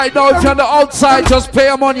Right now, if you're on the outside, just pay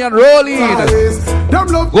your money and roll in.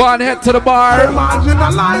 Go on, head to the bar.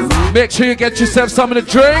 Make sure you get yourself something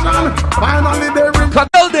to drink.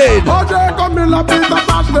 Cadell did.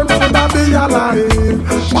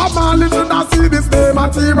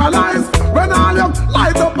 When all you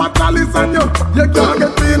light up a chalice and you can't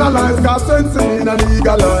get penalized, cause sense in a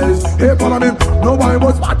legalized. Hey, follow me, nobody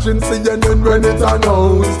was watching CNN when it's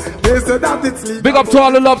announced. They said that it's legal. Big up to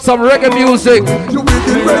all who love some reggae music.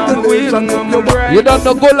 You don't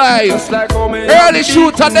know go live. Early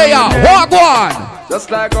shooter there, walk one.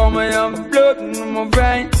 Just like all my young blood in my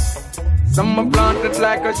veins. Some are planted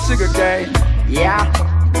like a sugar cane. Yeah.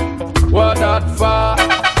 What that for?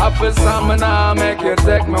 I feel something now, make you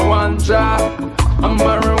take me one drop. I'm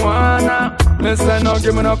marijuana. Me say no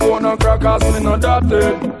give me no phone, no crack, cause me no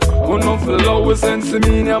dirty. Who no feel low sense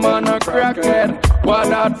me, I'm on a crackhead. What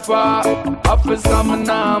that for? I feel something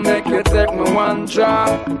now, make you take me one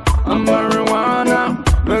drop. I'm marijuana.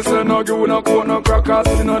 Me say no give me no phone, no crack, cause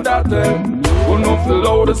me no dirty. Who no feel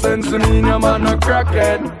low sense me, I'm on a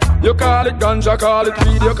crackhead. You call it ganja, call it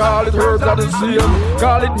weed, you call it herbs, that is same.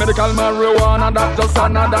 Call it medical marijuana, that's just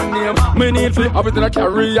another name. Me need to have it in a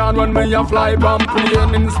carry on when me a fly from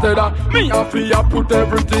plane. Instead of me a fee, put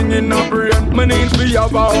everything in a brain. Me need to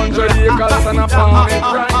have 100 acres and a farm in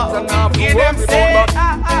rice and a hear them say,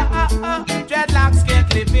 dreadlocks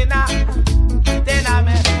can't live in a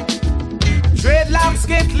tenement. Dreadlocks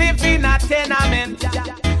can't live in a tenement.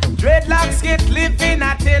 Dreadlocks can't live in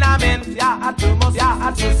a tenement. Yeah, too much.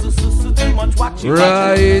 Yeah, too much. What you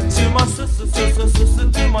right. Too much.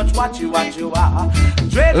 Too much. What you are.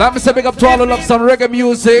 Let me say big up to all who love some reggae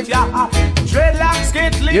music. Yeah, dreadlocks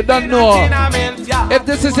can't live. You don't know. If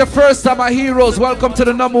this is your first time at Heroes, welcome to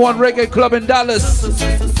the #1 reggae club in Dallas.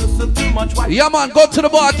 Yeah, man, go to the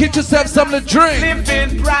bar, get yourself something to drink. Live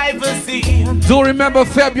in privacy. Do remember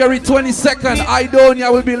February 22nd,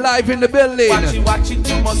 Idonia will be live in the building.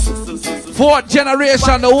 Fourth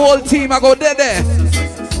generation, the whole team I go there.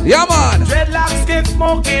 Yeah, man. Dreadlocks get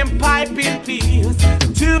smoking, piping peas.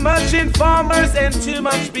 Too much informers and too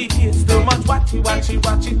much beats. Too much watchy, too much. Too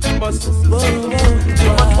much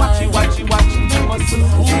watchy, too much.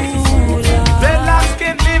 Dreadlocks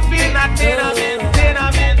can live in a tenement.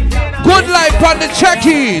 Good life on the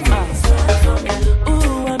check-in.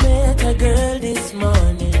 Ooh, I met a girl this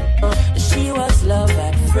morning. She was love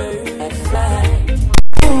at first sight.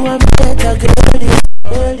 Ooh, I met a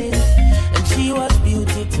girl this, and she was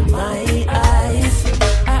beauty to my eyes.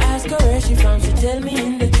 I asked her where she from, she tell me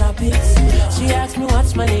in the topics. She asked me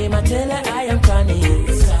what's my name, I tell her I am Connie.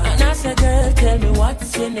 And I said, girl, tell me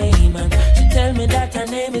what's your name, and she tell me that her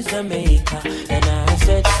name is Jamaica. And I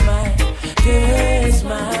said, smile, girl,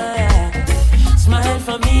 smile. Smile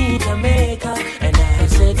for me, Jamaica. And I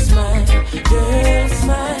said, smile, girl,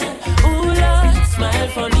 smile. Ooh, Lord, smile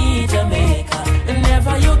for me, Jamaica. And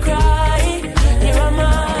never you cry, here am I.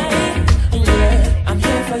 Yeah, I'm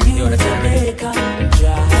here for you, Jamaica.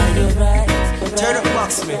 Dry your eyes. Turn up,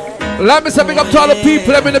 box me. Let me say big up to all the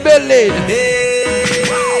people I'm in the building.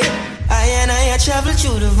 I travel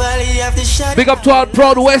through the valley of the shadow. Big up to all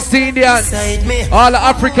proud West Indians. All the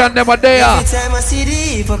African them are there.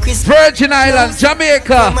 Virgin Islands,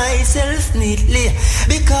 Jamaica.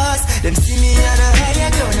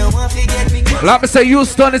 Let me say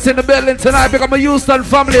Houston is in the building tonight. Big up my Houston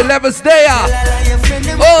family. Levelz there.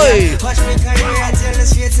 Oi. Watch me career, I tell the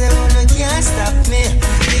streets I can't stop me.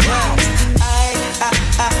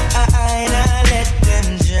 I let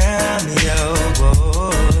them jam me over.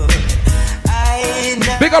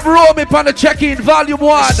 Big up Romy on the check-in, volume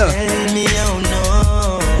 1.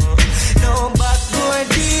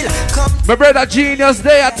 My brother Genius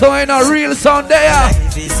there, towing a real sound there.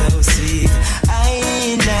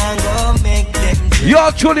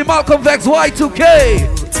 You're truly Malcolm Vex Y2k.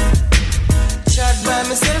 Shot by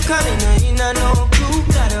myself, coming in a no clue.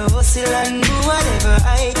 Gotta hustle and do whatever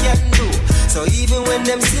I can do. So even when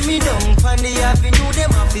them see me down on the avenue,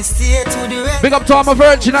 them have to stay to the rest. Big up to all my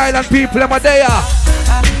Virgin Island people, them are there.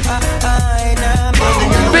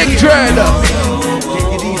 Big Dread.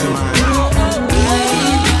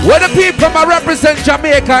 Where the people might represent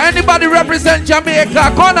Jamaica? Anybody represent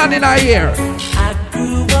Jamaica? Go on in here. I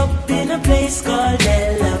grew up in a place called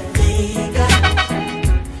Levelz.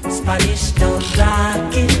 Spanish town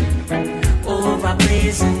rocking, over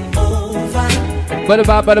blazing over.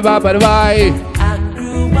 Bye. I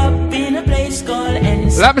grew up in a place called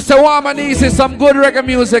Ennis. Let me say warm and easy, some good reggae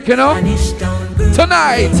music, you know.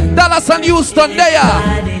 Tonight, Dallas and Houston there.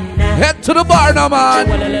 Head to the bar now, man.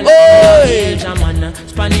 Oi.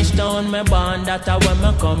 Spanish town, me born, that's where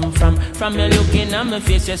me come from. From me looking at my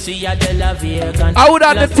face, you see a De La Vegan. I would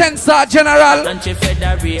have the 10-star general.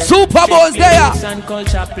 Super Bowls there. And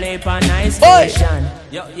culture play for nice station.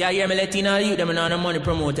 Yo, yeah, hear me letting all you, them and all the money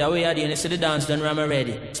promoter. We are doing this to the dance, done ram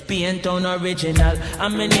already. Spain town original.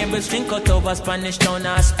 And my neighbors drink out over Spanish town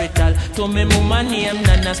hospital. To me mama name,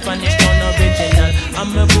 Nana Spanish town original.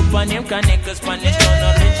 And my papa name, Kaneka Spanish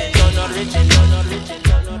town original.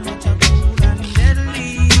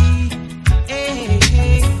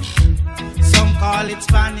 Some call it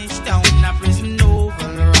Spanish town, a prison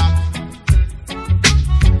oval rock.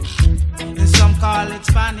 Some call it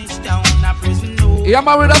Spanish town, a prison oval. Yeah,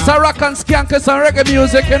 man, with us a rock and skankers and reggae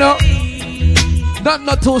music, you know.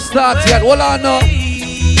 Not too start yet. Hold on now.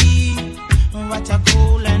 What a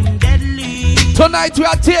cool and deadly. Tonight we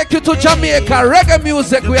are take you to Jamaica. Reggae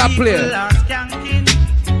music we are playing. People are skanking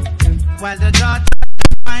while the daughter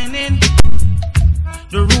whining.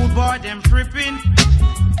 The rude boy them tripping.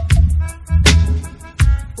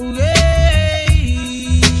 Ooh, yeah.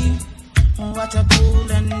 What a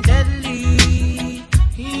cool and deadly.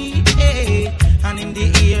 Yeah. And in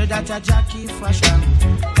the ear that a jockey fashion.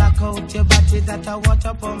 Back out your body that a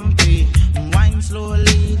water pumpy. Wine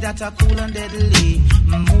slowly that a cool and deadly.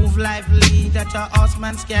 Move lively that a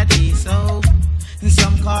horseman scatty. So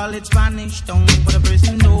some call it Spanish town, but a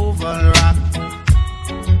prison oval rock.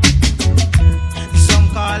 Some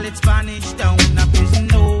call it Spanish town, a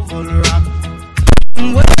prison oval rock.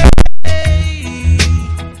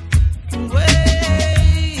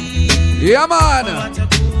 Yeah, man.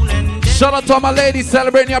 Shout out to my ladies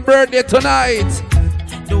celebrating your birthday tonight.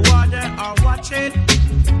 The water are watching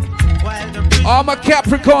while the all my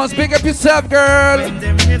Capricorns, big up yourself, girl. when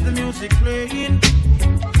them hear the music playing,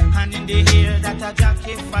 and in the ear that a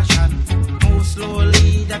jockey fashion. Move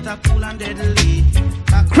slowly, that a cool and deadly.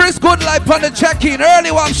 Chris Goodlife on the check-in,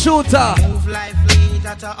 early one shooter. Move lively,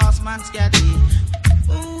 that a horseman scatty.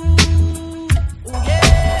 Ooh, yeah.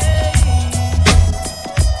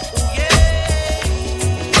 Ooh, yeah.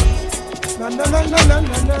 Na na na na na na.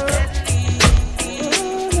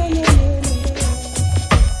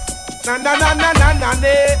 Na na na na na na na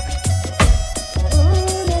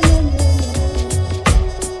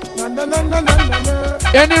na na na.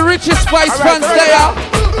 Any Richest Spice fans there?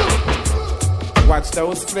 Watch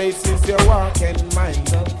those places you're walking, mind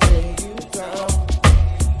don't play you down.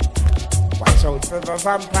 Watch out for the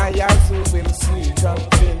vampires who will sneak up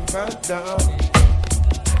in the dawn.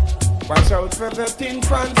 Watch out for the tin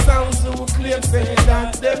pan sounds who claim say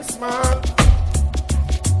that them smart.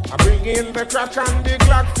 I bring in the crack and the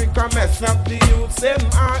clock to come mess up the youths. Them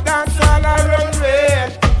are dance all around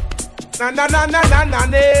red. Na na na na na na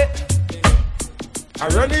na. I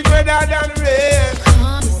run it better than rain.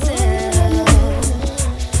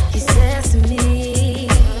 He says to me,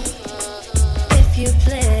 if you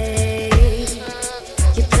play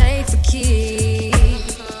for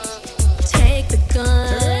keeps. Take the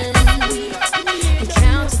gun and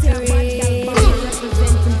count to 3.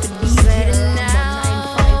 Set it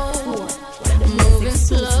now, moving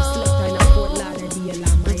slow.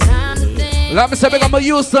 Time to think. Let me say, big up my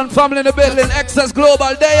Houston family in the building. Excess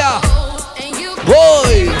Global there.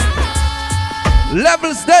 Boy,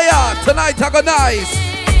 Levelz there. Tonight I go nice.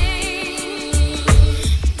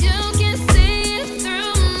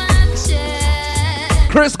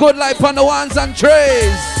 Chris Goodlife on the ones and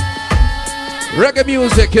trays. Reggae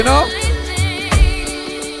music, you know.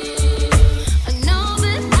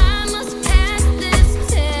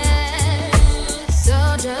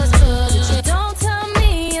 Don't tell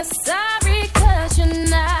me you're sorry 'cause you're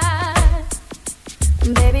not.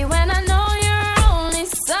 Baby, when I know you're only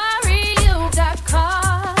sorry you got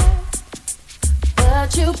caught.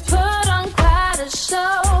 But you put on quite a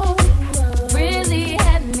show. Really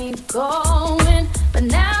had me going. But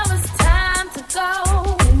now it's time to go.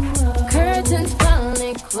 Curtains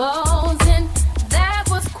finally closing. That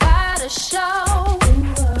was quite a show.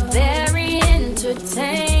 Very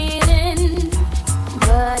entertaining.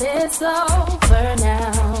 But it's over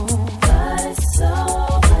now.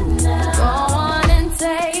 Go on and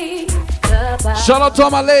take the bow. Shout out to all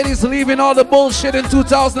my ladies leaving all the bullshit in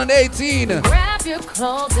 2018. Grab your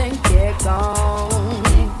clothes and get gone.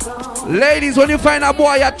 Ladies, when you find a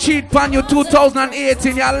boy a cheat on you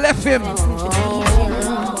 2018, you left him.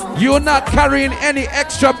 You're not carrying any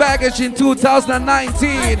extra baggage in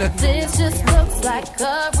 2019. This just looks like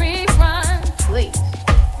a rerun. Please,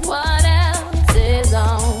 what else is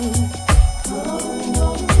on?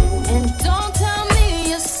 And don't tell me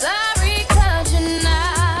you're sorry 'cause you're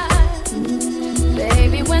not.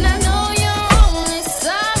 Baby, when I know you're only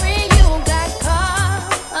sorry you got caught.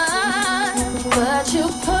 But you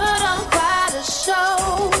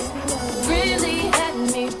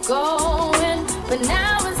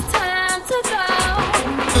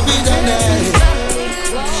be the name.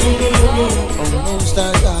 Oh, Most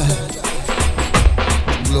High God.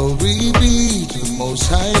 Glory be to the Most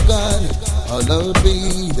High God. Hallowed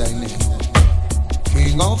be thy name.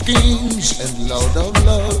 King of kings and Lord of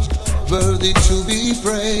lords, worthy to be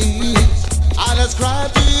praised. I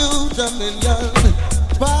ascribe to you dominion,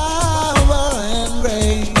 power and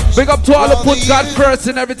grace. Big up to all who put God first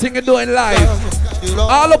in everything you do in life.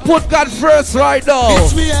 All who put God first right now.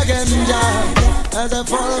 It's me again, Jah, as I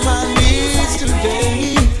fall on my knees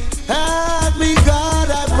today. Help me, God,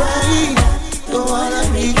 I pray. Don't wanna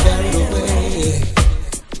be carried away.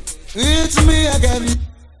 It's me again.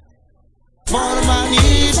 Fall on my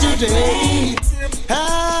knees today.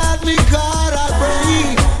 Help me, God, I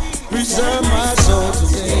pray. Preserve my soul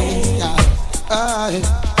today. I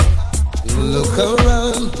look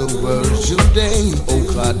around the world today.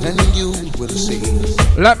 Oh God, and you will see.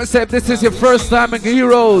 Let me say, if this is your first time in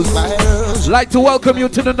Heroes, I'd like to welcome you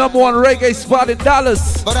to the #1 reggae spot in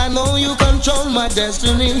Dallas. But I know you control my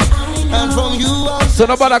destiny, and from you I'll so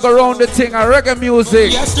nobody go around the thing and reggae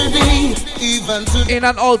music. Yesterday, even today. In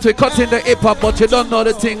and out, we cut in the hip hop, but you don't know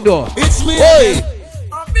the thing though. It's me. Oi.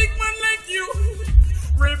 A big man like you,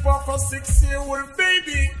 rape off a 6-year-old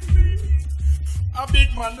baby. A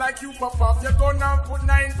big man like you, pop off your gun and put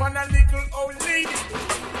 9 on a little old lady.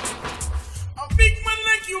 A big man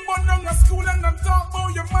like you, burn down a school and not talk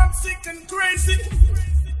about your man sick and crazy.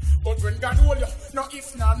 But when God hold you, no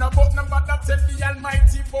if, no but, no but that tell the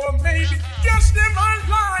Almighty, but maybe catch them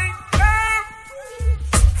online.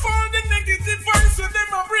 For the negative vibes so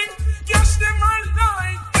them a bring, catch them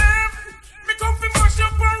online. Me come fi mash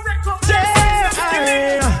up and record.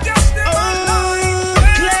 Catch them online.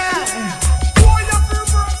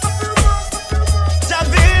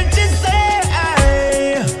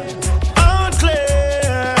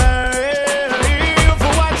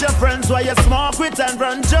 Why you smoke with and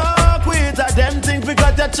run joke with a them things we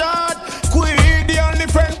got your chart. Queen the only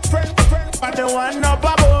friend. And the one up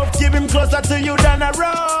above, keep him closer to you than a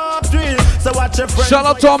rope twist. So watch your friend. Shout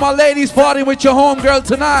out to all my ladies partying with your homegirl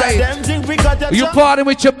tonight. You partying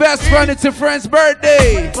with your best friend, it's your friend's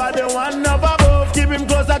birthday. But the one up above, keep him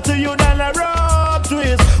closer to you than a rope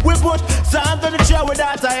twist. We put sand on the chair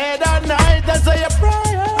without a head at night. That's how you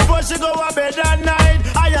pray before she go to bed at night.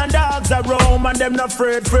 Iron dogs are roam and them not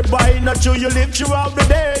afraid for buy. Not true, you live throughout the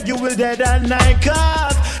day, you will dead at night.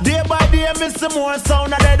 Cause day by day, miss some more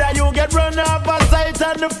sound and that you get run off a sight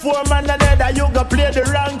and the foreman and that you go play the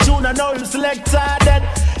wrong tune and now him select dead.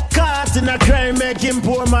 Caught in a crime, make him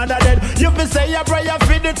poor man dead. You be say your prayer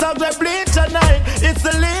feed the tongue like bleach at night. It's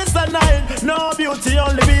the least at night, no beauty,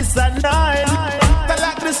 only beast at night. They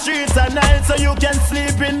lock the streets at night so you can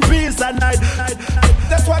sleep in peace at night.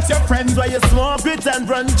 That's what your friends why you smoke with and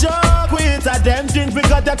run joke with. A damn thing we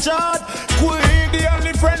got a chart. Quick, the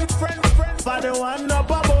only friend. For the one up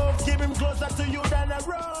above, keep him closer to you than a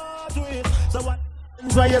road with. So what?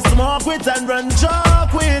 Why you smoke with and run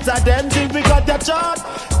joke with. A damn thing we got a chart.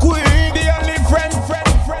 Quick, the only friend.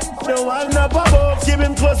 The one up above, keep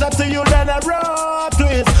him closer to you than a road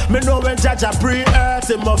twist. Me know when Jaja pre-earth,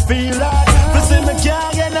 him a feel that. You see me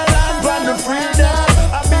can't get a land from the freedom.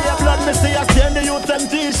 I be a blood, me see I stand the youth and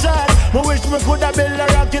t-shirt. Me wish me could have built a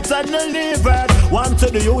rocket and deliver it. One to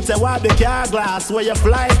the youth, say wipe the car glass where you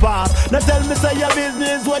fly past. Now tell me say your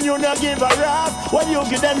business when you not give a rap. When you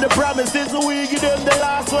give them the promises, we give them the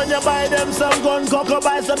last. When you buy them some gun, cocoa,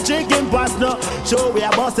 buy some chicken past. No, show we a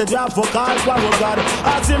busted job for call for God.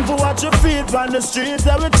 Ask him for what you feel on the streets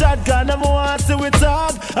that we chat, can never want to see we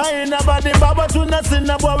talk. I ain't nobody but we not see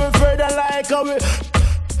no boy we further like how we.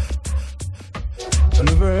 On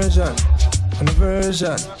the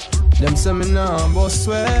version. Them say me now boss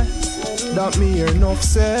swear. That me hear enough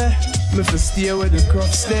say. Me for stay where the crop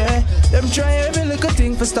stay. Them try every little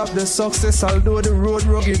thing for stop the success. Although the road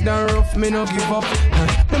rugged and rough, me no give up.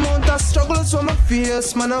 The amount of struggles from my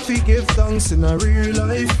face, man I fi give thanks in a real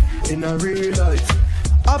life.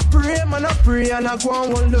 I pray, man, I pray, and I go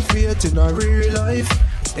and hold the faith in a real life.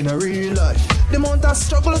 The amount of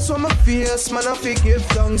struggles from my face, man, I forgive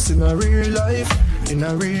thanks in a real life.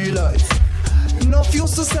 Enough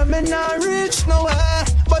used to say me not reach nowhere,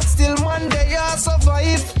 but still one day I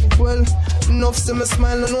survive. Well, enough see me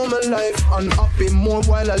smile and know my life. Unhappy more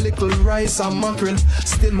while a little rice and mackerel.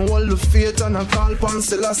 Still me hold the faith and I call upon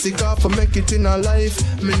Selassie for make it in a life.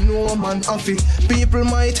 Me know man happy. People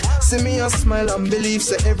might see me a smile and believe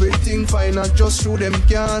say everything fine. And just through them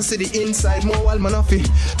can't see the inside more while man happy.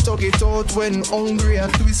 Talk it out when hungry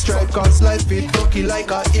and twist strike. Cause life is lucky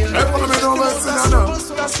like a hill.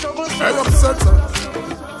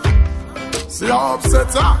 See how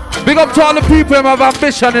upset her. Big up to all the people who have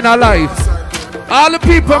ambition in our life. All the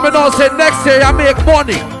people me know say next year I make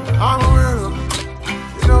money. I'm a winner.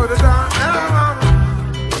 You know the time.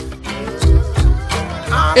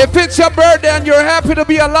 If it's your birthday and you're happy to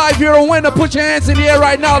be alive, you're a winner. Put your hands in the air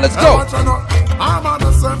right now. Let's go. I'm on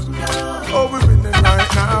the sun. Oh, we're winning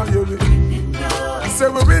right now. You say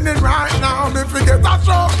we're winning right now. Me forget that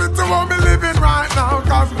trophy to what me living right now.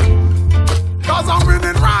 Cause I'm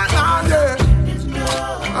winning right now, yeah.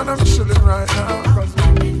 And I'm chilling right now.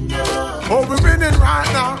 Oh, we're winning right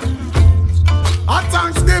now. At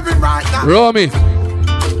Thanksgiving right now. Romy,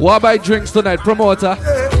 what buy drinks tonight, promoter?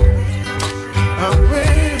 Yeah. I'm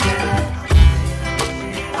winning.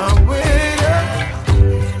 I'm winning.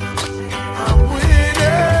 I'm winning.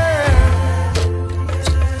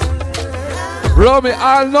 Romy,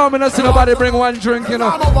 I'll know me not see nobody bring one drink, you know.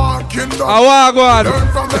 I'm a walking dog. I walk on. Learn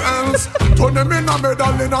from the ends. Turn them in a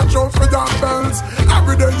medal in a trophy and belts.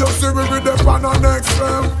 Every day you see we with them on our next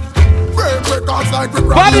level. Break records like we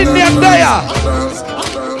But in the there.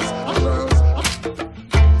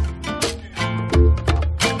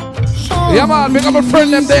 Yeah man, pick up a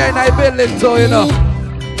friend them there in I building so you know.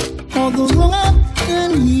 All the love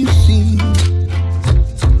can you see?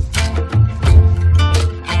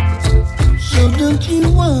 So don't you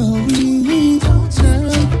worry, don't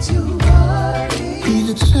you worry. Please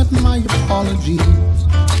accept my apology.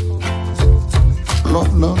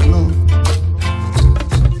 Lord, Lord, Lord.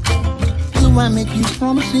 Do I make you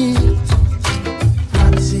promises?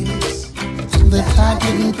 Promises that I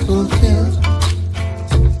didn't fulfill.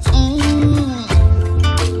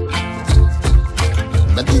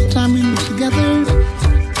 But this time we live together,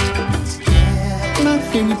 my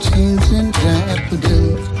fairy tales and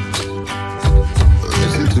daffodils.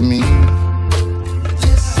 Listen to me.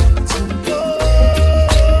 Listen to me.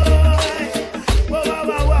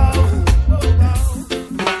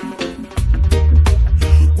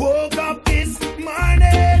 Woke up this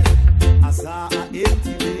morning, I saw an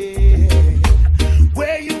empty bed.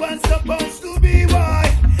 Where you weren't supposed to be, boy.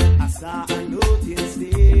 I saw a notice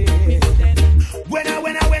there. When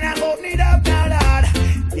I open it up now, Lord,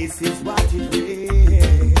 this is what it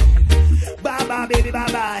is. Bye-bye, baby,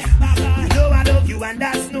 bye-bye. You know I love you and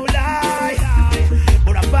that's no lie.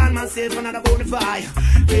 But I find myself another bonafide.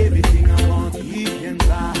 Everything I want, you can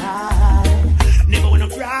buy. Never wanna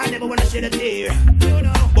cry, never wanna shed a tear.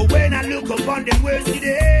 But when I look upon them words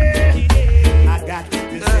today, I got to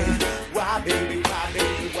say, why, baby, why,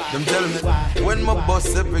 baby, why? Them tell me, when my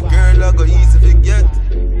boss every girl I go easy to get.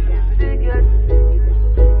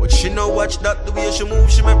 But she no watch that the way she move,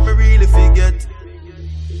 she make me really forget.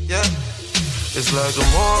 Yeah, it's like the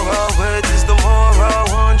more I wait, it's the more I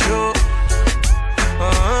want you.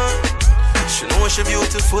 She know she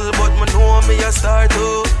beautiful, but me know me a star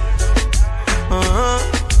too.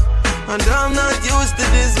 And I'm not used to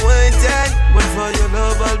this waiting, but for your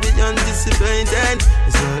love I'll be anticipating.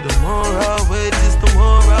 It's like the more I wait, it's the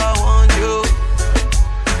more I want you.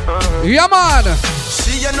 Yeah man.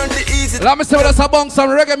 See you not the easy. Let me say that's about some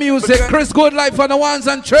reggae music. Chris Goodlife on the ones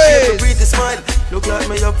and trays. Breathe the smile. Look like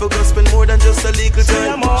me up for go spend more than just a legal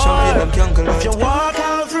time. Champion and Kanker. If you walk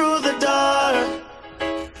out through the door,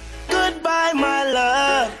 goodbye my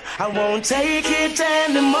love, I won't take it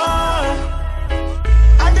anymore.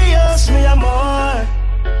 Adios mi amor.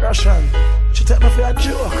 Russian, she take me for a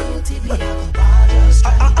joke.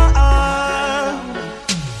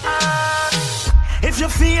 If you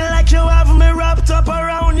feel like you have me wrapped up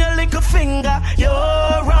around your little finger, you're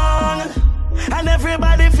wrong. And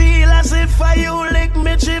everybody feel as if you lick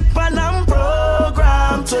me chip and I'm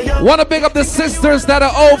programmed to you. Wanna big up the sisters that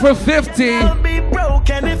are over 50. I'll be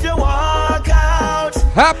broken if you walk out.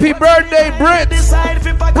 Happy birthday, Brits!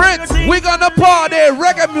 Brits, we gonna party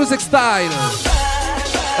reggae music style.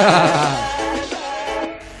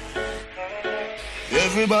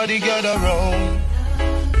 Everybody gather round.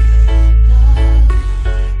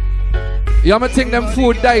 You I'ma think them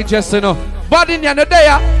food digest, you know. Body in the day,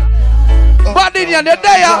 body in the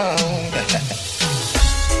day.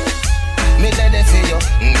 Me ready for you,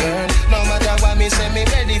 girl. No matter what me say, me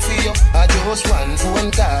ready for you. I just want phone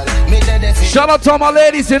call. Me ready for you. Shout out to all my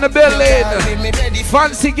ladies in the building.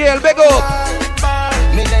 Fancy girl, big up.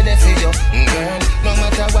 Me ready for you, girl. No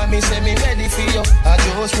matter what me say, me ready for you. I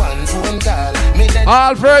just want phone call. Me ready.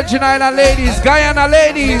 All Virgin Island ladies, Guyana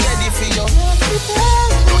ladies. Me ready for you.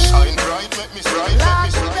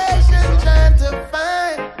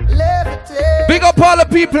 Big up all the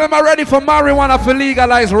people that are ready for marijuana for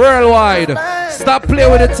legalized worldwide. Stop playing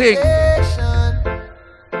with the thing.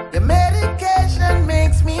 Your medication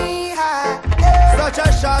makes me high. Such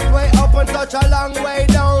a short way up and such a long way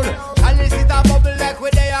down. And this is a bubble like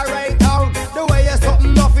where they are right down. The way you're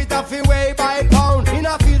something off it off your way by pound.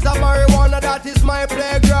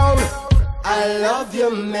 I love you,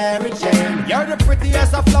 Mary Jane. You're the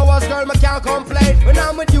prettiest of flowers, girl, I can't complain. When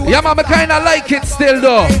I'm with you, yeah, man, I kinda like it still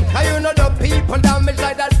though. You know the people damage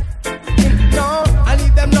like that. No, I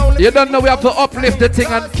leave them lonely. You don't know we have to uplift the thing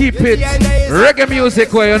and keep it reggae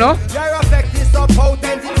music way, you know? Your effect is so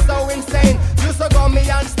potent, it's so insane. You so gummy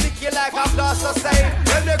and sticky like a plaster stain.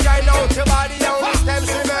 When you grind out your body, only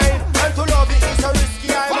stems remain. And to love it is so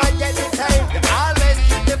risky, I might get detained. Always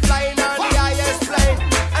keep the flying on the highest plane.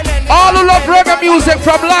 All who love reggae music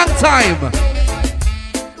from long time.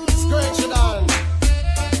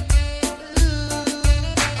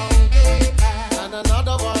 And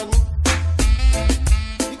another one.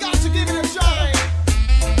 You got to give it a try.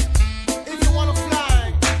 If you want to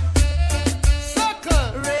fly.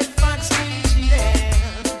 Circle. Red fox,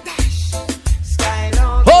 dash.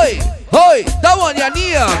 Skyline. Hoi, hoi, that one your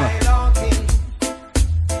name. Hold on.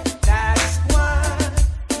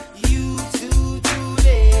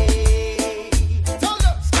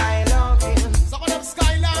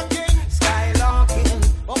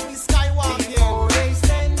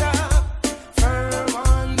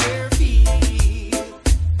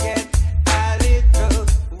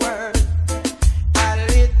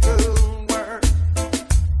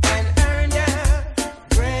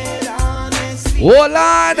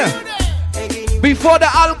 Before the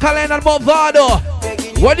Alkaline and Movado,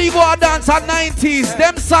 when you go and dance at 90s,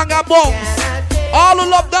 them song are bombs. All who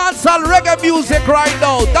love dance and reggae music right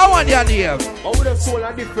now, that one your name. I would have sold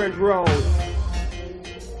a different round.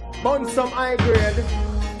 Bun some high grade,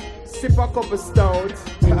 sip a couple stout.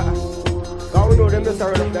 I would know them just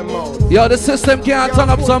run up them mouth. Yo, the system can't turn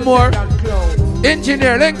up some more.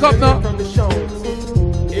 Engineer, link up now. From the shows.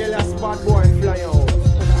 Alias bad boy fly out.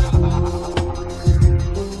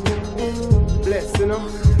 Bless, you know.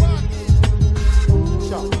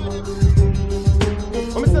 Chop.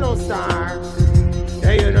 I'm Mr. No Star.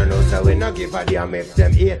 Hey, you know, so we not give a damn if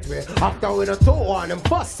them hate we. After we not two on them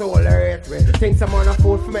bust all the hate we. Think some on a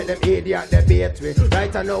fool for make them idiot they bait we.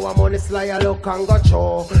 Right now I'm on the sly a look and go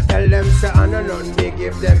show. Tell them say I know none big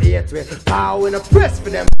if them hate we. Power we not press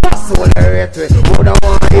for them bust all the hate we. Would I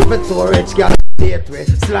want even to rich girl date we.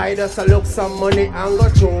 Slide us a look some money and go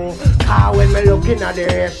show. Car when me looking at the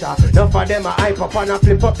racer. Enough of them a hype up and a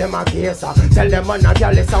flip up them a case. Tell them man a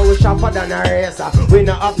girl is we sharper than a racer. We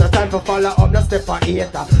not have no time for follow up no step for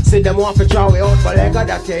hater. See them want to draw we out for leg of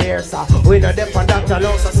that you hear sir. We not them for that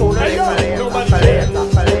alone so soon I live for later.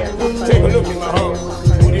 Take a look in my house.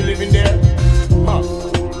 Would you living there? Huh?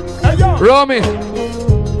 Hey yo! Romy,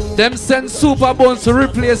 them send Super Bones to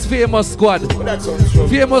replace Famous Squad.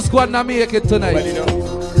 Famous Squad not make it tonight. Well, you know,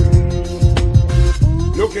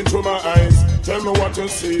 look into my eyes, tell me what you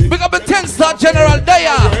see. Pick up a 10-star General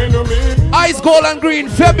Daya. Ice, gold and green,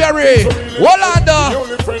 February. Wallanda. The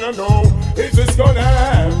only friend I know is this gonna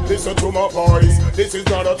have. Listen to my voice, this is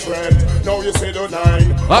not a threat. Now you say the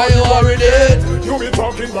 9. Are you already dead? You be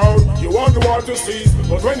talking about, you want the war to cease.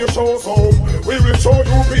 But when you show us hope, we will show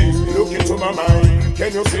you peace. Look into my mind,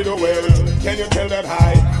 can you see the wealth? Can you tell that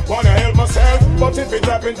I wanna help myself? But if it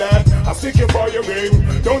happen that, I stick you for your ring.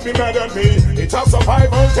 Don't be mad at me, it's a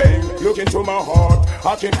survival thing. Look into my heart,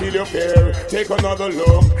 I can feel your fear. Take another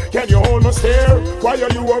look, can you hold my stare? Why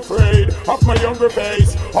are you afraid of my younger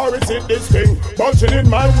face? Or is it this thing bulging in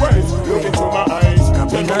my waist? Look into my eyes,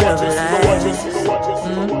 tell me what you see.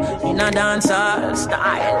 In a dancehall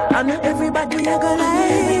style, and everybody a go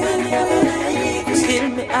like, still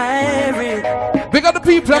me ivory. Big up the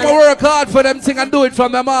people that work hard for them thing and do it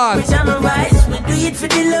from them heart. We do it for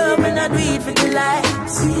the love, and I do it for the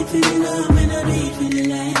lights. Do it for the love, and I do it for the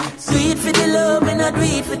lights. Do it for the love, and I do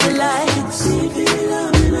it for the lights. Do it for the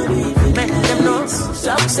love, and I do it for the lights. Make them know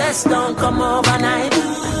success don't come overnight.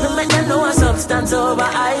 No make them know a substance over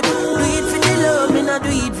hype. Do it for the love, and I do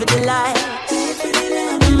it for the lights.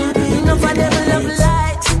 No for them love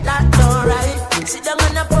lights, that's alright. Sit down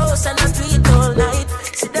on a post and a tweet all night.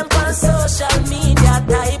 See them on social media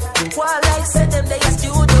type. While I say them they a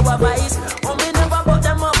studio advice. Oh me never put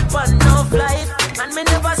them up on no flight. And me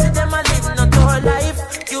never see them a live no tour life.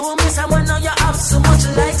 You miss someone now you have so much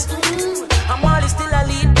likes. I'm always still a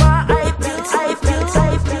lead bar. I feel.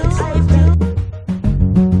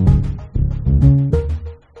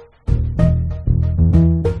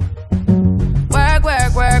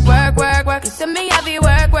 Work. You see me heavy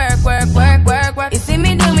work. You see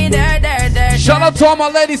me do me dirt. Shout out to all my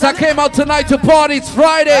ladies that came out tonight to party. It's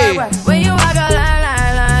Friday. When you walk a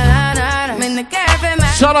line, in the cafe,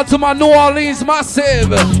 man. Shout out to my New Orleans massive.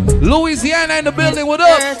 Louisiana in the building with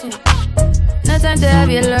us. Nothing to have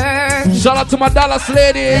you learn. Shout out to my Dallas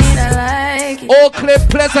ladies. Like Oak Cliff,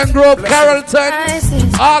 Pleasant Grove, Carrollton,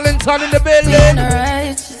 Arlington in the building.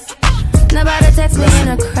 Nobody text me in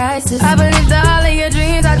a crisis. I believed all of your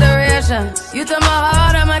dreams are duration. You took my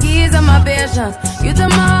heart, all my keys, and my patience. You took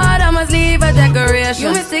my heart, I must leave a decoration.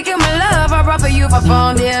 You mistaken my love, I brought for you for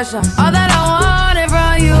foundation. All that I wanted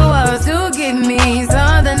from you was to give me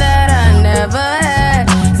something that I never had,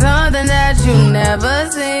 something that you never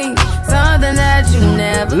seen, something that you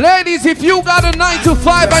never. Ladies, if you got a 9 to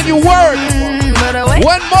 5 and you work,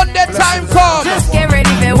 when Monday time comes, just get ready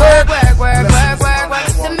for work, work, work, work, work, work.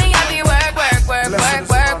 To me, I be work, work, work, work,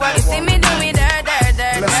 work, work. You see me do me dirt, dirt,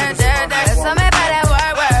 dirt, dirt, dirt, dirt. So me better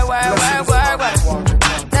work, work, work, work, work, work.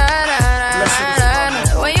 Da da da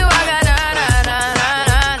da. When you walk out, da da da da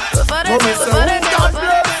da. Before the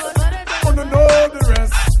wanna know the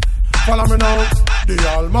rest. Follow me now. The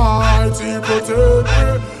Almighty protect me.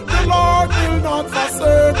 The Lord will not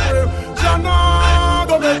forsake me. Jana,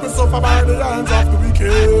 don't make me suffer by the hands of the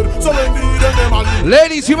wicked. So indeed, them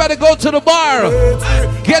ladies, you better go to the bar.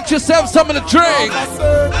 Get yourself something to drink.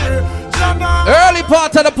 Early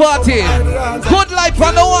part of the party. Good life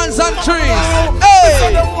on the ones and trees. Hey!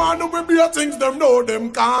 So them want to be a things them know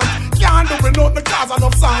them can't. Can't do without the cause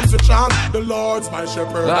enough psalms to chant. The Lord's my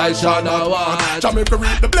shepherd, I shall not want. Shall make me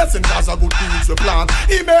reap the blessing cause a good deeds to plant.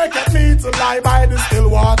 He maketh me to lie by the still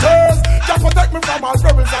waters. Just protect me from all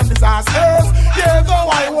troubles and disasters. Yeah, though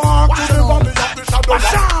I walk to the valley of the shadow of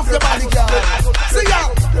death. The body girl. See ya!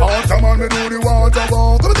 Waterman, me do the water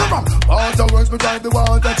walk. Come on. Water works, me drive the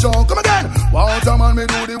water choke. Come again. Waterman, me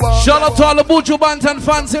do the water. Shout out to all the Buju Banton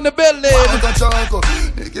fans in the building. Water choke.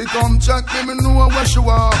 If you come check me know where you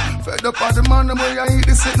are. Fed up on the man, where you eat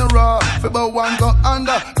this in the raw. For about one go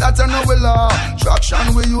under, that's a no law.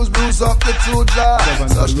 Traction we use, bruise up the two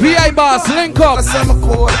jars. VI boss, link up.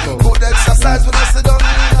 Good exercise when I sit down.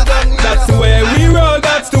 That's the way we roll,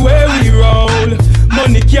 that's the way we roll.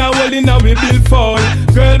 Money can't hold in, now we build fall.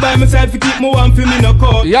 Girl by my side, to keep me warm, for me no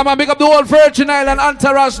cold. Yeah man, big up the whole Virgin Island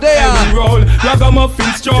entourage there. We roll,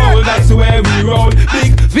 ragamuffin stroll, that's the way we roll.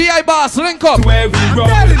 Big VI boss, link up. That's the way we roll,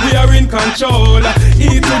 we are in control.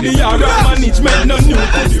 E to the yard of management, no new to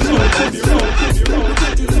the road.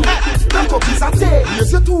 Cock up is a tail,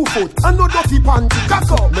 here's your 2 foot and no dirty panty.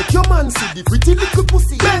 Cock up, make your man see the pretty little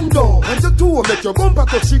pussy. Bend down, and your toe make your bumper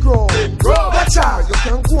touch the ground. Watch out, you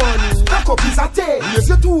can go on. Cock up is a tail, here's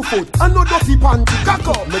your 2 foot and no dirty panty. Cock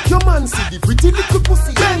up, make your man see the pretty little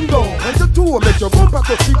pussy. Bend down, and your toe make your bumper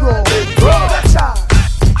touch the ground. Watch out.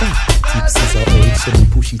 Tipsies are old, so me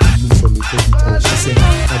push it in, so me take it out. She said, I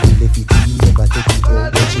will let it in, never take it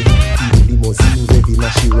out. When she feel the limousine, ready now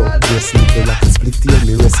she rock. Dress me, feel like a split tail,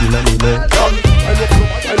 me wrestling and me know. I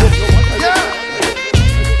love you. Yeah!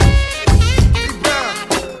 Big Brown,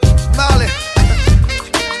 Molly.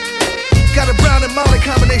 Got a Brown and Molly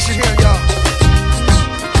combination here, y'all.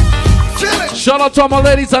 Feel it! Shout out to all my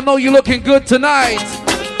ladies, I know you're looking good tonight.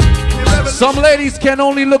 Some ladies can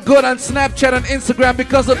only look good on Snapchat and Instagram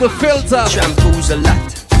because of the filter. Shampoos a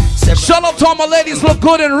lot. Shout out to all my ladies, look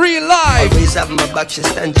good in real life. Always have my back, she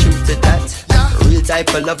stand true to that. Real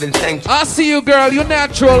type of loving, thank you. I see you, girl, you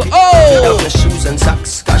natural. Oh! Without the shoes and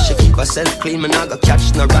socks, cause she keep herself clean, man, I got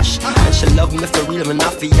catch no rush. And she love me for real, man, I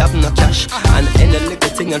feel have no cash. And any little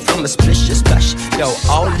thing and from a splish, she splash. Yo,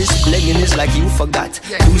 all this blinging is like you forgot.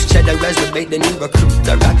 Use cheddar as the bait, then you recruit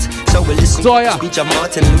the rat. So we listen to the speech of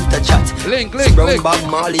Martin Luther chat. Link. Bob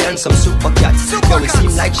Marley and some super cats. Yo, it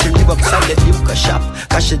seem like she live upside the Duke shop.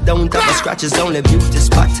 Cause she don't have a scratch, it's only beauty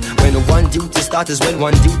spot. When one duty start is when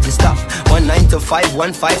one duty stop. 1 9 to 5,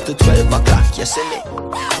 1 5 to 12 o'clock. You see me?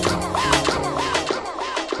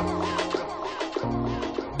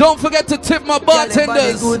 Don't forget to tip my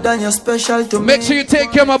bartenders. Make sure you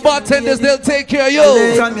take care of my bartenders, they'll take care of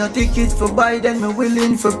you. From your tickets for buy, then me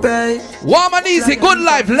willing for pay. Warm and easy, good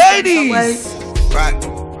life, ladies. Right.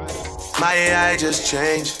 My AI just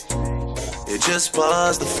changed. It just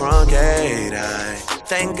buzzed the front gate. I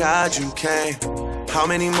thank God you came. How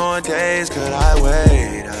many more days could I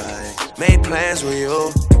wait? I made plans with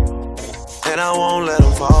you, and I won't let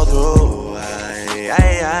them fall through.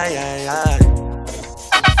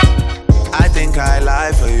 I think I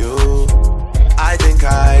lie for you. I think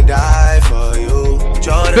I die for you.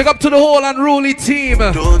 Jordan. Big up to the whole unruly team.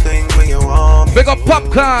 Do things when you want. Big up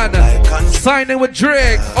Popcorn. Signing with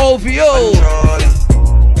Drake. OVO.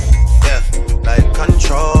 Yeah, like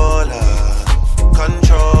controller.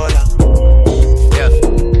 Yeah.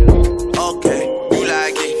 Okay, you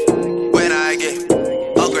like it when I get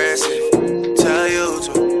aggressive. Tell you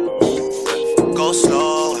to go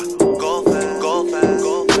slower, go fast, go fast,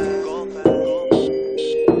 go fast, go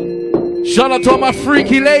fast. Shout out to all my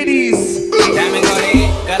freaky ladies. Diamond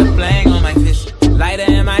got a bling on my fish. Lighter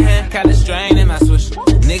in my hand, got a strain in my swish.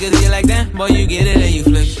 Niggas be like that, boy, you get it and you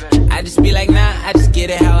flish. I just be like, nah, I just get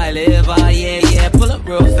it how I live. Oh yeah, yeah, pull up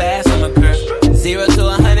real fast on the curb. 0 to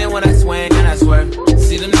 100 when I swing and I swerve.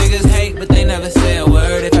 See them niggas hate, but they never say a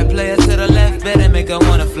word. If I play it to the left, better make her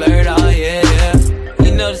wanna flirt. Oh yeah, yeah.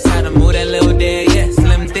 You know just how to move that little there, yeah.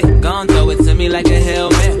 Slim thick, gon' throw it to me like a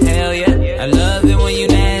helmet. Hell yeah. I love it when you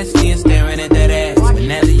nasty and staring at that ass.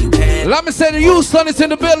 Whenever you can. Let me say the Houston is in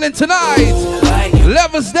the building tonight.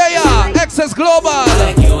 Levelz there, Access Global.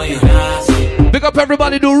 Big up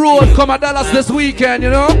everybody do road, come at Dallas this weekend, you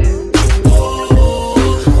know.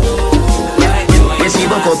 When she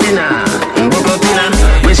buck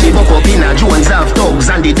up in a Jones have thugs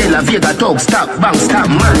and the De La Vega thugs stop, bang, stop,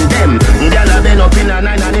 man, them. Gyal been up in a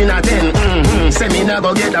 9 and in a 10. Say me nah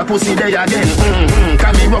go get a pussy day again.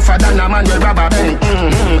 Can me rougher than a man with rubber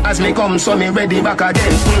band. As me come, so me ready back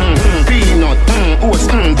again. Peanut, oats,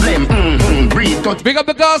 blem, breathe touch. Big up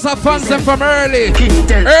the Gaza fans them from early.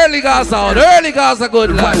 Early Gaza out, early Gaza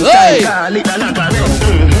good lad. Hey!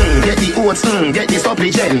 Get the oats, get the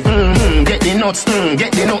supplement, get the nuts,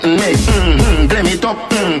 get the nothing made. Blame it up,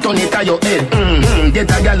 turn it to your head.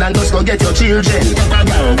 Get a gal and just go get your children.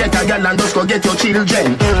 Get a gal and just go get your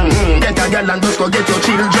children. Get a gal and just go get your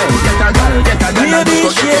children. Get a gal and just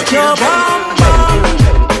go get your children.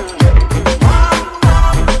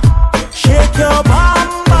 Shake your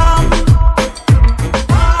bum bum.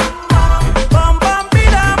 Bum bum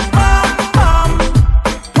bidam bum bum.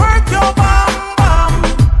 Work your bum bum.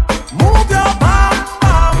 Move your bum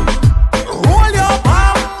bum. Roll your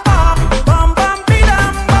bum bum. Bum bum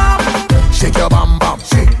bidam bum. Shake your bum bum,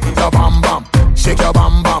 shake your bum bum, shake your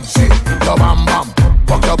bum bum, shake your bum bum,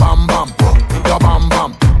 fuck your bum bum, your bum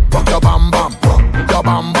bum, fuck your bum bum, your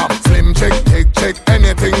bum bum. Slim chick, chick,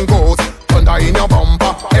 anything goes. Thunder in your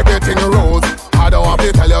bumper, everything rolls. I don't have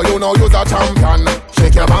to tell you, you know you're a champion.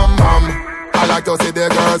 Shake your bum bum. I like to see the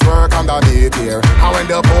girls work on the beat here. And when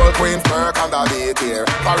the pole queens work on the beat here.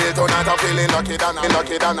 For real tonight I'm feeling lucky than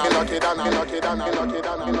lucky than lucky than lucky than lucky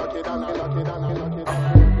than lucky than lucky than lucky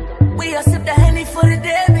than. We a sip the Henny for the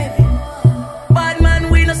day, baby. Bad man,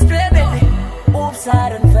 we no stray, baby. Oops, I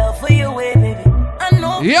done fell for your way, baby. I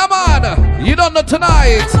know. Yeah, man. You don't know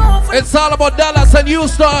tonight. It's all about Dallas and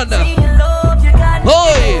Houston.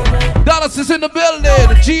 Hey, Dallas is in the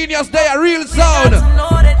building. Genius Day, a real sound.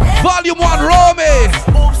 Volume 1, Romy.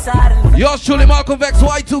 Yours truly, Malcolm Vex,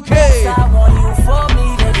 Y2k. Oops, I want you for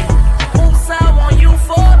me, baby. Oops, I want you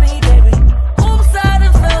for me, baby. Oops, I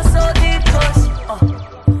done fell so deep, cause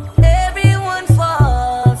everyone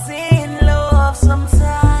falls in love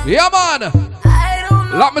sometimes. Yeah, man.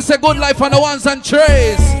 Let me say good life on the ones and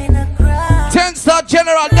trays. 10-star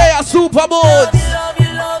General Day, a super boots.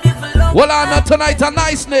 Well, I'm not tonight, a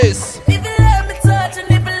niceness. If you let me touch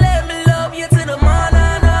and if you let me love you to the morning.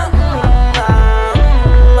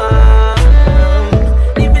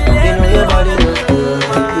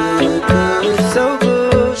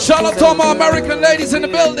 Shout out to all my American ladies in the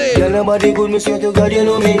building. Girl, nobody good, me swear to God, you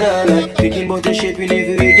know me nah. Thinking about the shape in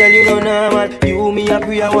every way, girl, you know normal. You, me, a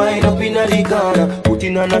pray, a wine up in the corner.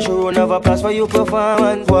 Putting on a show, have a place for your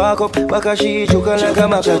performance. Walk up, back a she, choke her like a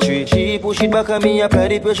maca tree. She push it back at me, apply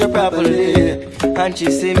the pressure properly. And she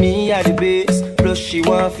say me at the base. Plus she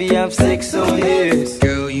want to have sex, so yes.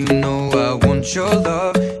 Girl, you know I want your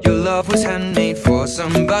love. Your love was handmade for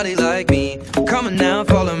somebody like me. Come on now,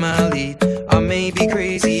 follow my lead. I may be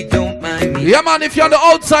crazy, don't mind me. Yeah, man, if you're on the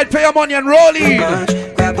outside, pay your money and roll in.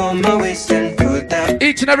 Grab on my waist and put that.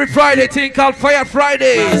 Each and every Friday, thing called Fire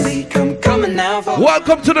Fridays. Coming now.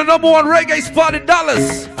 Welcome to the #1 reggae spot in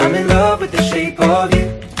Dallas. I'm in love with the shape of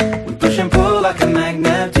you. We push and pull like a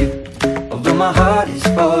magnet do. Although my heart is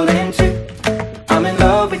falling too. I'm in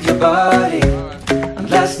love with your body. And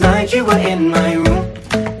last night you were in my room.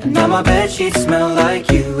 And now my bedsheets smell like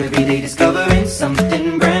you. Every day discovering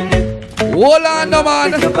something brand new. Hold on, no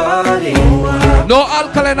man. No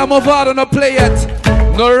alkaline, no Movado, no play it.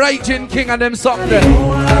 No Raging King and them something.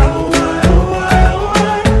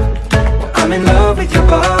 I'm in love with your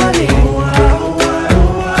body.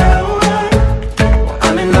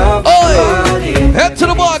 I'm in love with your body. Head to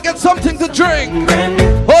the bar, get something to drink.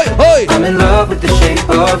 Hoi, hoi. I'm in love with the shape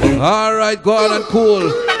of you. Alright, go on and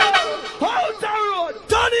cool.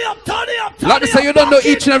 Like I say, you don't know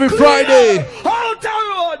each and every Friday.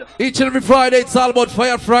 Each and every Friday, it's all about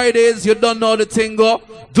Fire Fridays. You don't know the thing go.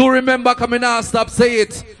 Do remember, coming out, stop, say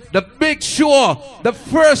it. The big show, the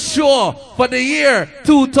first show for the year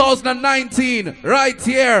 2019, right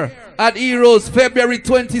here at Heroes, February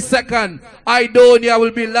 22nd. Idonia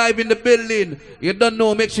will be live in the building. You don't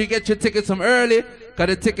know, make sure you get your tickets from early, because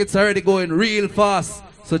the tickets are already going real fast.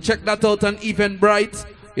 So check that out on Eventbrite.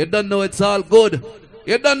 You don't know, it's all good.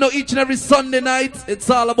 You don't know each and every Sunday night, it's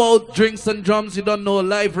all about drinks and drums. You don't know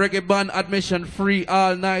live reggae band, admission free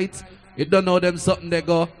all night. You don't know them something they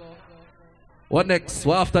go. What next?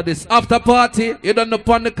 What after this? After party, you don't know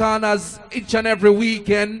Pon the Corners each and every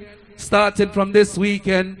weekend. Starting from this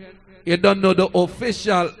weekend, you don't know the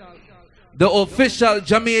official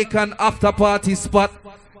Jamaican after party spot.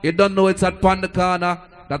 You don't know it's at Pon the Corner.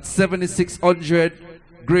 That's 7600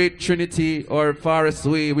 Great Trinity or Forest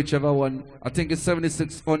Way, whichever one. I think it's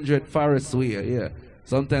 7600 Forest Way, yeah.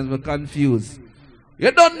 Sometimes we're confused.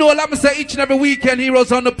 You don't know, let me say each and every weekend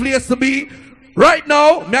heroes on the place to be. Right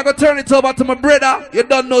now, me I go turn it over to my brother. You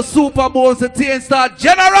don't know Super Bowls, the Teen Star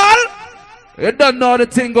General. You don't know the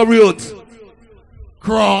thing go root.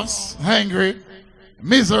 Cross, hungry,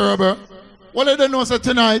 miserable. What I don't know is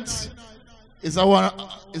tonight is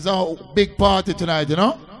a big party tonight, you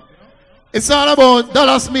know? It's all about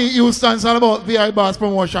Dallas Meet Houston, it's all about VI Boss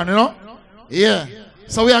promotion, you know? Yeah.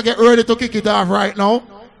 So we are getting ready to kick it off right now.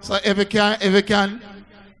 So if you can,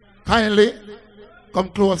 kindly come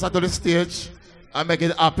closer to the stage and make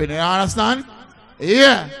it happen, you understand?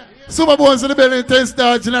 Yeah. Super Bowls in the building,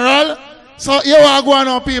 10-star general. So here we are going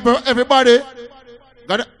on, people. Everybody,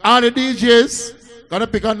 all the DJs, gonna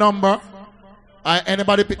pick a number.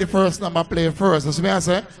 Anybody pick the first number, play first. That's what I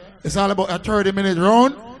say. It's all about a 30-minute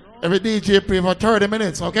round. Every DJ play for 30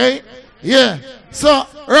 minutes, okay? Yeah. So,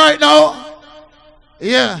 right now,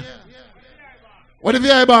 yeah. What if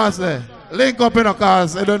you boss there? Link up in a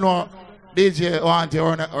cars. I don't know DJ want you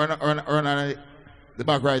or the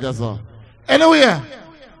back right as well. Anyway,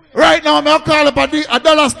 right now, I'm call up a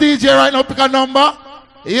Dallas DJ right now, pick a number.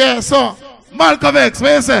 Yeah, so, Malcolm X,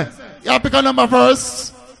 what you say? You pick a number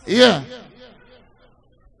first. Yeah.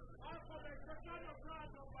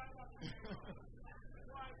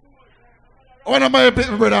 What number you pick,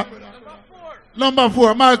 brother? Number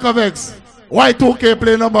 4, Malcolm X. Y2k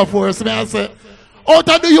play number 4. See me I say. Out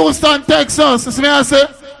of the Houston, Texas. See me I say.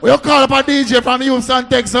 We call up a DJ from Houston,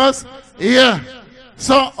 Texas. Yeah.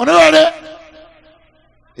 So, on the ready?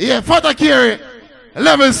 Yeah, Fata Kiri.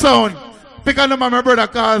 Levelz sound. Pick a number, my brother,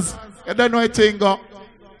 cause you don't know a thing go.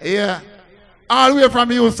 Yeah. All the way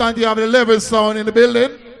from Houston, you have the Levelz sound in the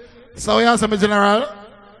building. So, we have some general.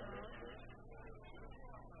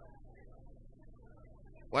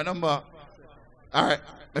 What number? Alright,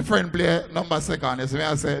 my friend play number 2nd. You see me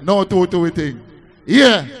I say, no 2-2 thing.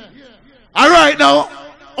 Yeah. Alright now,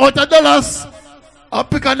 out of Dallas, I'll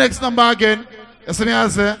pick a next number again. You see me I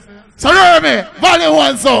say. So remember me, volume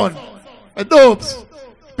 1 sound. My dopes.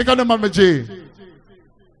 Pick a number, my G.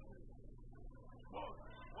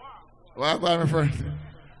 What about my friend?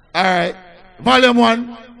 Alright, volume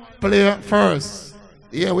 1, play first.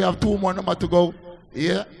 Yeah, we have 2 more numbers to go.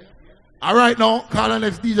 Yeah. All right now, call the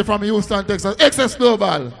next DJ from Houston, Texas. XS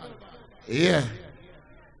Global. Yeah.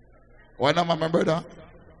 What number, my brother?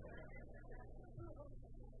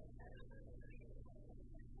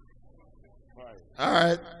 All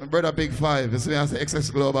right, my brother, Big 5. You see me, I say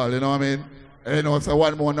XS Global, you know what I mean? And you know, it's a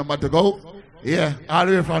 1 more number to go. Yeah, all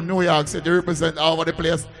the way from New York City, represent all over the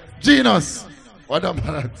place. Genius. What number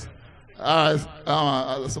that? All right,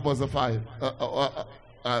 I suppose a 5.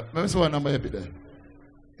 Let me see what number you be there.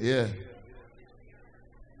 Yeah.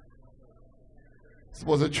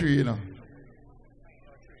 Suppose a 3, you know.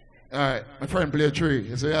 Alright, my friend play a 3.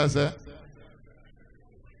 You see what I say?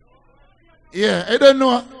 Yeah, I don't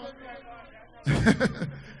know.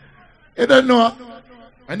 I don't know.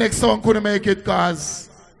 My next song couldn't make it because,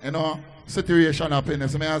 you know, situation happened. You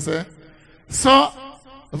see what I say? So,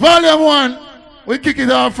 volume 1, we kick it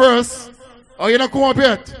off first. Oh, you don't come up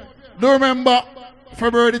yet? Do remember,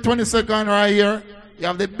 February the 22nd right here, you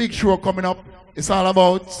have the big show coming up. It's all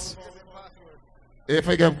about, if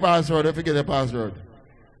I get password, if I get the password.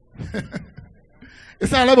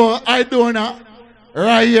 It's all about Idona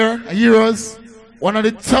right here, Heroes. One of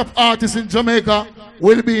the top artists in Jamaica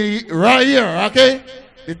will be right here, okay?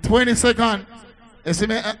 The 22nd. You see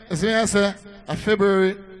me I say,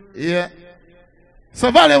 February, yeah.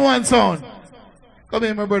 So volume 1 sound. Come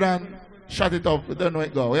in, my brother, and shut it up. We don't know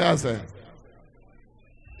it go. What you say?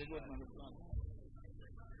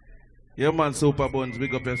 Yeah, man, Super Buns,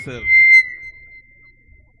 big up yourself.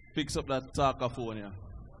 Fix up that talkaphone, yeah.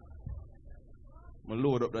 I'm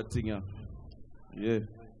load up that thing, yeah. Yeah.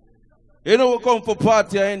 You know, we come for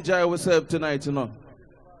party and enjoy ourselves tonight, you know.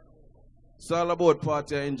 It's all about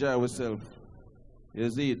party and enjoy ourselves. You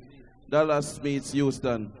see it? Dallas meets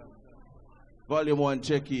Houston. Volume 1,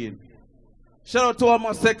 check in. Shout out to all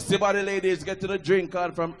my sexy body ladies. Get to the drink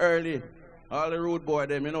on from early. All the rude boy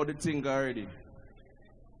them, you know the thing already.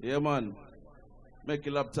 Yeah, man. Make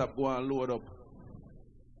your laptop go and load up.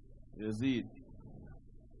 You see it?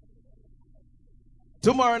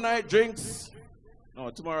 Tomorrow night, drinks. No,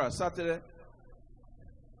 tomorrow, Saturday.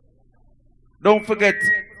 Don't forget,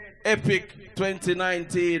 Epic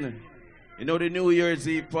 2019. You know, the New Year's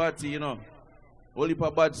Eve party, you know. Only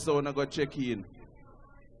for bad sound, I go check in.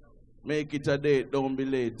 Make it a date, don't be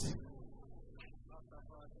late.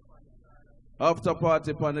 After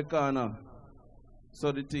party on the corner.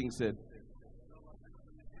 So the thing said.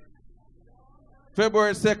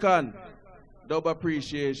 February 2nd, Dub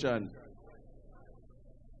Appreciation.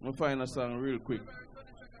 I'm find a song real quick.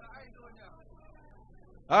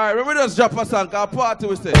 Alright, let me just drop a song, cause party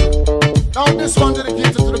we say. Now this one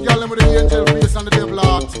dedicated to the girl with the angel face and the devil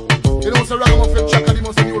heart. You know, so ragamuffin check and the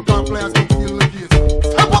most new camp players come to deal with the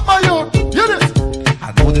case. Step up my youth, hear this.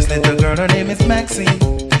 I know this little girl, her name is Maxine.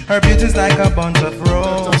 Her beauty's like a bunch of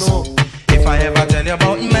roses. If I ever tell you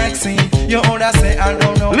about Maxine, you older say I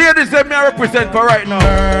don't know. Ladies, let me represent for right now.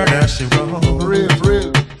 Murder she wrote.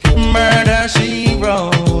 Real. Murder she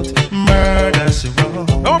wrote. Murder she wrote.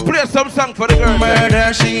 I'm gonna play some song for the girl.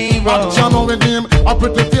 Murder she wrote. Action with him, a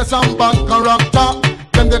pretty face and bad character.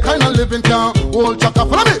 Them the kind of living can hold chaka.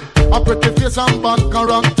 Follow me. A pretty face and bad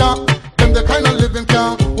character. Them the kind of living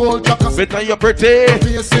can hold chaka. Better you're pretty.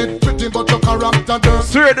 Face it pretty, but your character dirt.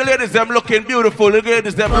 Swear the ladies them looking beautiful, the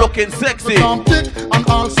ladies them looking sexy. And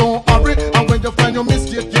also hurry. And when you find your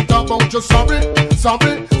mistake, you talk about you sorry.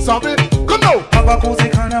 Come now. Have a cozy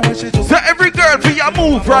kind of wish it to. So every girl for your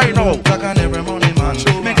move right now. Like on every morning man.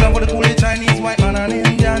 Make love with the cool Chinese, white man and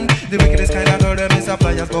Indian. The wickedest kind of girl that miss a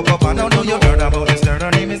flyers go up. I don't know you heard about this girl,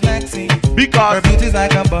 her name is Maxine. Because her beauty's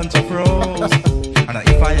like a bunch of roses. And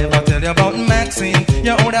if I ever tell you about Maxine,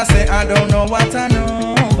 you older say I don't know what I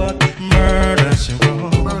know. But murder she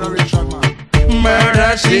wrote.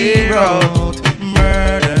 Murder she wrote.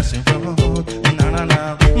 Murder she wrote.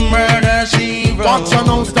 Na. Murder she wrote. Watch your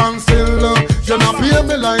now stand still. You not pay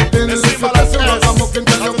me like this. If you listen what I'm looking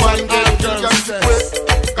tell you one girl.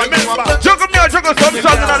 Juggle some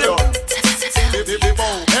song.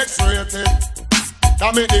 X-rated.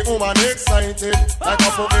 That make the woman excited. Like a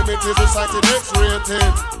poem it is recited.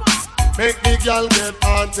 X-rated. Make the girl get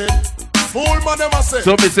haunted. Fool man them a say.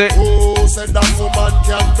 So me say. Who said that woman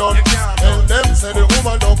can done? Tell them say the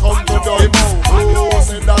woman don't come to done. Who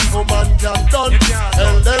said that woman can done?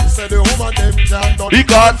 Tell them say the woman them can done.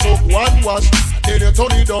 Because took one wash, then you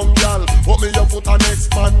turn it down, girl. Put me your foot and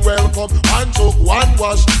next man welcome. And took one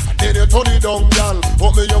wash, then you turn it down, girl.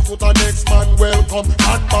 Put me your foot and next man welcome.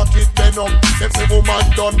 And back it then up. Them say woman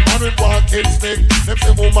done, man with walking stick. Them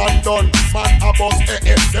say woman done, man a bust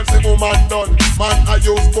Them say woman done, man a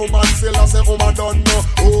use woman still. I say woman don't know.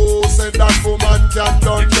 Who said that woman can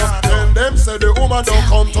done no? Then them say the woman don't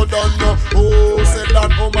come to done no. Who said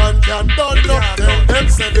that woman can done no? Then them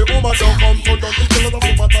say the woman don't come to done. It's a lot of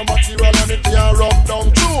woman material and it can't rub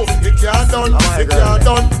down too. It can't done, it can't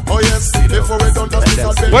done. Oh yes, before we done just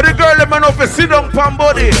because. What the girl them man up sit down pan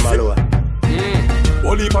body.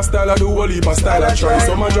 Holy style I do, holy style I try.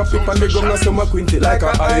 Some a drop it on the ground and some a quint it like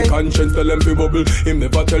a high conscience. Tell them fi bubble, him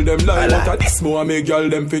never tell them lie. But a this more make y'all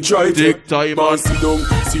them fi try. Take time man, sit down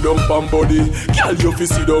pan body. Girl you fi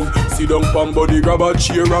sit down pan body. Grab a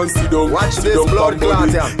chair and sit down. Watch sit this down blood pan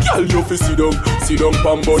body. clot. Girl you fi sit down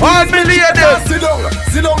pan body. All me ladies, sit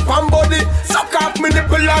down pan body. Suck off me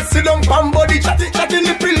nipple and sit down pan body. Chatty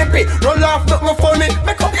lippy. Roll off nothing funny.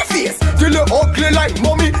 Make up your face till you ugly like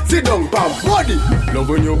mommy. Sit down pan body. Love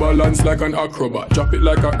when you balance like an acrobat. Drop it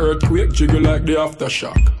like an earthquake, jiggle like the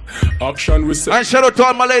aftershock. Action with and shout out to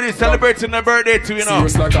all my ladies celebrating their birthday too, you know.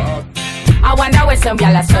 Serious like a I wonder where some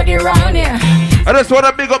y'all are study around here. I just want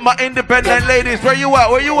to big up my independent ladies. Where you at?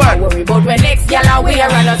 Where you at? Don't worry about when next y'all are wear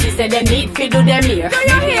and us say they need to do them here. Do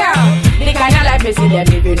you hear? The kind of life me see them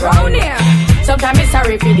living round here. Sometimes I'm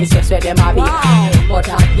sorry for this, just where them are be. But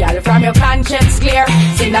hot girl from your conscience clear.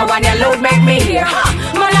 See the one you load make me hear.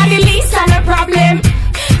 Man are the least and the problem.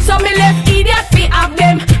 So me left idiot fi have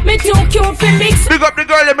them. Me too cute fi mix. Big up the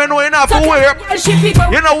girl them know enough to wear.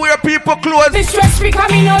 You know wear people clothes. Me stress free cause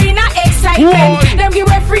me know in a excitement. Them give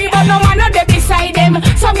away free but no man no dey beside them.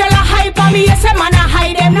 Some girl a hype on me, yes a man a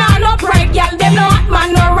hide them. Nah no pride girl, them no hot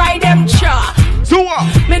man no ride them. Cha. So what?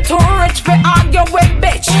 Me too rich fi argue with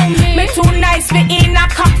bitch. Me too nice fi in a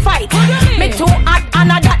cockfight. Me too hot and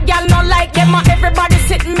a that girl no like them. Everybody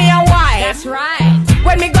sitting me a wife. That's right.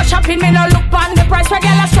 When me go shopping, me no look on the price. Where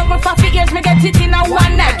girl a struggle for 4 years, me get it in a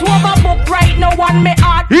one night. To overbook right, no one me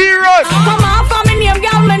heart. Heroes. Come on for me name,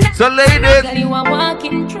 girl, me. So ladies, girl, you a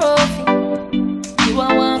walking trophy. You a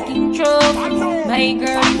walking trophy. My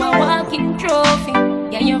girl, you a walking trophy.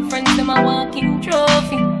 Yeah, your friends them a walking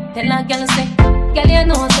trophy. Tell a girl say, girl, you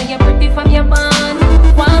know say you're pretty from your band.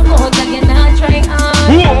 Walk out, girl, you not try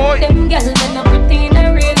hard. Them girls they not pretty.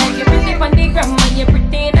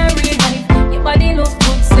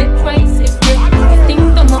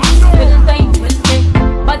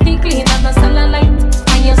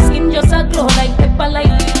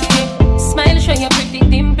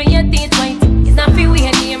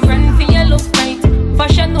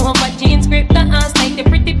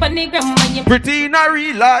 Pretty in a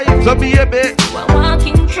real life, so baby. You a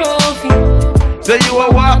walking trophy. Say you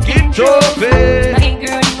a walking trophy. My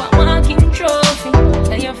girl, you a walking trophy.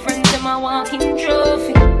 Tell your friends them a walking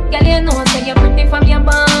trophy. Girl, you know say you're pretty from your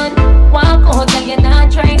bond. Walk out and you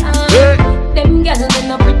not try hard. Hey. Them girls they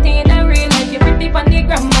not pretty in a real life. You're pretty from the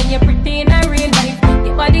gram and you're pretty in a real life.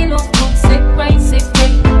 Your body look good, sick, right, sick,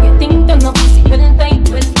 right. You think don't know pussy well tight,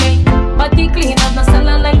 well tight. Body clean and no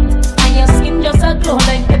cellulite. And your skin just a glow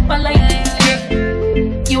like pepper light.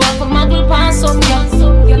 You have a muggle pan some girl.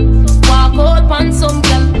 Walk out pan some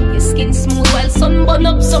girl. Your skin smooth while sun burn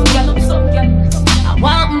up some girl. I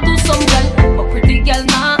want to some girl, but pretty girl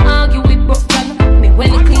nah argue with broke girl. Me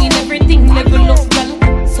well clean everything level up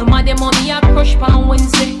girl. Some of them on me a crush pan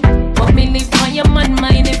Wednesday, but me live on your man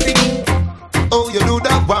mind every day. Oh, you do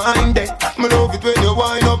that wine there. Me love it when you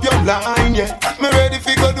wind up your line, yeah. Me ready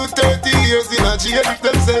fi go do 30 years in a jail if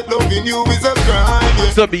them said loving you is a crime, yeah.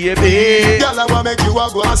 So baby, girl, I wanna make you a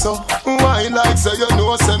go so. Wine like say you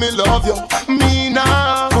know, say me love you. Me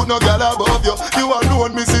nah, put no girl above you. You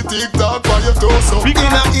alone me see TikTok by your torso. In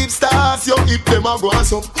a hip stars, you hip them a go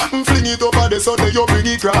so. Fling it over the sun, then you bring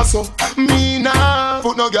it cross up. Me nah,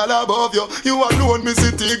 put no girl above you. You alone me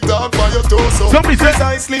see TikTok by your torso.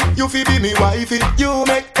 Precisely, you fi be me wifey. You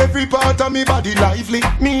make every part of me body lively.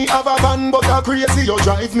 Me have a van but a crazy you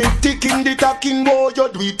drive me. Ticking the talking boy you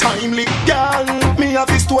do it timely. Girl, me have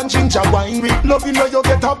this stone ginger winery. Loving when you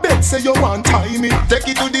get a bed say you want time me. Take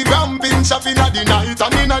it to the ramping shop in the night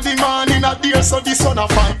and in the morning a day so the sun a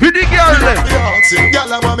fine. Pretty girl,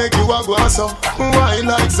 girl I wanna make you a go so. Why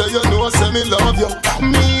like say you know say me love you.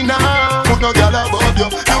 Me nah put no girl above you.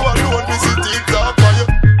 You alone me see TikTok for you.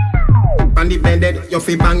 On the bed, you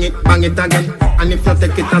fi bang it again. And if you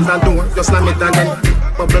take it as a door, you slam it again.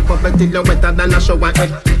 Bubble, bubble till you wetter than a shower head.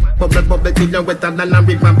 Bubble, bubble till you wetter than a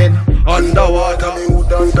river bed. Underwater, me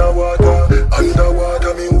wood underwater.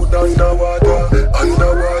 Underwater, me wood underwater.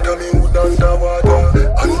 Underwater, me wood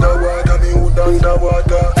underwater. Underwater, me wood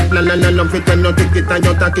underwater. No, pretend you take it and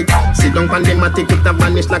you take it. Sit down on the matic, it a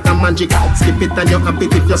vanish like a magic. Skip it and you happy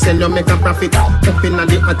if you sell, you make a profit. Up in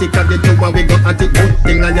the attic, at the door we go at it. Good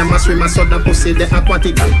thing I am a swimmer, so the pussy the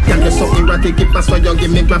aquatic. Can you so erratic, if that's why you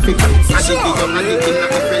give me graphic.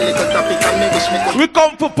 We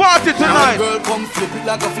come for party tonight. Girl, come flip it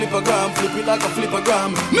like a flippergram, flip it like a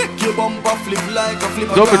flippergram. Make your bumper flip like a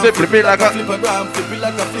flippergram. Don't say flip it like a flippergram, flip it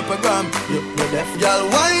like a flippergram. You're deaf, y'all.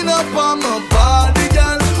 Wind up on my body,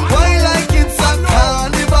 girl. Why like it's a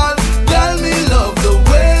carnival? Girl, me love the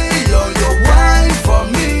way you wine for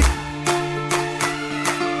me.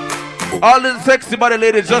 All the sexy body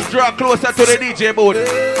ladies, just draw closer to the DJ booth.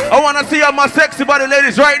 I wanna see all my sexy body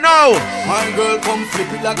ladies right now. My girl, come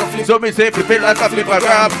flip it like a flip. So me say flip it like a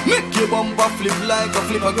flippergram. Make your bumper flip like a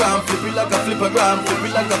flippergram. Flip it like a flippergram. Flip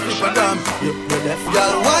it like a flippergram. You're deaf,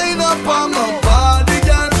 y'all. Wine up on my body,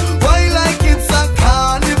 girl. Why like it's a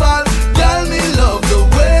carnival? Girl, me love the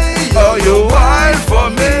way you wine for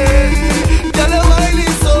me. Girl, your wine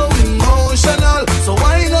is so emotional. So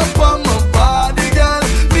wine up on my body, girl.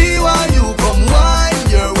 Me while you come wine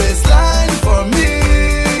your waistline for me.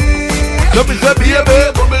 Let me say,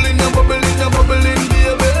 baby, bubbling, baby.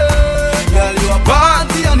 Girl, you a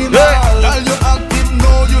party animal. Girl, you active,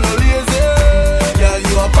 no, you no lazy. Girl,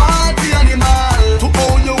 you a party animal. To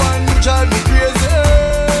own you wine, you drive me crazy.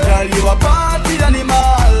 Girl, you a party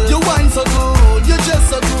animal. You wine so good, you just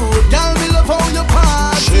so good. Girl, me love how you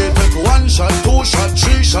party. She take 1 shot, 2 shot,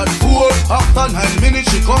 3 shot, 4. After 9 minutes,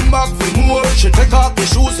 she come back for more. She take off the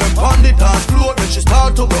shoes and pound it on floor. Then she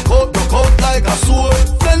start to broke out like a sword.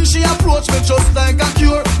 Then she approach me just like a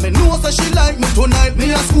cure. Me know that she like me tonight,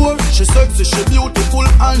 me a score. She sexy, she beautiful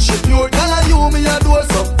and she pure. Girl, you me a door,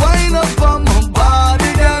 so wind up on my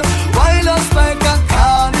body, girl. Wind us like a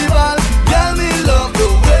carnival. Girl, me love the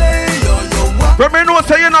way you walk. But me know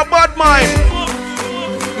say you're not bad mind.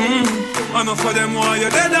 I know for them why you're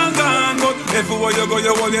dead and gone, but everywhere you go,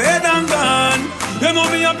 you hold your head and gone. You know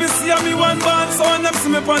me happy see me one band, so when them see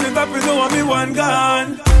me on it up, you know me one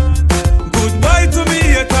gone. Goodbye to me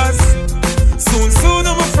haters, soon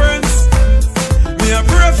my friends. Me a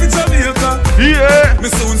pray for Jamaica, yeah. Me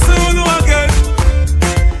soon again.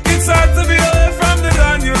 It's hard to be away from the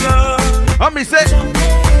land, you know. And me say,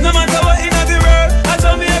 no matter what in the world, I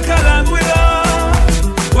Jamaica land with her.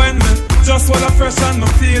 When me just while I'm fresh and I'm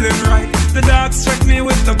feeling right. The dogs check me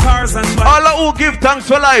with the cars and bikes. All who give thanks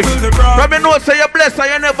for life. From me know say you're blessed and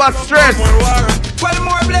you never stress. Well,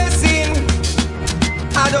 more blessing.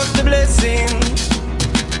 Adopt the blessing.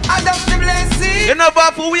 Adopt the blessing. You never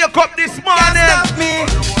have to wake up this morning. Can't stop me.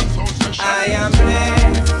 I am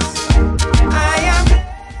blessed. I am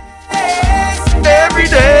blessed. Every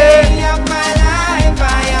day. Of my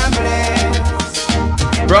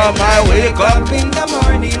from I wake up in the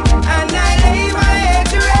morning and I lay my head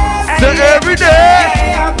to rest. So every day,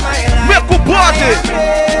 make a party.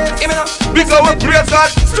 Because we pray God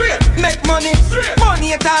straight, make money,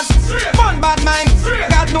 money it has, fun bad mind.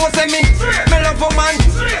 God knows me, me love woman,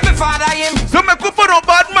 me father him. So make up put on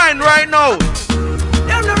bad mind right now.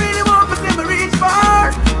 Them no really want to see me reach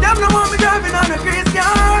far. Them no want me driving on a grease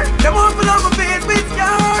car. Them want to love my face with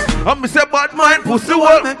scar. I'm say bad mind, pussy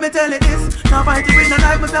wall. Let me tell you this. Now fight with no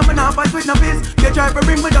knife, but I'm not fight with no fist. You try to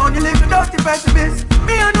bring me down, you live without the pessimist.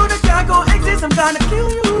 Me I know that can't go exist, I'm gonna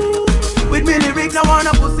kill you. With me lyrics, I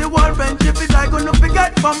wanna pussy wall. Friendship is I gonna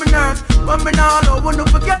forget from my nerves. But me now I don't wanna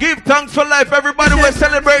forget. Give thanks for life, everybody. We're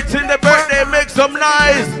celebrating the birthday. Make some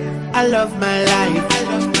noise. I love my life. I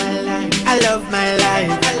love my life. I love my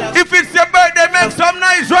life. If it's your birthday, make some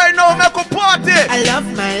noise right now. Make a party. I love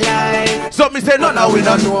my life. So me say no, now we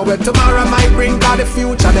don't know where tomorrow might bring. Got the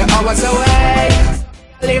future, the hours away.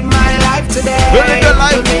 Live my life today. Live your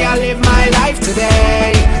life. Me, I live my life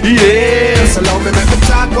today. Yeah. So long me make me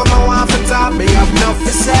talk what I want to talk. Me have enough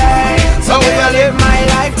to say. So me I live my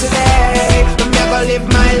life today. Me never live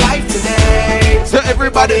my life today. So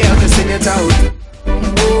everybody else to sing it out.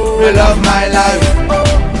 Me love my life.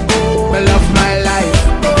 Me love my life.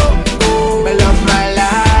 Me love my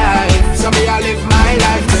life. So me I live my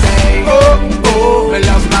life today. Me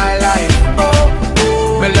love my life.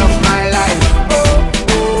 Me love my life.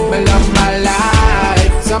 Me love my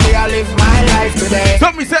life. So me I live my life today.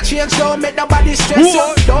 So me say change don't make nobody stress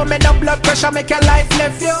you. Don't make no blood pressure make your life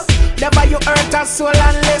left you. Never you hurt a soul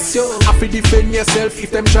unless you have to defend yourself if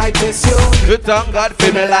them try to test you. You thank God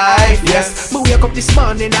for my life, yes. Me wake up this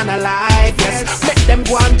morning and alive, yes. Make them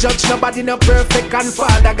go and judge nobody no perfect and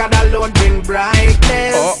Father God alone bring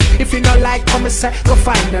brightness. If you not like come and say, go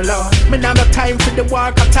find the Lord. Me now no time for the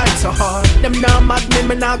work, a time so hard. Them now mad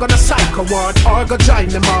me now gonna psycho ward. Or go join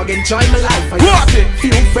them or enjoy my life. Few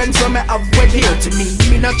friends so me have way dear to me.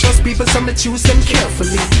 Me not trust people so me choose them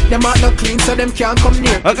carefully. Them are not clean so them can't come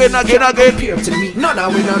near Again. Compare to me. No, now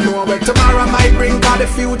we don't know where tomorrow might bring. Got the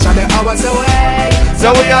future, the hours away.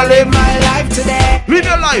 So we all live my life today. Live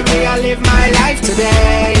your life. Me I live my life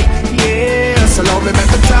today. Yeah. So long me make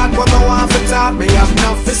me talk what I want to talk. Me have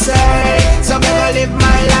enough to say. So me I live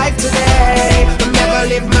my life today. Me never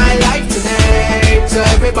live my life today. So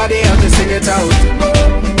everybody else to sing it out.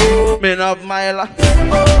 Me love my life.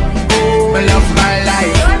 Me love my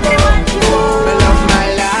life. Me love my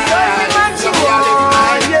life.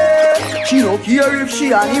 She don't care if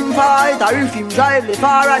she and him fight or if him drive the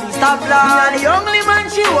far at the stoplight. Me the only man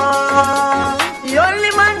she want, the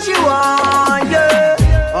only man she want, yeah.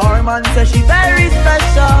 Our man says she very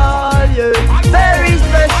special, yeah, very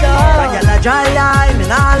special. But girl a dry line, me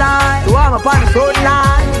nah lie. So I'm up on the front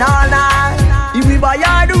line, nah lie. If we buy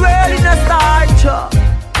all the world in a starch,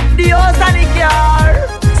 the house and the car,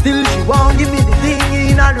 still she won't give me the thing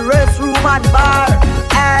in the restroom and the bar.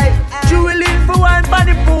 Hey, she willing for one for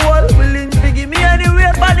the pool, willing to give me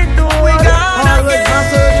anywhere for the two. We got and I read my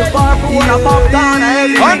search for one a pop down.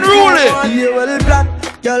 Unruly. Yeah, well black,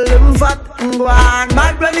 girl them fat, go on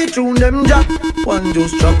bad when we tune them jack. One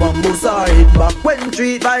just drop and bust her head back when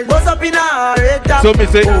treat vibes bust up in her head top. So me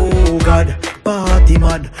say, oh God, party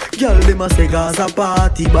mad. Girl them a say Gaza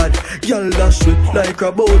party bad. Girl dash with like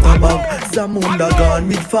a boat a bag. Zamunda gone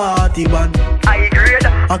with 40 man. I grade.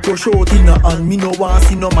 I crush out in a hand. Me no want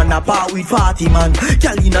see no man a part with 40 man.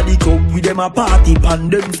 Girl inna the club with them a party pan.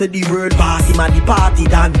 Them say the word pass him a the party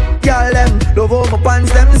done. Girl them love how my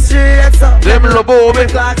pants them straight up. Them love how me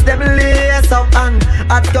clocks them lace up and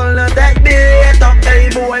at girl no take bait up. Hey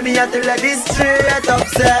boy me a tell you this straight up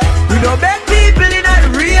say we no beg people in a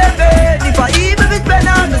raving. If I even be spend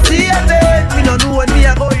on the saving, me no know when me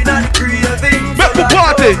a going on craving. Make the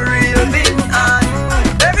party.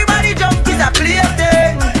 Everybody jump is a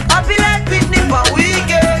plaything. I feel like picnic for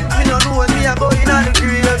weekend. Me no know when me a going on the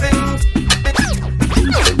craving.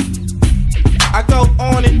 I go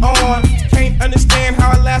on and on, can't understand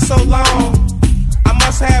how I last so long. I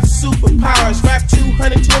must have superpowers, rap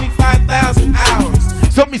 225,000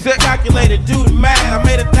 hours. So me say, calculator, do the math. I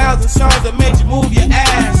made 1,000 songs that made you move your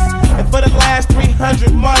ass. And for the last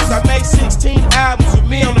 300 months, I made 16 albums with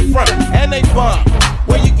me on the front, and they bump.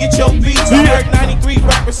 Where you get your beats? I heard 93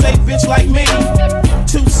 rappers say bitch like me.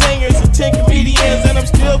 2 singers and 10 comedians, and I'm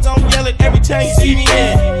still gonna yell it every time you see me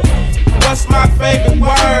in. What's my favorite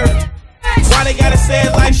word? Why they gotta say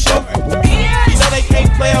it like sugar? You know they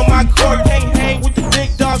can't play on my court. Can't hang with the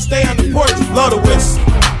big dogs, stay on the porch. Blow the whistle.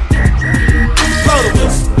 Blow the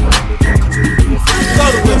whistle. Blow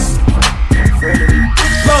the whistle.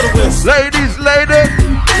 Blow the whistle. Ladies, ladies.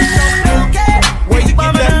 Where you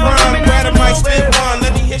get that from? Grab a mic, spit one.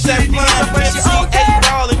 Let me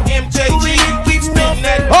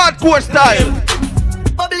hardcore style.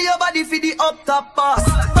 Bubble your body for the up top boss.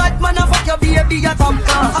 Bad man a fuck your baby a top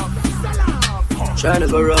class.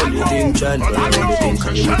 Tryna go round the thing, tryna go round the thing,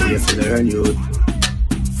 so you would be able to learn you.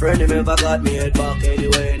 Friend, him ever got me head back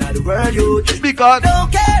anyway, in the world you. Because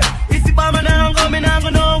don't care if the bomb now go, me now go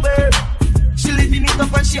nowhere. She living it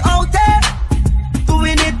up when she out there,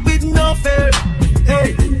 doing it with no fear.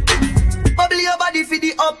 Hey, bubble your body for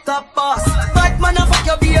the up top boss. Bad man a fuck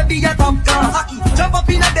your baby a top class. Jump up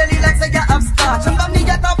in a belly like say you have starch. Jump on me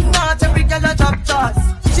a top notch, every girl a drop charts.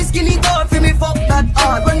 She skinny down for me fuck that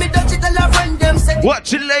hard. When me touch it, tell her friend them say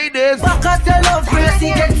watch it, ladies. Back at your love, crazy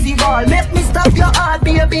against the wall. Make me stop your heart,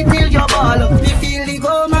 baby, till your ball. Me feel the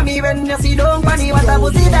go, mommy, when you see don't funny. What I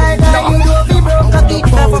was it, I you go be broke, I keep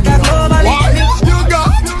the fuck out normally. You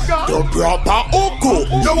got the proper uku.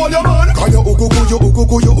 You want your man? Can you uku, you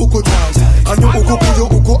uku tight. And you uku, and you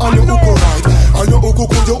uku right. And you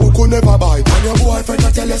uku never bite. And your boyfriend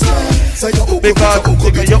a tell you say you uku, you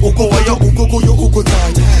uku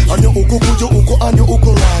tight. And you uku, and you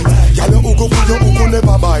uku right. Can you uku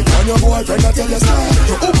never bite. And your boyfriend a tell you say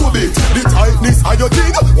you uku bit. The tightness of your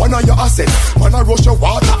thing, one of your assets. Man a rush your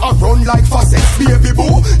water, a run like faucets. Baby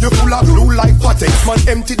boo, you full of blue like patex. Man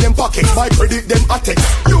empty them pockets, my credit them attacks.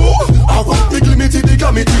 You, I want big limited, the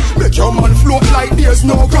gamity. Make your man float like there's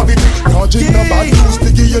no gravity. Dodging the bad news,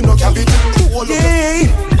 sticky you no cavity.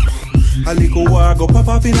 A little war go pop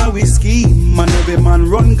up in a whiskey. Man, every man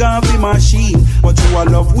run gun for machine. But you a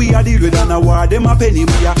love we a deal with and a war them a penny.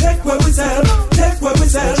 We a take where we sell, take where we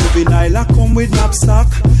sell. Juvenile a come with knapsack.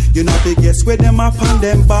 You know the guess where them up on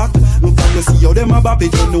them back. No from you see how them a bop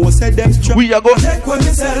it, you know said them strong. We a go take where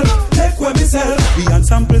we sell, take where we sell. We on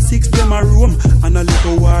sample 6 them a room. And a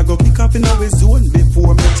little war go pick up in our zone.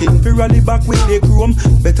 Before me think we rally back with the chrome.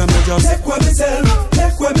 Better me just take where we sell,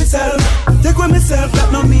 take where we sell. Take where me sell,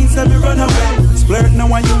 that no means that we run away. Splurt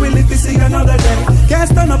now and you will if you see another day. Can't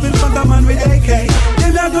stand up in front of man with AK.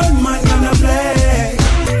 Give a gun man gonna play.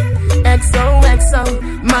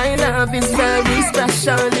 XOXO, my love is very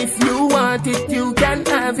special. If you want it, you can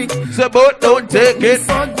have it. So but don't take it.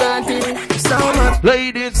 Forgot it. So much,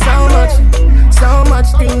 ladies. So much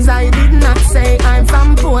things I did not say. I'm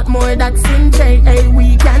from Portmore, that's in J.A.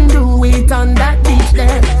 We can do it on that beach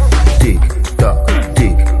there. Tick tock,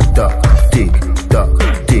 tick tock, tick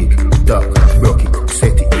tock, tick tock. Broke it,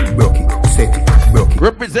 set it, broke it, set it, broke it.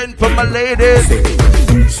 Represent for my ladies.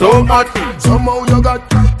 So much, somehow you got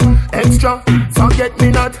extra. Forget me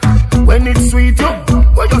not when it's sweet. You,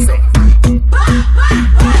 what you say?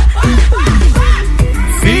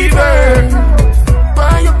 Fever.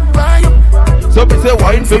 Buy up. So me say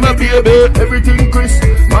wine for my baby. Everything crisp.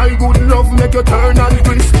 My good love make you turn and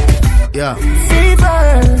crisp. Yeah.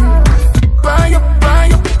 Fever. Buy up.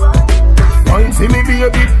 Wine see me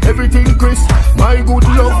baby, everything crisp. My good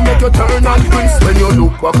love make you turn and crisp. When you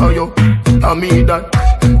look back on you, I mean that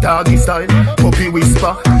doggy style, puppy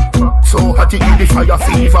whisper. So hot it in the fire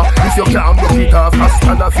fever. If you can't block it off,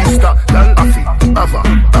 hasta la vista. Girl, afi, ava,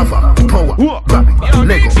 power, grab it,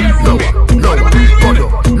 Lego, lower, godo,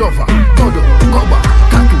 lover, godo, cover,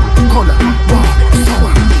 tattoo, color, wow,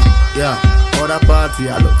 sour. Yeah, how the party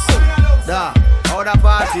I look so. Da, how the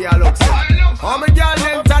party I look so. How me girl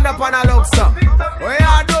them turn up and I look so. What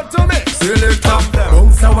you do to me? Select them.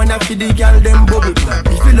 Bounce and when I feed the girl them bubble.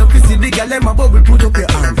 If you look to see the girl them a bubble, put up your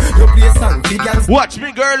hand. You play a song, the girl. Watch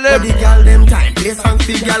me girl them. The girl them time, play a song,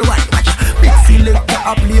 the girl white. Big selector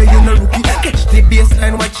a play, you no rookie. Catch the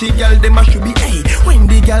baseline, watch the girl them a should be. Hey, when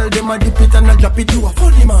the girl them a dip it and a drop it, you a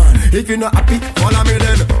funny man. If you not happy, follow me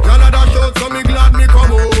then. Y'all a dash out, so me glad me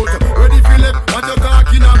come out. Ready Philip, what you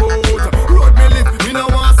talking about? Road me live, me no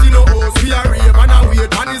want see no host. We are rave and a wait,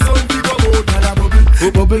 and it's on to come out.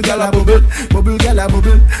 Bubble gala bubble, bubble gala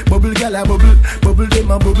bubble, bubble gala bubble, bubble dem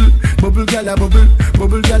a bubble, bubble gala bubble,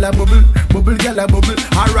 bubble gala bubble, bubble gala bubble.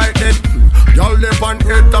 Alright then, y'all left on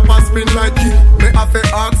head top and spin like it. Me have to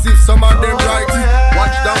ask if some of them right it.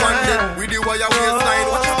 Watch the one then with the wire waistline.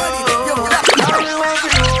 Watch your body then, yo. I want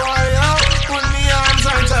you, put me arms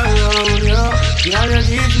right around you. Girl, you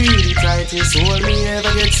give me the tightest hold me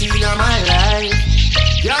ever get seen in my life.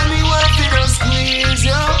 Girl, me want to just squeeze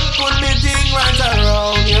you, put me thing right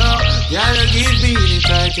around you. Girl, you give me the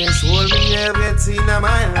tightest hold me ever get seen in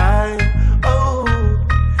my life. Oh,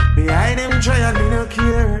 behind them try and me no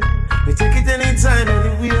care. Me take it anytime,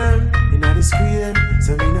 anywhere. In the square,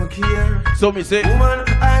 so me no care. So me say, woman,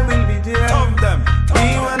 I will be there. Come them.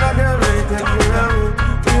 Me want a girl ready to take you around.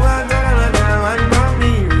 Me want another one, want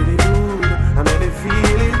me really good. I make me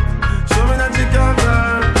feel it. Show me that you can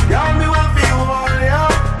turn. Girl, me want feel all you.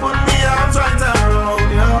 Put me arms right around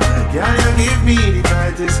you. Girl, you give me the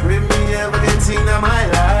tightest grip me ever get seen in my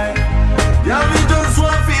life.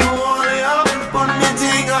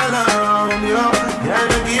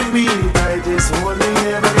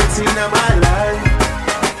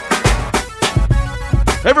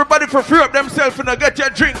 for free up themselves and get your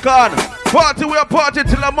drink on. Party, we are party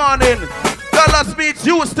till the morning. Dallas meets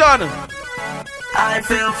Houston. I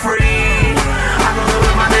feel free. I'm alone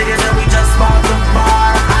with my niggas and we just bought the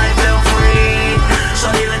bar. I feel free.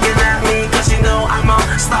 Shorty looking at me cause she know I'm a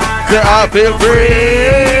star. Yeah, I feel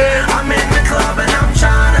free. I'm in the club and I'm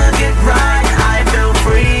trying to get right. I feel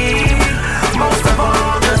free. Most of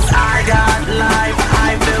all, just I got life.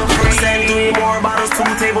 I feel free. Send 3 more bottles, 2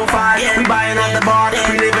 table 5. We buying at the bar,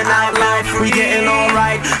 we living out life. We getting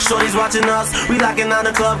alright. Shorty's watching us. We locking down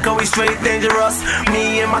the club cause we straight dangerous.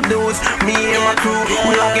 Me and my dudes, me and my crew,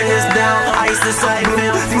 we locking this down. Ice is so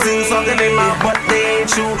blue. These dudes talking in my but they ain't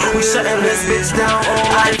true. We shutting this bitch down.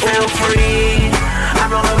 Oh, I feel free. I'm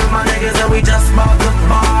rolling with my niggas and we just bought the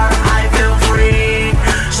bar. I feel free.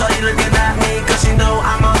 Shorty looking at me cause she know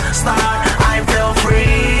I'm a star. I feel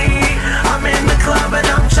free. I'm in the club and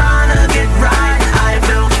I'm trying to get right. I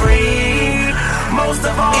feel free. Most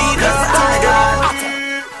of all cause I got.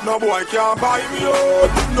 No boy can't buy me out.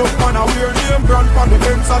 No man a wear name brand from the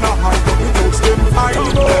ends and a high but we touch them find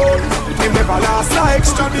him out. Him never last like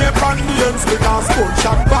extra name from the ends because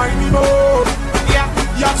gunshot find him out. Yeah,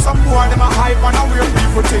 you have some boy them a hype and a weird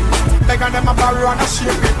people things. Like and them a borrow and a share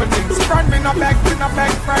people things. Friend me no beg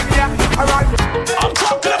friend, yeah. Alright. I'm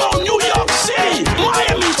talking about New York City,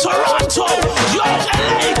 Miami, Toronto, yo,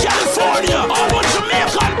 LA, California, all the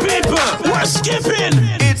Jamaican people. We're skipping.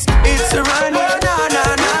 It's a run,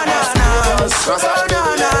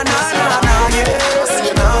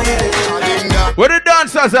 Where the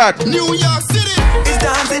dancers at? New York City. It's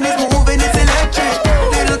dancing, it's moving, it's electric.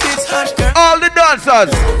 Little kids, hot girl. All the dancers.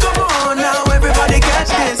 Come on now, everybody catch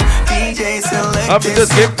this. DJ select. I'm to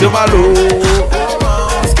skip to my loop.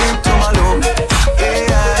 Skip to my loop.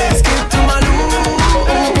 Yeah, skip to my loop.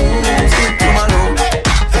 Skip to my loop.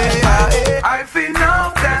 I've seen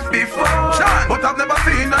enough dance before, but I've never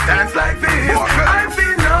seen a dance like this. I've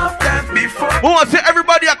seen enough dance before. We want to see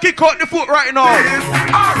everybody a kick out the foot right now.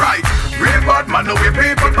 Alright, real bad man, no we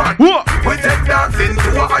people pan. We take dancing to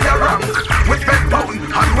a higher rank. We spend pound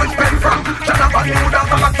and we spend franc. Jonathan, you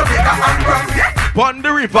dance a lot to make a hand crank. Yeah. On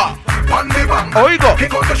the river. On the bank. Oh, you go.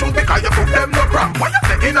 Kick out the shoes because you put them no cramp. Why you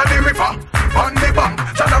say in the river? On the bank.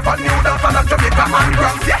 Jonathan, you dance a lot to make a hand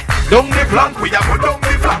crank. Yeah. Down the flank, we a go down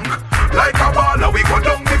the flank. Like a baller, we go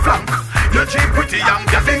down the flank. You cheap pretty young,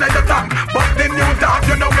 just in your tank. But the new dance,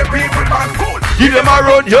 you know where people are cool. Give them a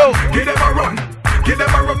run, yo. Give them a run. Give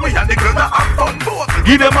them a run, we and the girls that have fun both.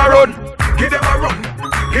 Give them a run. Give them a run.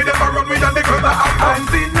 Give them a run, we and the girls that have fun. I've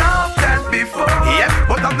seen enough dance before. Yeah,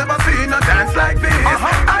 but I've never seen a dance like this.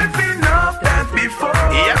 I've seen enough dance before.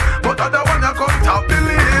 Yeah, but other one I come top the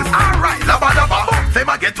list. Alright, laba laba. Say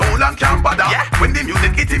my get old and can't bother. Yeah, when the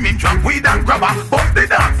music hit him in drunk weed and grabber. Bust the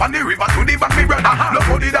dance from the river to the back, me brother. Look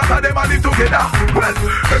how the dance them all live together. Well,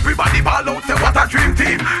 everybody ball out, say what a dream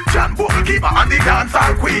team. John Keeper and the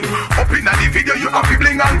dancehall queen. Up in the video, you have to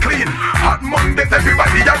bling and clean. Hot Mondays,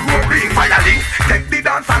 everybody a go green. Fire links, take the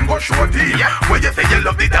dance and go show team. When you say you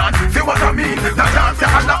love the dance, say what I mean. The dance, you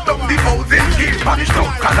have knocked down the housing scheme. Spanish talk,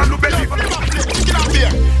 and a little belly. Get up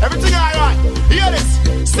here, everything alright. Hear this,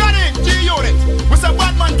 study G-Unit. We say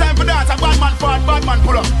bad man time for dance, a bad man forward, bad man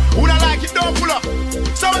pull up. Who don't like it, don't pull up.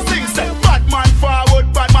 So we sing, say bad man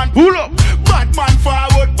forward, bad man pull up. Bad man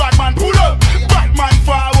forward, bad man pull up. Bad man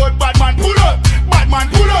forward, bad man pull up. Bad man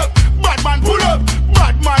pull up. Bad man pull up.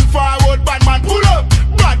 Bad man forward, bad man pull up.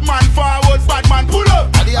 Bad man forward, bad man pull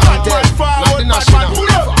up. Bad man forward, bad man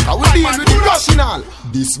pull up. I will deal with the national.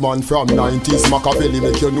 This man from 90s, Machiavelli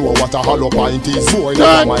make you know what a hollow pint is. Boy,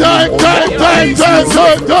 time.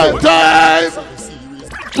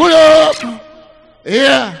 Pull up.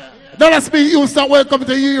 Yeah. Dallas be Houston, welcome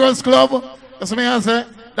to Heroes Club. That's what I say.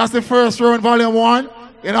 That's the first round, volume 1.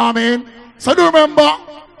 You know what I mean? So do remember,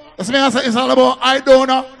 that's what I say. It's all about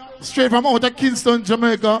Idona, straight from out of Kingston,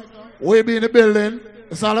 Jamaica. We be in the building.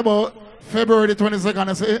 It's all about February the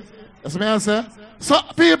 22nd. That's what I say. So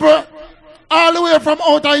people, all the way from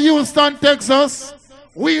out of Houston, Texas,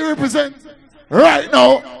 we represent right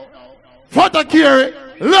now Fatakiri,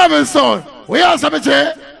 Levelz. We are some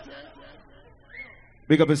J.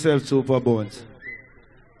 Big up yourself, Super Bones.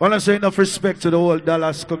 I want to say enough respect to the whole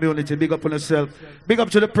Dallas community. Big up on yourself. Big up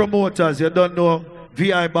to the promoters. You don't know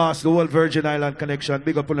VI Boss, the whole Virgin Island connection.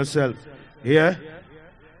 Big up on yourself. Yeah?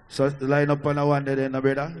 So line up on the one day then,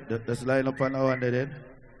 brother. Let's line up on the one day then.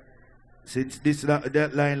 Since this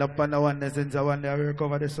that line up on the one day, since I want to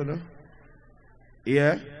recover this one.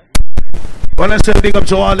 Yeah? I want to say big up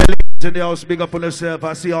to all the ladies in the house. Big up on yourself.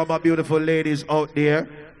 I see all my beautiful ladies out there.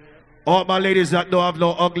 All my ladies that don't have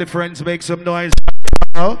no ugly friends, make some noise.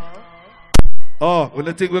 Oh, when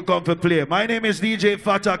the thing will come for play. My name is DJ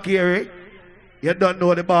Fatakiri. You don't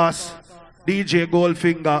know the boss. DJ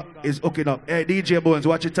Goldfinger is hooking up. Hey, DJ Bones,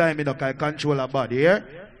 watch your time, because I control a bad, yeah?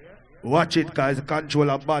 Watch it, because I control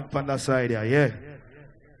a bad on the side here, yeah?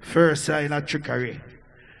 First sign of trickery.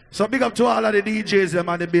 So big up to all of the DJs them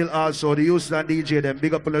on the bill also. The Houston DJ them.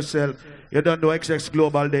 Big up on yourself. You don't know XX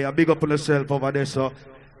Global Day. Big up on yourself over there, so.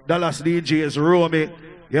 Dallas DJs, Romy.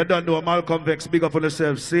 You don't know Malcolm Vex. Big up on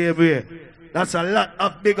yourself. Same way. That's a lot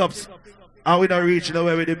of big ups. And we don't reach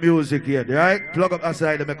nowhere with the music yet, right? Plug up that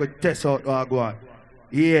side and make a test out what I go on.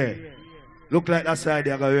 Yeah. Look like that side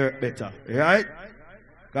they're going to work better, right?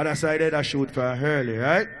 Got that side there that shoot for early,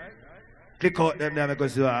 right? Click out them there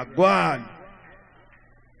because you are go on.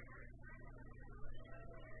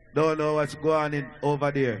 Don't know what's going on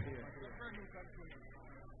over there.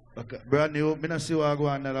 Okay, brand new. I don't see what I go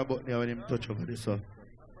on about there when him touch over this one.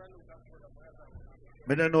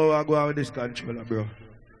 I don't know what I go on with this controller, bro.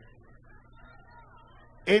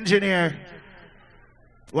 Engineer,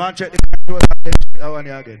 want to check the controller that one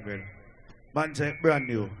here again, brother. Man say brand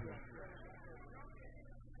new.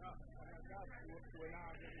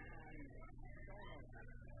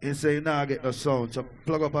 He say you nah get no sound, so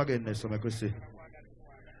plug up again there so I could see.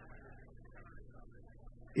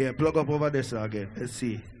 Yeah, plug up over this again. Let's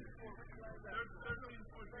see.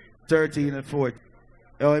 13 and 14.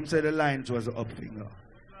 Oh, him say the lines was up finger.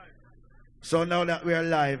 So now that we're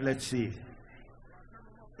live, let's see.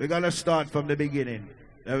 We're going to start from the beginning.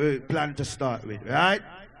 That we plan to start with, right?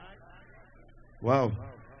 Wow.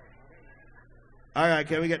 All right,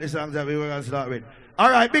 can we get the songs that we were going to start with? All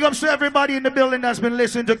right, big ups to everybody in the building that's been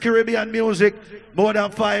listening to Caribbean music more than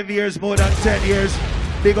 5 years, more than 10 years.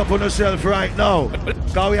 Big up on yourself right now.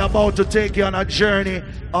 Because we're about to take you on a journey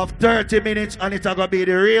of 30 minutes and it's going to be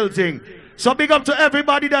the real thing. So big up to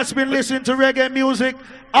everybody that's been listening to reggae music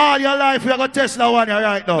all your life. We're going to test that one here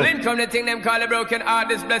right now. Blink come the thing them call a broken heart.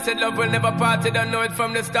 This blessed love will never part. You don't know it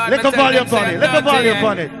from the start. Let the volume on it. Let the volume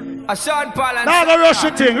on it. A Sean Paul and now the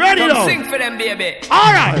Russian thing. Ready now? Sing for them, baby.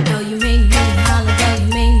 All right. Though you make me holler, though you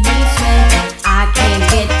make me sweat, I can't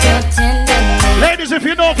get your tenderness. Ladies, if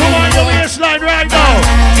you know from on your waistline right now,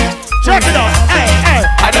 check it out. Hey, hey.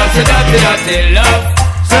 I don't say dirty love.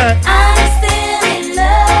 Say. I'm still in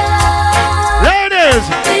love. Ladies.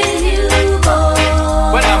 With you, boy.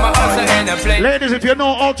 Well, I'm a hustler in a place. Ladies, if you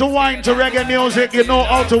know how to whine to reggae music, you know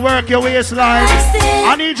how to work your waistline,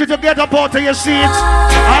 I need you to get up out of your seats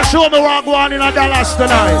and show me what going on in a Dallas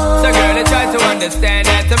tonight. So girl, I try to understand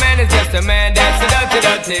that a man is just a man. That's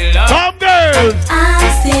a dirty love. Come girls.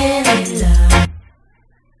 I'm still in love.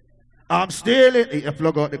 I'm still in. You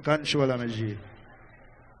plug out the controller, my G.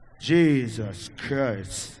 Jesus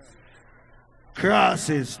Christ.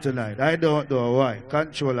 Crosses tonight. I don't know why.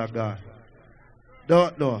 Controller gone.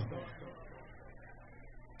 Don't know.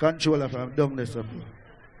 Controller from down there somewhere.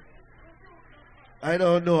 I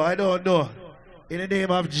don't know. I don't know. In the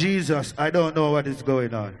name of Jesus, I don't know what is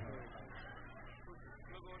going on.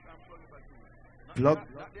 Plug.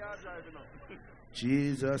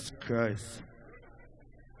 Jesus Christ.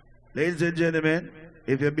 Ladies and gentlemen,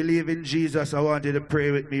 if you believe in Jesus, I want you to pray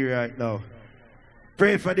with me right now.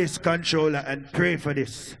 Pray for this controller and pray for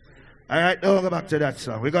this. Alright, don't go back to that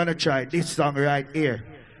song. We're going to try this song right here.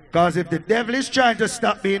 Because if the devil is trying to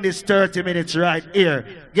stop me in this 30 minutes right here,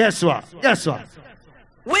 guess what? Guess what?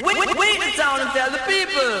 Wait the town and tell the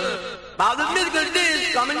people about the musical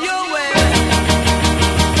disc coming your way.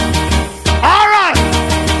 Alright!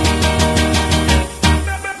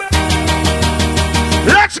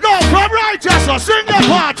 Let's go from righteousness, sing the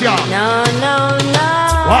part, y'all. No, no, no.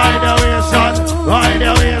 Why the way, son? Why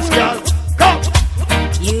the way, girl? Go!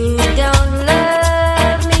 You don't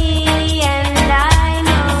love me, and I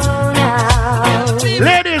know now.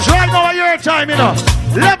 Ladies, right now, your time, you know.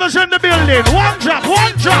 Levels in the building. One drop,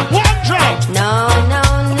 one drop, one drop. No, no,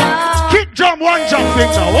 no. Kick jump, one jump,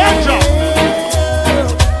 finger, one jump.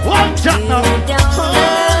 One jump now.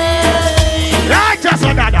 Righteous,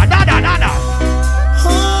 da da da da da da.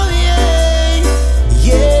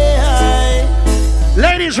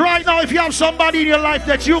 Ladies, right now, if you have somebody in your life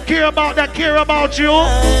that you care about, that care about you,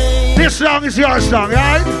 this song is your song,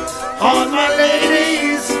 right? All my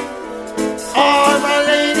ladies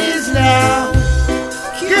now,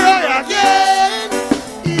 here again,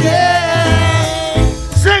 yeah.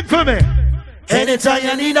 Sing for me. Anytime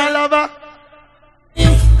you need a lover,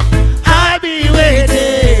 I'll be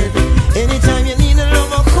waiting. Anytime you need a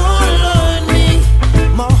lover, call on me.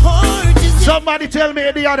 My heart is. Somebody tell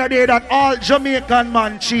me the other day that all Jamaican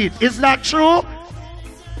men cheat. Is that true?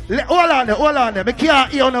 Hold on there. I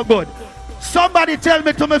can't hear no good. Somebody tell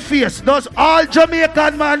me to my face, does all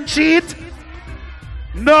Jamaican men cheat?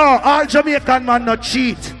 No, all Jamaican man not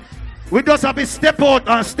cheat. We just have to step out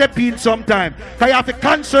and step in sometime. Cause you have to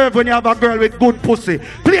conserve when you have a girl with good pussy.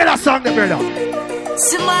 Play that song, the brother.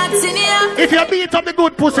 If you beat up the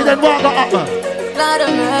good pussy, then what gonna happen? Lord of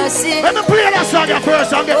mercy. Let me play that song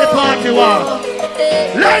first and get the party warm.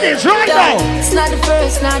 Ladies, right now. It's not the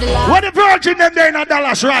first, not the last. What the virgin them there in a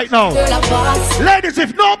Dallas right now? Ladies,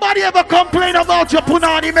 if nobody ever complain about your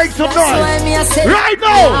punani, make some noise. Right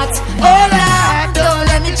now. Oh Lord, don't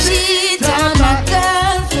let me cheat on my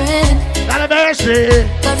girlfriend. Lord of mercy.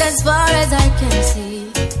 Cause as far as I can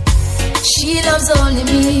see, she loves only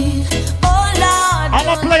me. Oh Lord. I'm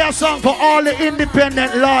gonna play a song for all the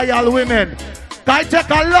independent, loyal women. I take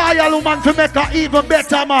a loyal woman to make an even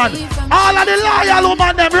better man. All of the loyal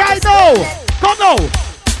women them right now. Come now.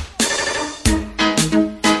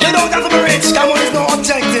 You don't have to be rich, come on, it's no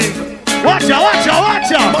objective. Watch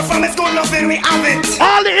ya. But from it's good loving, we have it.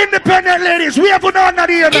 All the independent ladies, we have none of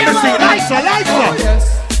the ear. Let me see.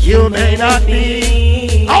 Lights. You may not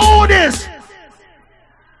be. Oh, this.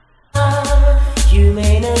 You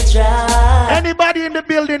may not try. Anybody in the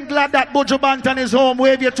building glad that Buju Banton is home?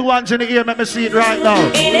 Wave your 2 hands in the air. Let me see it right now.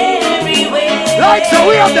 In every way. Like so,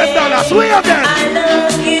 we have them, Dallas. We have them. I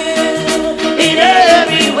love you. In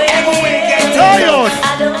every way. I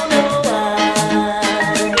don't know why.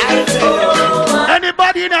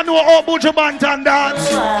 Anybody in know how Buju Banton dance?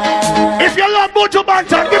 If you love Buju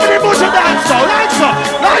Banton, give me the Buju dance now.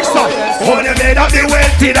 Like so. When you made up the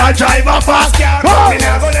wealthy, that drive a fast car. Me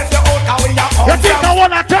never left you out. You think I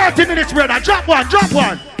want a 30 minutes, brother? Drop one.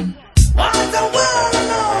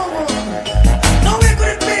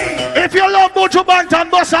 If you love Buju Banton,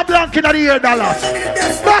 bust a blank in the ear, Dallas.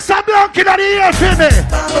 Bust a blank in the ear for me.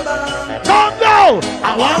 Come now.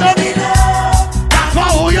 I wanna be loved. Not for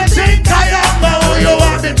who you think I am, but who you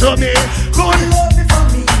want me to be. Good. Love me for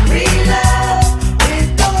me, real love.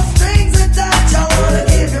 With those strings attached, I wanna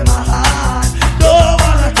give you my heart. Don't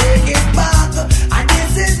wanna take it back. And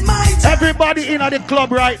this is my time. Everybody in the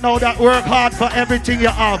club right now that work hard for everything you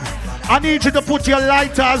have, I need you to put your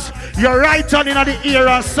lighters, your right hand in the ear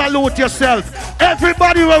and salute yourself.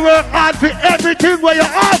 Everybody will work hard for everything where you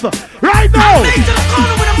have right now. Make to the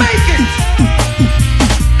corner with a make it.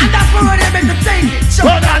 And that's where they make the take it.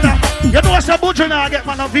 Sure. You know what's a Buju now get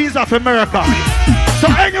man a visa for America. So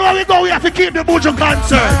anywhere we go, we have to keep the Buju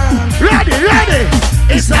concert. Ready?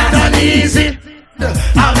 It's not easy.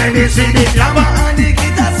 How many see the glamour and the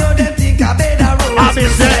guitar so them think I better roll. I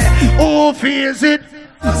say, who feels it?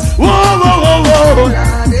 Whoa.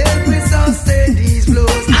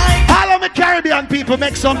 All of the Caribbean people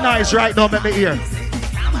make some noise right now, let me hear.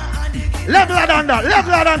 Leveler than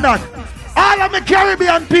that. All of the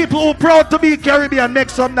Caribbean people who proud to be Caribbean make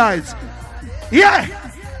some noise. Yeah.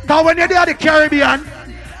 Now when you're there the Caribbean,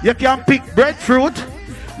 you can pick breadfruit,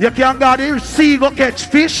 you can go to the sea go catch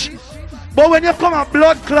fish. But when you come to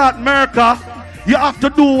blood clot America, you have to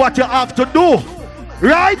do what you have to do.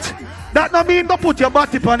 Right? That no mean go put your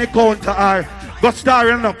body on the counter or go star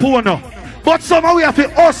in a porno. But somehow we have to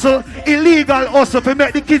hustle, illegal hustle, to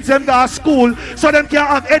make the kids them go to school so them can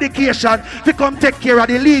have education to come take care of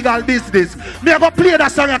the legal business. Me have to play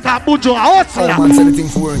that song called Buju a hustler. Oh man, say the thing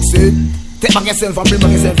for work, see? Take back yourself and bring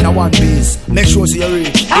back yourself in a one piece. Make sure you're real.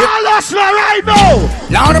 All hustler right now!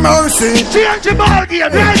 Lord of mercy. Change the ball game,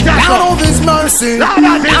 right now. Lord of his mercy. Lord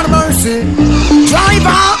of mercy.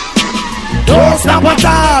 Driver! Don't stop at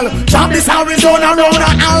all. Chop this Arizona round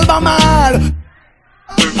an Albemarle.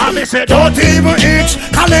 I me say don't even itch.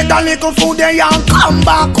 Collect a little food there and come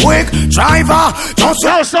back quick. Driver, just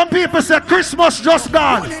well, some people say Christmas just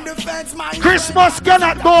gone. Christmas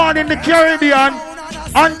cannot go on in the Caribbean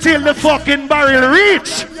until the fucking barrel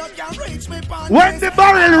reach. When the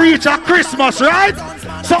barrel reach at Christmas, right?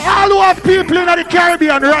 So all who have people in the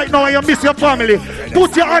Caribbean right now and you miss your family,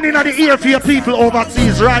 put your hand in the ear for your people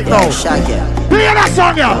overseas right now. Play that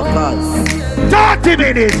song, yeah. 30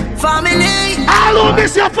 minutes. Family. All who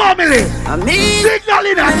miss your family. Signal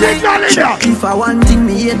in there. If I want thing,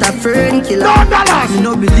 me hate a fern killer. $1. Me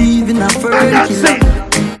no believe in a fern killer.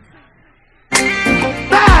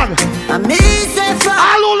 I me say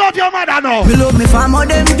all who love your mother now. Me love me family,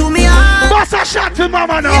 them do me hard. Bust a shot to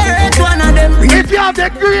mama now. Yeah, one of them. If you have the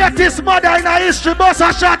greatest mother in our history, bust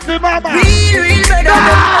a shot to mama. Real better.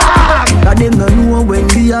 Cause them no know when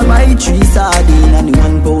we are buy 3 sardines and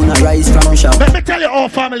 1 pound of rice from shop. Let me tell you how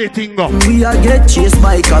family thing go. We are get chased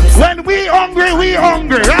by cops. When we hungry,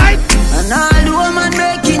 right? And all the woman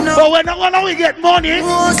make it now. But when we get money,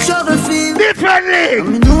 no struggle feel differently. I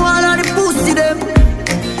mean, know all of the pussy them.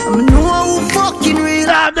 I know who fucking real.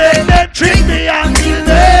 I make them treat me until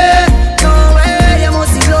then. No way, you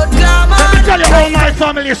must see blood glamour. Let me tell you how my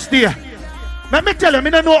family stay. Let me tell you, I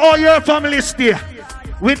don't know how your family stay.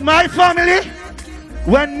 With my family,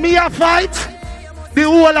 when me a fight, the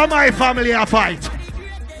whole of my family a fight.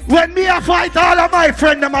 When me a fight, all of my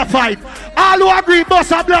friends them a fight. All who agree,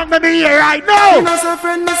 boss a blank me here right now. Me a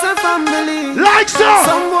friend, me a family. Like so.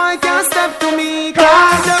 Some boy can't step to me.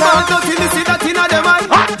 Cause them all dirty, me see that inna them eye.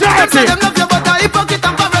 Hot dirty. Them love you but a hypocrite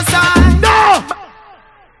and parasite. No.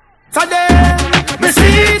 So them, me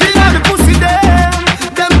see it inna the pussy them.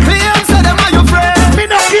 Them claim so them are your friends. Me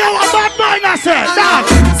no care what bad mind I say.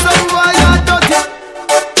 Some boy are dirty.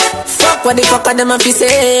 Fuck what the fuck are them a fi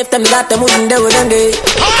safe. Them got them wouldn't do them day.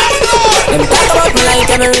 Them talk about me like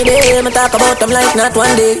every day. Me talk about them like not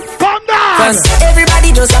one day. Come down. Cause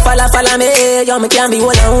everybody just a follow me. Yo, me can't be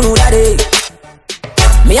one on who that day.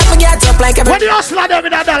 Me have to get up like every. When you hustle them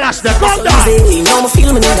in a Dallas, they come down. You know me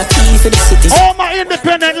feel me need a key for the city. All my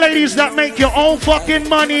independent ladies that make your own fucking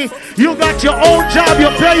money. You got your own job.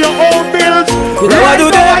 You pay your own bills. You know what I do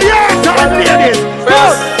there? Yeah, time ladies.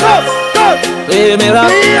 Go. Hey, me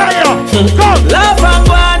love. Go. Laugh and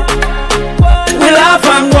go on. We laugh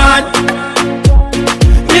and go on.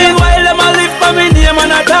 Meanwhile, them a live for me name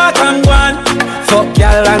and a talk and go on. Fuck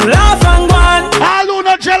y'all and laugh and go on. All who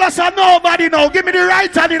not jealous of nobody now, give me the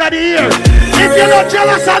right hand in the ear. If you're not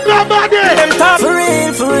jealous of nobody, for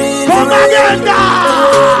real. Come again,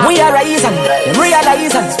 God. We are rising, them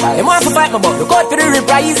realizing. Them want to fight me, but look out for the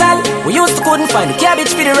reprisal. We used to couldn't find the cabbage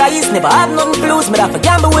for the rice. Never had nothing to lose, me that for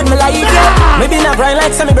gamble with my life, yeah. Maybe not grind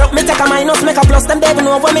like some broke, me take a minus, make a plus, them they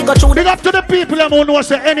know when me go through. Big up to the people them who know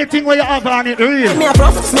say anything where you have on it real. Me a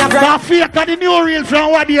prof, me a grind. That fake and the new real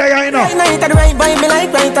from what you know. Right night at the right by me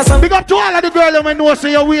like right or something. Big up to all of the girls who know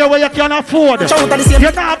say you wear where you can afford.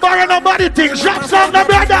 You not borrow nobody things, drop some the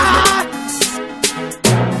brother.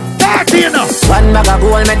 One bag of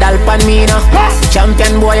gold medal pan me now.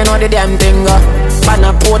 Champion boy, you know the damn thing. Pan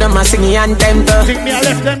up pour them and sing the anthem. Think me I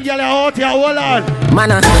left them yellow out here, hold on. Man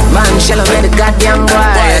shell away the goddamn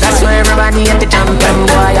boy. That's why everybody at the champion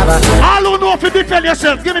boy. All who know if you defend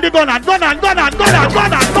yourself, give me the gun on. But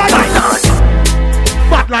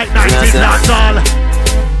like 90s, that's all.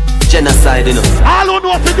 Genocide, you know. All who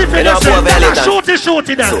know if you defend yourself, shoot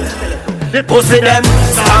it them. The pussy them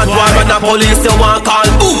start war when the police you want call.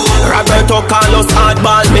 Roberto Carlos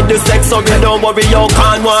hardball. Me the sex so you don't worry you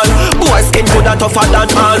can't wall. Boy skin coulda tougher than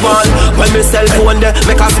all wall. When me cell phone there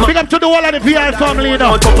make a smile. Big up to the whole of the VI family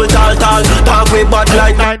now. Couple tall talk way bad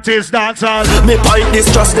like 90s dancehall. Me point this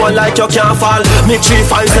just go like you can't fall. Me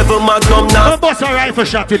 357 Magnum now. I'm a boss a rifle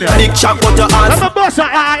shot in there. Big shot what you ask. I'm a boss a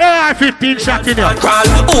AR-15 shot in there. Crawl,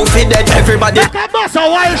 who fit dead everybody. Like a boss a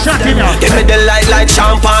wild shot in there. Give me the light like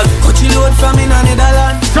champagne. From in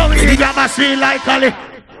Netherlands. So you got my sweet like Ali.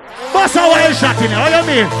 Boss a wild shot in here, what you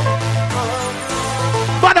mean?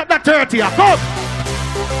 Bad up that 30, come.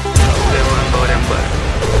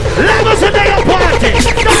 Levelz in your party.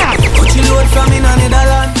 Come on. Put you load from in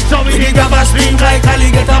Netherlands. So you got my sweet like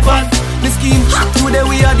Ali, get up on. The scheme hot today,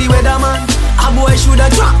 we are the weatherman. A boy shoulda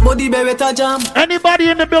drop, but the baby to jam.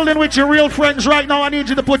 Anybody in the building with your real friends right now, I need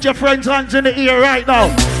you to put your friends' hands in the ear right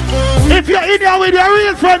now. If you're in here with your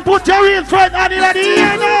real friend, put your real friend hand in the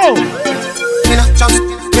ear now.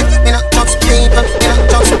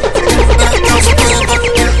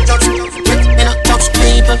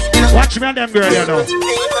 Watch me and them girl, you know.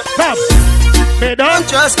 Come. They don't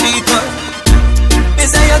trust people. Me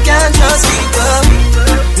say you can't trust people.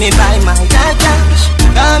 Me buy my cash.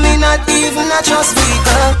 Me not even a trust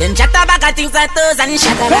people. Them chat about things like those and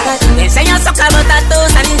shut up. They say you suck about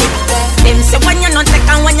those and dick. Them say when you not take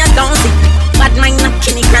and when you don't see. Bad mind not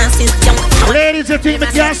kidding since young. Ladies, you think me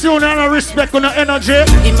can't see on no respect on no energy.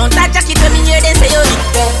 The mount a jacket when me hear them say you dick.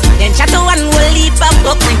 Then chat to one will leap up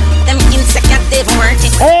buckling. Them insecure they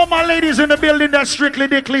working. All my ladies in the building that strictly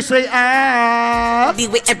dickly say ah. Be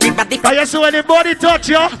with everybody. Can you see when the body touch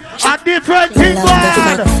you? A different thing,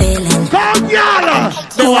 man. Come, y'all.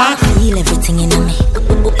 So I feel everything in me.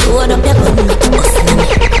 Load up your gun, make a bust in me.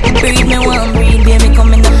 Breathe me one, breathe, baby,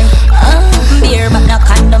 come in me. Beer, but no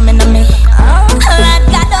condom in me. Lord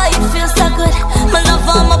God, oh, you feel so good. My love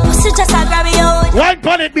on my pussy, just I grab you. Wine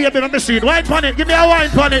pon it, baby, on the scene. Wine pon it. Give me a wine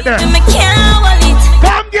pon it there. Me can't hold it.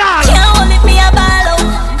 Come, y'all. Can't hold it, me a ball out.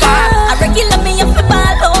 I regular me up a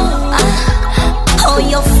ball out. Oh,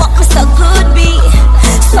 you fuck me so good, B.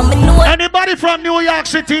 Anybody from New York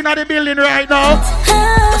City in the building right now?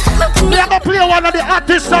 Me gonna play one of the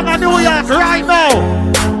hottest songs in New York right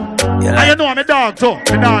now. And you know I'm a dog too.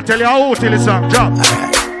 Me not tell you how till the song drop.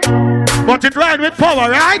 But it ride with power,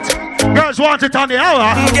 right? Girls want it on the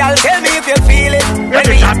hour. Girl, tell me if you feel it. When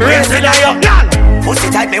we can brace it on you, girl. Pussy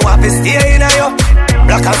tight, me want to stay in you.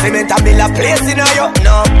 Black and cement and build a place in you.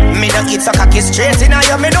 No, me no eat so cocky straight in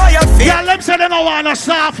you. Me know you feel. Girl, them say they don't want no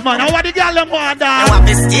soft man. How are the girl them want that? You want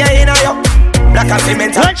to stay in you. Black and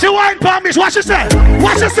cement. When she wine palm this, what she say?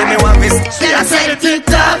 What she say? Me want to Still I say the tick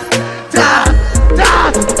tock, tock,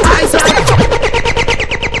 tock. I saw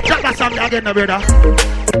it. Drop that song again, no brother.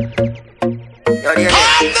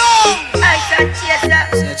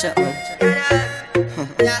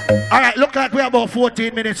 Alright, look like we have about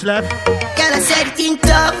 14 minutes left. Girl, I said the tick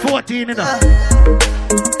tock. 14 enough.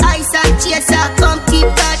 I saw chaser, come keep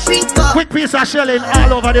that drink up. Quick piece of shelling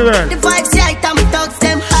all over the world. The vibes right and thugs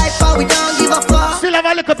them hyper, we don't give a fuck. Still have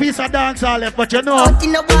a little piece of dance all left, but you know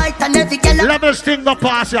in the white and every girl Levelz thing go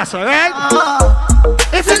past you, so right?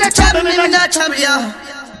 If you're not trouble, me not trouble you.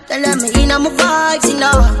 Tell me in my vibes, you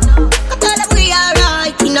know. I tell them we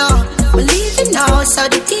alright, you know. We leaving now, so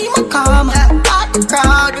the team will come. Part the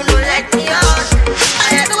crowd, you know, let me out.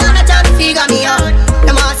 I don't wanna try to figure me out.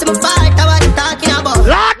 Them all see my fight, I what I'm talking about.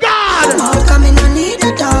 Lord God! I'm all coming, I need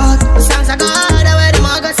a dog. Songs are God, I wear them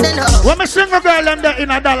all go send up. When me sing a girl them there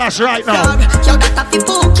in a Dallas right now. Yo, that a few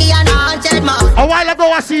pookie and a 100 more. A while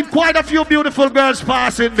ago I seen quite a few beautiful girls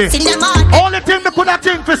passing me. Only thing me coulda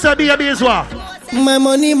think for say baby is what? My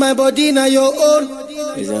money, my body, now your own.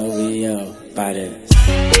 Is that we yo, badass.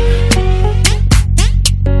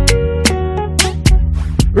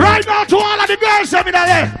 Right now to all of the girls, I mean,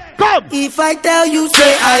 come. If I tell you,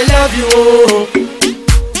 say I love you, oh.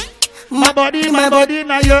 My body,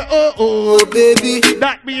 now your oh, baby.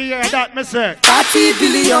 That me here, that me say. 30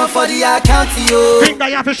 billion for the account, yo. Think that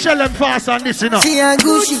you have to shell them fast on this, you know. She and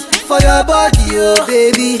Gucci for your body, oh,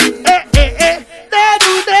 baby.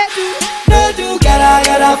 They do,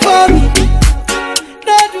 gotta for me.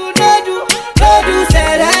 They do,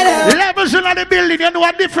 say that. Levels in the building, you know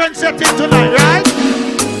a different setting tonight, right?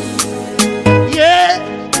 Yeah.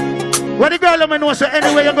 Where the girl let me know, so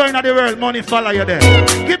anywhere you're going to the world, money follow you there.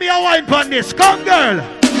 Give me a wine on this, come girl.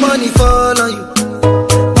 Money fall on you,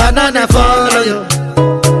 banana fall on you,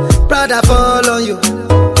 Prada fall on you,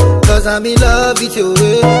 cause I'm in love with you.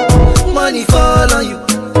 Money fall on you,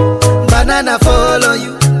 banana fall on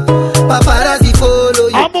you, paparazzi follow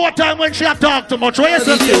you. How more time when she talk too much? Where you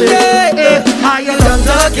say? Are you done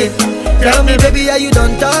talking? Tell me baby, are you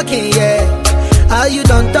done talking? Yeah. Are you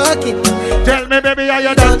done talking? Tell me baby, are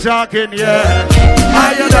you done talking? Yeah.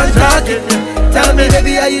 Are you done talking? Tell me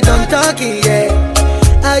baby, are you done talking? Yeah.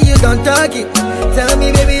 Are you done talking? Tell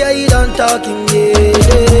me baby, are you done talking? Yeah.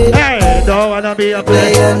 Hey, don't wanna be a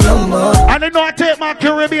player no more. And I know I take my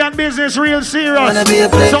Caribbean business real serious. Wanna be a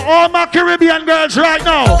player. So all my Caribbean girls right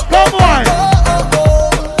now, come on.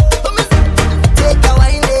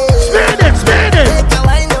 Spin it.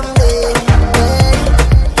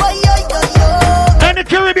 Any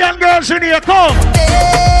Caribbean girls in here, come. Baby,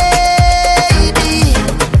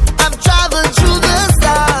 I've traveled through the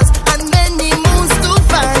stars and many moons to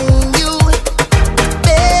find you.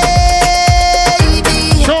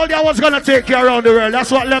 Baby, Told you I was gonna take you around the world.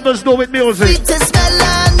 That's what Levelz do with music. sweetest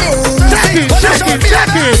melanin. Check it.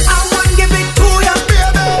 I want give it to ya,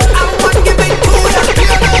 baby. I want give it to ya,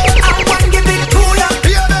 baby. I want give it to ya.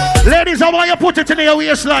 Ladies, I want you put it in your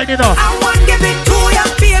waistline, you know. I want give it to ya,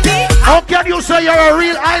 baby. How can you say you're a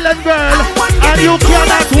real island girl and you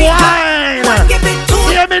cannot whine?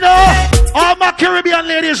 Hear me now? All my Caribbean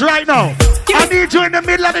ladies right now. I need you in the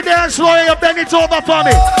middle of the dance floor. You bend it over for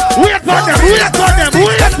me. Wait for them.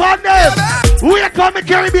 Wait for me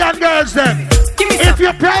Caribbean girls then. If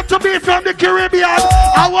you're proud to be from the Caribbean,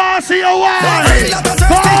 I want to see you whine.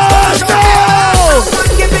 First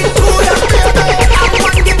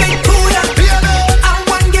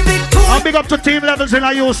I'm big up to Team Levelz in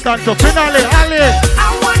Houston. So finally, Ali.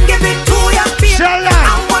 I want give it to ya, baby.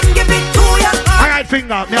 I want give it to ya. Alright,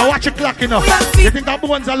 finger. Now watch your clock, you know. You think that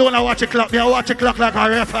bones alone, I watch your clock. Now watch your clock like a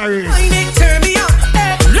referee.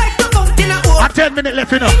 A 10 minutes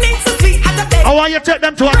left, you know. I want you to take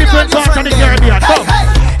them to a different part of the Caribbean. Come.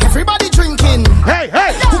 Everybody drinking. Hey.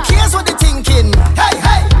 Who cares what they thinking? Hey.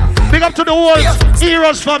 Big up to the whole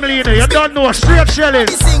Heroes family, you know. You don't know. Straight shelling.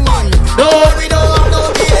 No, we don't have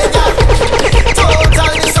no behavior. Total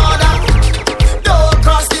disorder. Don't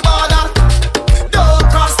cross the border. Don't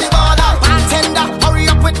cross the border. Bartender, hurry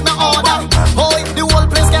up with my order. Oh, the whole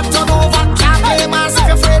place get turned over. Can't blame us if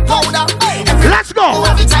you're afraid powder. Let's go.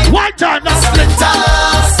 One time now.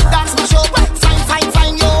 Splinters. That's my show.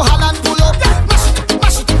 Fine, yo, Holland pull up.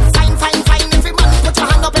 Mash it. Fine. Every man put your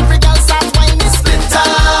hand up. Every girl start whining.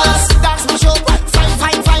 Splinters. That's my show.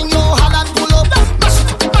 Fine, yo, Holland pull up. Mash it.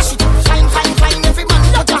 Fine. Every man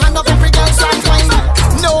put your hand up. Every girl start whining.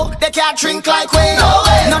 No, they can't drink like we. No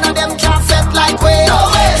way. None of them can fed like we.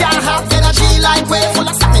 No way. Can't have energy like we. Full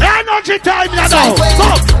Energy time, you know.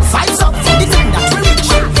 Vibes up for the time that we reach.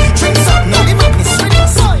 Drinks up, now the madness with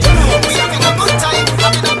us. We having a good time,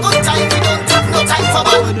 having a good time. We don't have no time for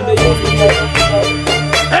bad.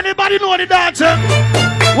 Anybody know the dancer?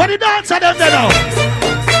 What the dancer them they know?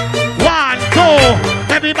 1,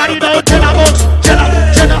 2. Everybody know Jenna box, Jenna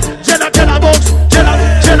box,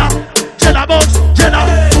 Jenna box.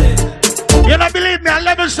 You don't believe me? I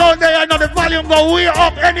Levelz sound there. I know the volume go way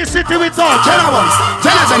up any city we talk. Jenna box,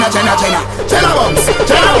 Jenna box.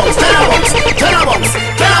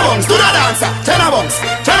 Do the dancer. Jenna box.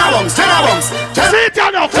 Sit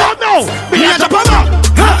down now, come now. Me a jump over.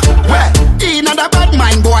 Well, in the bad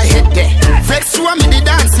mind boy head there. Vex you me the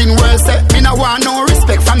dancing world say. Me no want no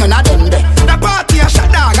respect from none of them there. The party a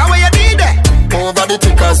shot dog, how you did there? Over the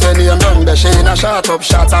tickers when you done the shade a shot up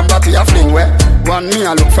shots and body a fling where. One me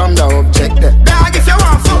a look from the object there. Dog if you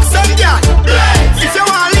want fuck some girl, if you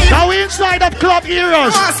want leave. Now inside of Club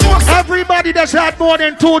Heroes, everybody that's had more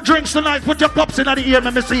than 2 drinks tonight, put your cups in the ear.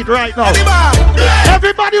 Let me see it right now.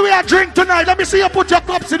 Everybody we are drink tonight, let me see you put your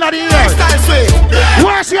cups in the ear.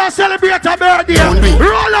 Where's your celebrate a birthday?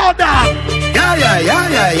 Roll out that.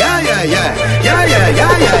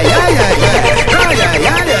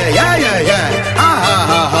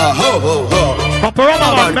 Papa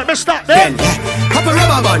Rubber Man, let me stop there. Papa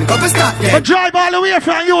Rubber Man, come start there. But drive all the way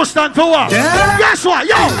from Houston for what? Yeah. Guess what?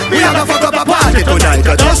 Yo, we gonna fuck up a party tonight.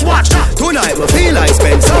 Just watch. Tonight we feel like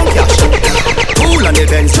spend some cash. Cool on the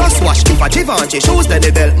Benz, just watch. If a Givenchy shoes, then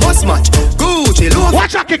the belt must match. Gucci look.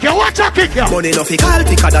 Watch a kick you. Money no fi call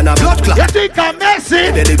thicker than a blood clot. You think I'm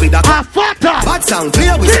messy? Belly with a fatter. Bad sound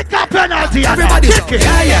clear with. Kick a penalty. Everybody kick it.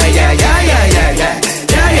 Yeah.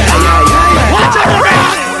 Watch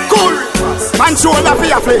out. Cool. Man shoulder for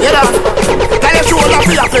your flick, you know. Tell your shoulder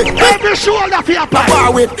for your flick. Every shoulder for your pipe.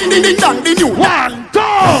 Bar with ding dong, the new. 1, 2.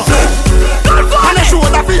 And a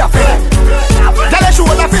shoulder for your flick. Tell your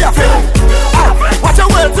shoulder for your flick. Watch your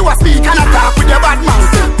words to a speak and a talk with your bad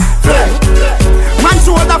mouth. Man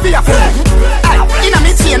shoulder for your flick. In a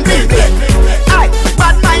me chain bleed.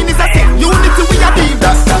 Bad mind is a thing. Unity we are deep.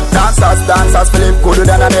 Dancers flip gooder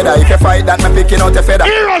than another. If you fight that, me picking out your feather.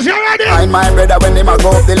 Heroes, you ready? Find my brother when him a go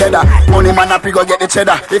up the ladder. Money man up, he go get the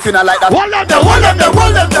cheddar. If you not like that, hold them there. Hold them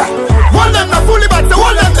there, fully back to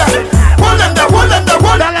hold them there. Hold them there.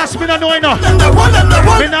 That last me no know enough.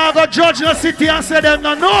 Me now go judge the city and say them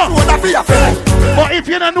no know. But if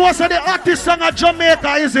you don't know, so the artist song of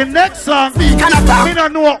Jamaica is the next song. Me no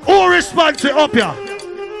know who responds to up here.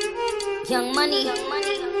 Young money.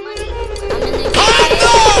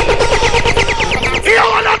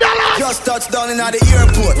 Just touched down in the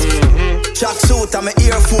airport. Track suit and my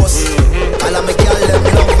Air Force. All of my girl them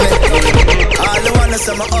love me. All the ones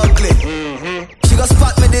say me ugly. She go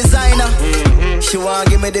spot me designer. She want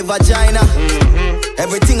give me the vagina.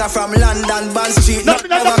 Everything I from London, Bond Street. Nothing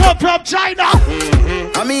come from China.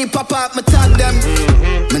 I mean pop up, me tag them.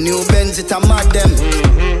 My new Benz it a mad them.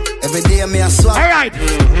 Every day me a swap. Alright,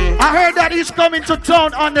 I heard that he's coming to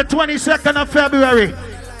town on the 22nd of February.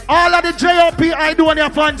 All of the JOP I do on your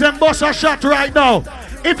fans and bust a shot right now.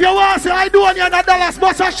 If you want to say I do on your Dallas,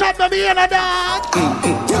 bust a shot, let me in a dog.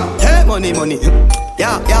 Hey, money. Yeah. Hey, money.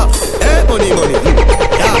 Yeah. Hey, money.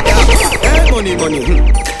 Yeah. Hey, money.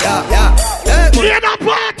 In a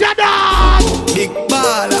party, dog. Big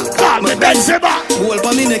baller. Call me Benzema. Hold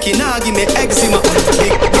for me neck, nah, give me eczema.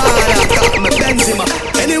 Big baller. Call me Benzema.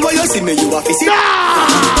 Anywhere you see me, you have to see.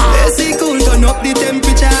 Let's see cool, turn up the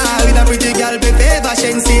temperature. With a pretty girl, be favor,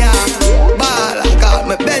 Shensia. Baller. Call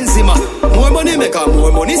me Benzema. More money, make her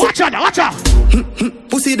more money. Watch out.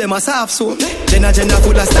 Pussy them a soft so. Jenna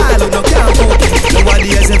full of style, no can't fool.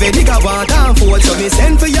 Nowadays every nigga want and fold. So me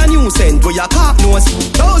send for your new send for your cop nose.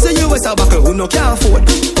 Thousand US a buckle who no can't afford.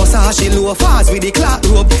 She low fast with the clock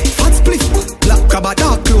rope. Fat split, black crab a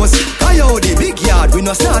dark clothes. I hold the big yard, we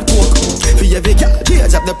no start pork. For every girl,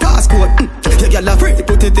 change up the passport. You girl a free,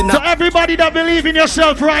 put it in a. So everybody that believe in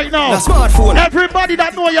yourself right now. A smartphone. Everybody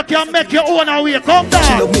that know you can make your own away. Come down.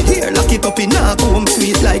 She love me here, lock it up in a comb.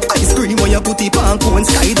 Sweet like ice cream when you put it on cone.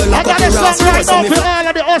 Sky the lock up the I got a song right now for all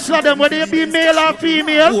of the hustler them, whether they be male or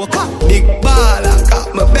female. Big baller,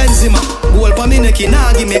 got my Benzema. Hold for me neck,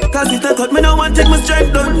 nah give me. Cause if I cut me now and take my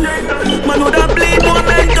strength done. Man would have played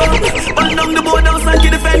momentum. Bang down the board house and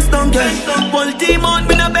get the fence down. Pull team on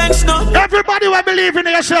me no bench now. Everybody will believe in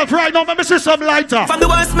yourself right now. Let me see some lighter. From the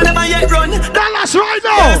worst me never yet run. Dallas right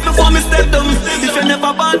now. Yes, before me step down. If you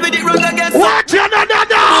never born with it wrong again. What you know?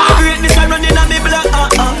 Greatness I running on me blood.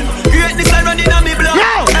 Greatness I running on me blood.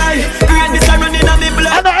 Hey, greatness I running on me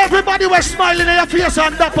blood. I know everybody was smiling in your face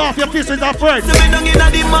and up off your face is afraid. So me down in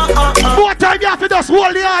the More time you have to just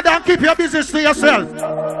hold the order and keep your business to yourself.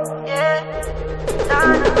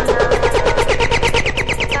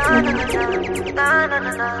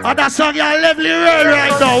 And that song you're levelly real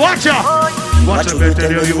right now. Watch out. Watch me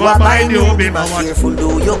tell you are my new baby. Careful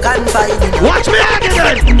though you can find me. Watch me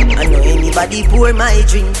again. I know anybody pour my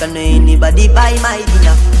drink. I know anybody buy my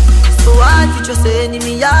dinner. So hard for just an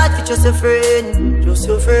enemy, hard for just a friend. Just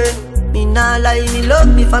a friend. Me nah lie, me love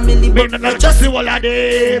me family, but me just see all of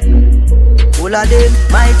them. All of them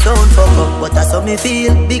might sound fuck up, but that's how me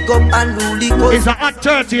feel. Big up and rule it. It's a hot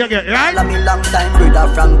 30 again, right? Me long time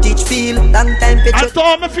brother from Teachfield. Long time picture. That's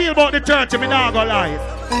how me feel about the 30, me nah go lie.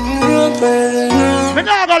 Me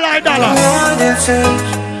nah go lie, dollar.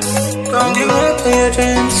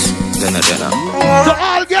 So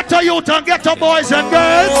all get to youth and get to boys and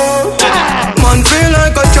girls. Man feel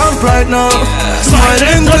like a champ right now.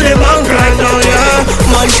 Smiling to the bank right now, yeah.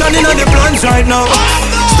 Man shining on the plans right now.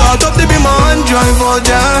 Start up to be my hand drive out,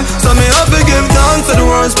 yeah. So me have to give down to the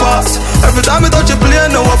worst pass. Every time I touch a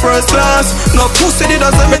plane, no first class. No pussy did I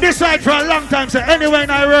say me. Decide for a long time, so anywhere in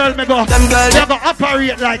the world me go, them girls they go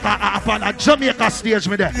operate like upon a Jamaica stage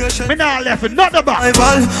me there. Me not left it, not the back.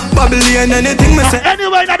 Babylon, anything me say.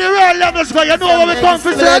 Anywhere in the real levels go, you know where we come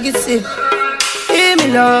from. Legacy. Hear me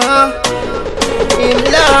love. Hear me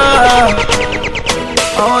love.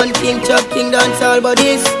 All king chop, king dance all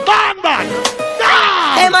bodies. Bang bang.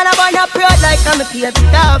 Hey man, I wanna proud like I'm a paper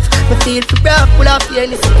tough. Me feel for rough, pull up here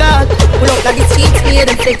in the sky. Pull up like the streets, me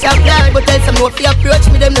them say chop blood. But tell some more if you approach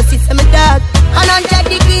me, them no see some dog.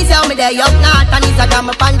 100 degrees, how me there, up not. And it's a got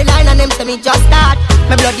me on the line and them say me just start.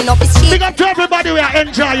 My blood in up is shit. Big up to everybody who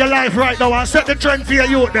enjoy your life right now and set the trend for your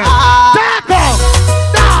youth then. Take off!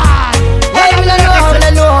 Hey,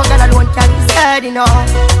 I know, God alone can decide, you know.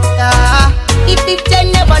 If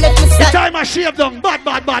 10 never let me say. The time I shave down, bad.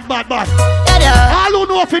 All who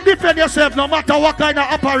know if you defend yourself, no matter what kind of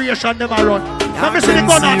operation them are run. Let me see the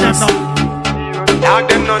gun on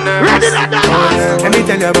them now. Ready that dance? Let me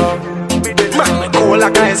tell you about man, cool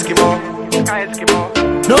like a Eskimo.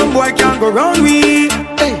 No boy can go round me.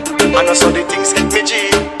 Hey. I know so the things hit me G.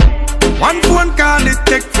 One phone call it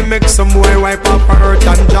take to make some boy wipe up her hurt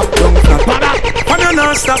and drop down flat. When you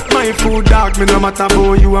not stop my food dog, me no matter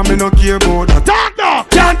about you and me no care about that. Talk no,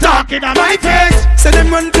 can't talk in my face. Say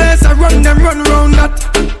them run place, I run them run round that.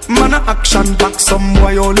 Man a action back, some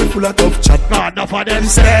boy only full of tough chat. God, enough of them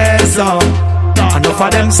stairs up. Enough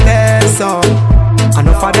of them stairs up.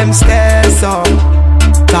 Enough of them stairs up.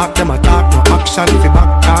 Talk them a talk, no action fi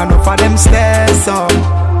back. Enough of them stairs up.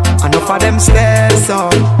 Enough of them stairs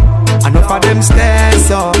up. Enough of them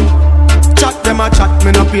stairs up. Chat them a chat,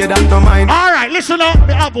 me no pay that no mind. Alright, listen up.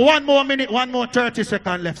 We have 1 more minute, 1 more 30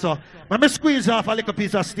 seconds left. So let me squeeze off a little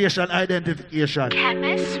piece of station identification.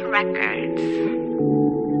 Chemist Records.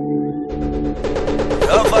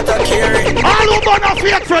 Love what I carry. All who burn off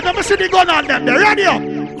fake friend, let me see the gun on them. They ready up?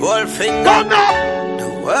 Goldfinger. Come now. The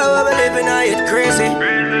world we live in, I it crazy.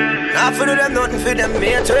 Not for them, nothing for them,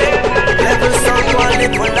 mate. Level someone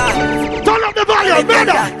live for life. Turn up the volume,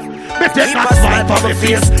 brother. Me take that smile from my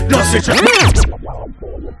face. Just sit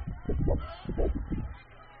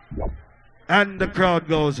and the crowd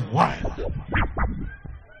goes wild.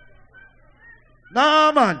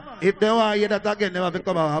 Nah, man. If they want to hear that again, they have to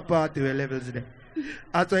come out and party with Levelz there.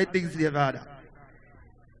 That's why things they have.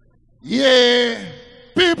 Yeah.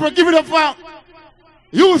 People, give it up for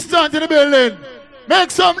you stand in the building.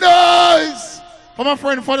 Make some noise. For my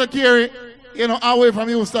friend Father Kerry, you know, away from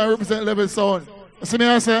Houston, represent Levelz sound. You see me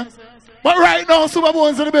I say? But right now, Super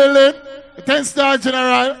Bones in the building. The 10-star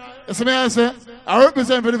general. You see me I say? I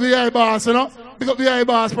represent for the VI Boss, you know? Big up VI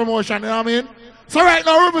Boss promotion, you know what I mean? So right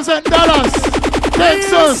now, represent Dallas,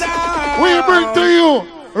 Texas. We bring to you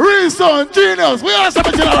Real Sound Genius. We are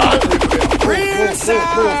some general.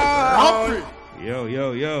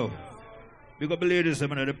 Yo. Big up the ladies in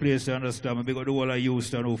the place, you understand me? Big up the whole of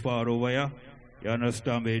Houston who far over here. You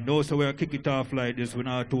understand me? No, so we'll kick it off like this. We're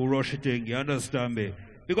not too rush thing. You understand me?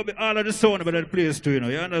 Big up all of the sound about that place too, you know.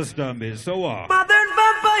 You understand me? So what? Modern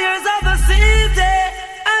vampires of the city.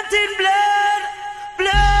 Until blood.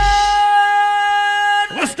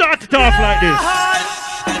 We'll start it off like this.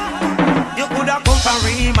 You could have come from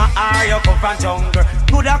Rima or you come from jungle.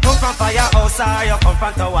 Could have come from Firehouse or you come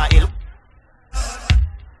from Tower Hill.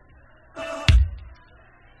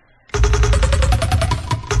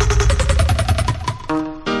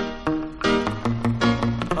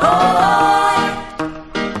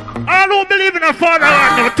 I don't believe in a father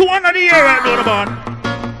right now. 200 a year right now, the man.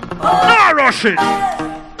 No rushing.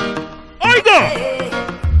 I go.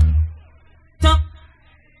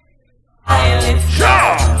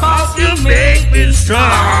 Sure. Cause you make me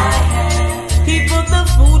strong. He put the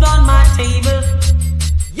food on my table.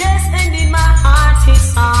 Yes, and in my heart he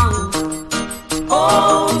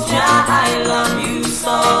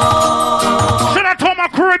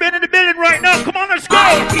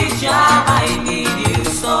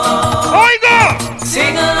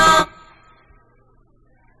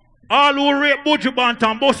all who rape Buju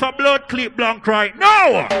Banton, bust a blood clip blank right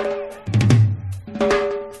now.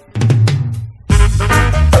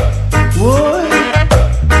 Whoa,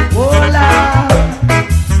 whoa, la,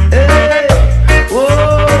 hey,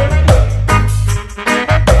 whoa.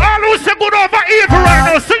 All who say good over evil right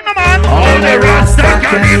now, sing the man. All the Rasta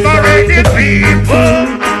can liberate the people.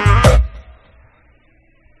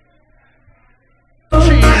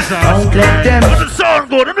 Don't let them. The sound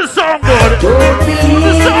good, the sound good. Don't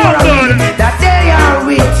believe that they are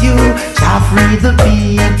with you. Shall free the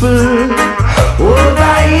people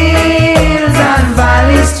over hills and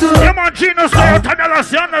valleys too. Yeah, man, Gino, so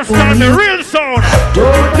you understand the real sound.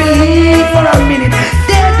 Don't believe for a minute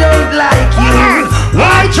they don't like you.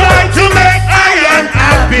 Why try to make iron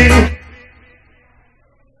happy?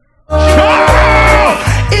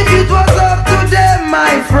 If it was up to them,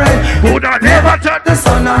 my friend, would I never touch the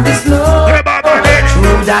sun or the snow?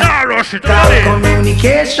 Through that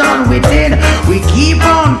communication within, we keep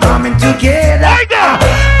on coming together.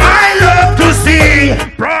 I love to see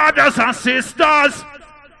brothers and sisters.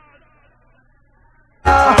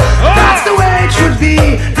 That's the way it should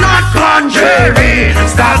be, not contrary.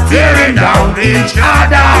 Stop tearing down each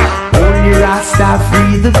other. Only Rasta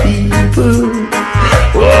free the people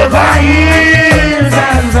over hills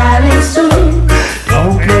and valleys too.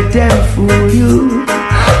 Don't let them fool you.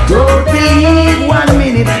 Don't believe 1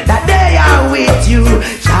 minute that they are with you.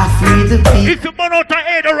 Shall free the people. If you burn out the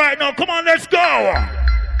head right now, come on, let's go.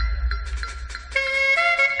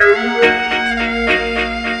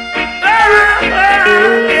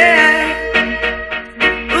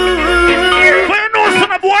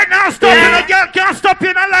 Boy, now stop in a girl can't stop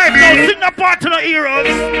in a life. Now sing a part to the heroes.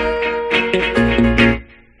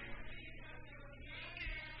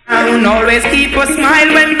 And always keep a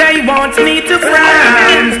smile when they want me to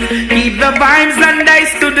frown. Keep the vibes and I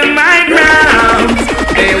stood my ground.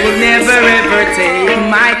 They will never ever take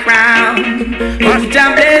my crown. Who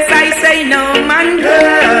jam bless, I say no man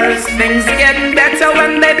curse. Things getting better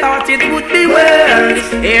when they thought it would be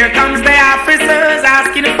worse. Here comes the officers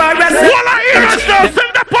asking for a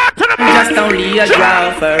just only a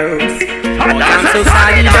draw first. I'm so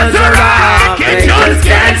sorry, does a rock. They just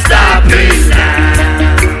can't stop me now.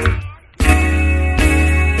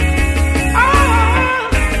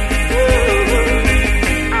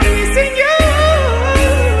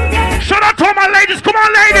 Shout out to all my ladies. Come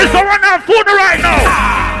on, ladies. Don't run out food right now.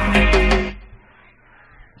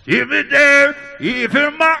 If it there, if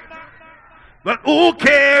it mark, but who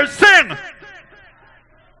cares? Sing.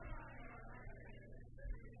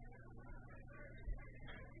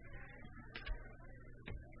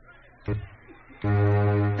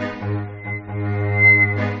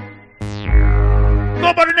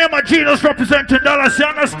 Go by the name of Genius representing Dallas, you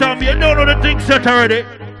understand me? You don't know the thing set already.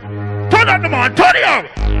 Turn on the man, turn it up.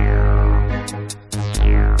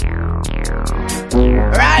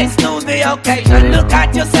 Rise to the occasion, look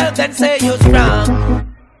at yourself and say you're strong.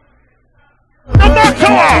 No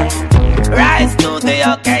matter what. Rise to the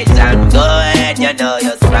occasion, go ahead, you know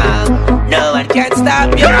you're strong. No one can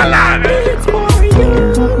stop you. It's for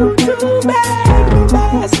you to make the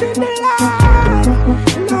best in the life.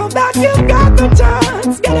 Now that you've got the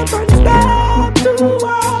chance, get up and step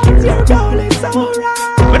towards your goal, it's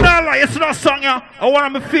alright. But now, like, you see that song, yeah? One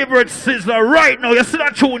of my favorite sizzler right now. You see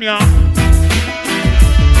that tune, yeah?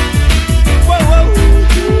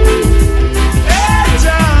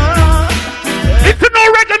 If you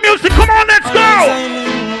know reggae music, come on, let's go!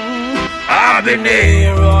 I've been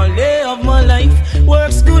there all day of my life.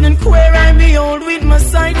 Works good and queer, I behold with my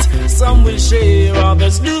sight. Some will share,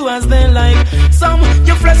 others do as they like. Some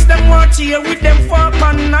you flesh them want here with them fork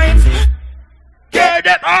and knife. Yeah,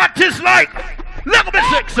 that artist like Level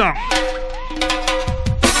music song.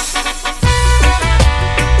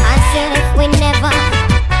 I said if we never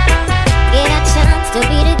get a chance to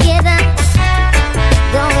be together,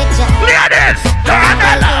 go with ya. Ladies, turn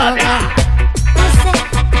the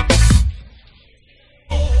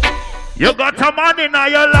you got a man in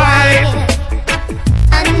your life.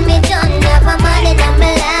 And me don't have a man in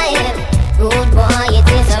my life. Good boy, it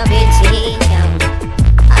is a pity.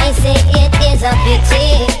 I say it is a pity.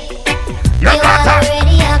 You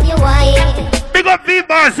already have your wife. Big up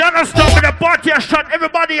V-Bars, you understand me? The party has shot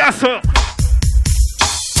everybody else up.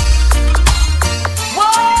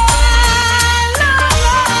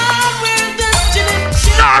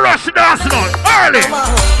 Nah, rush the dance now, early.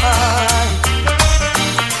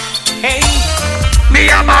 Hey, me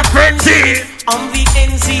and my friend T on the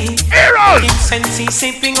NZ. Heroes! Incense,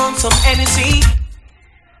 sipping on some energy.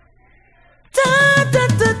 Da, da,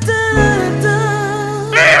 da, da, da.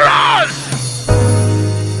 Heroes!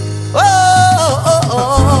 Oh, oh,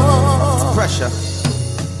 oh, oh.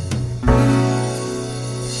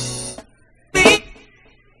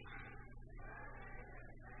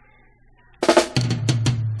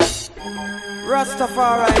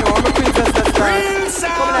 Rastafari, I'm a princess that's right.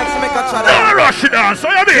 Come next to make a challenge. Don't rush it down, so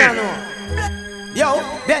you mean? Yo,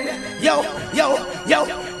 then, yo,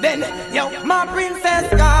 then, yo, my princess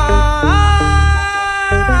gone.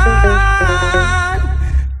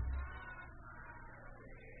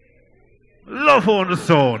 Love on the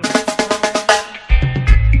sound.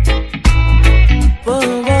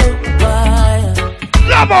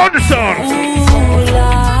 Love on the sound.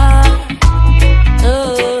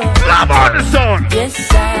 Love on the sound. Yes,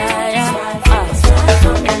 I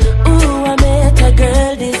ooh, I met a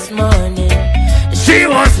girl this morning. She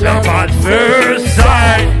was love at first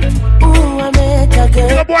sight. Ooh, I met a girl.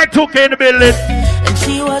 The Y2k in the building. And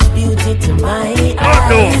she was beauty to my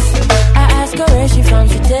eyes. I asked her where she from,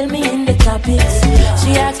 she tell me in the tropics.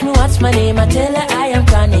 She asked me what's my name, I tell her I am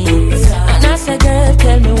Connie. And I said, girl,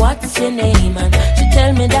 tell me what's your name. And she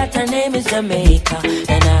tell me that her name is Jamaica.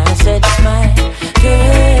 And I said, smile,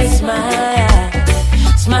 girl, smile.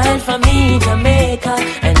 Smile for me, Jamaica.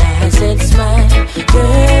 And I said, smile,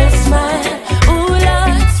 girl, smile. Ooh,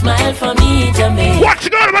 Lord, smile for me, Jamaica. What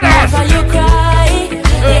you got about that? Never you cry,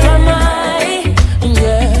 here am I.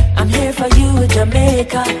 Girl, I'm here for you,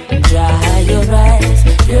 Jamaica. Dry your eyes,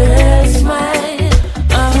 girl, smile.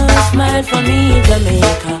 Smile for me,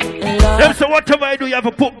 Jamaica. Them say whatever I do, you have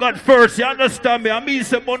to put God first. You understand me? I mean,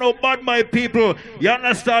 say, no bad, my people. You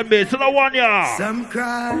understand me? So the one, yeah. Some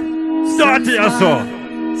cry, start here, so.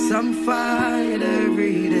 Some fight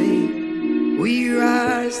every day. We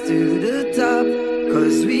rise to the top,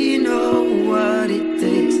 cause we know what it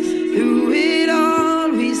takes. Through it all,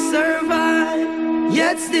 we survive.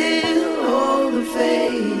 Yet still hold the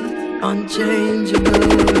faith. Unchangeable,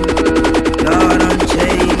 Lord,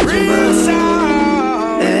 unchangeable.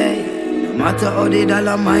 Hey, no matter how the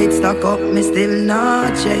dollar might stack up, me still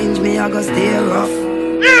not change. Me, I go stay rough.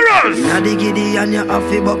 Now the giddy and you have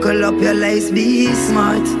to buckle up your lace. Be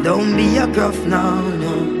smart, don't be a gruff now,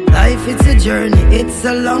 no. Life, it's a journey, it's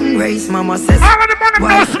a long race. Mama says, all of the money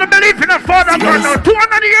knows to the belief in a father God now.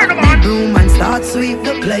 200 years, man. Broom and start sweep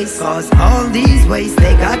the place. Cause all these ways,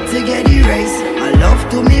 they got to get erased. I love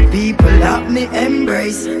to me people that me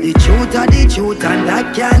embrace. The truth are the truth and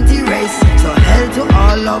that can't erase. So hell to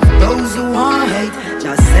all of those who want hate.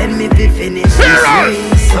 Just send me to finish this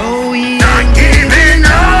race. So we ain't giving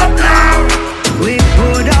up now. We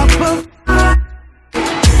put up a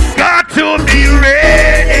got to be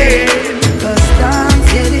ready. Cause time's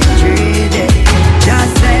getting dreary.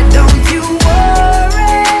 Just said don't you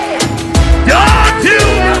worry. Don't you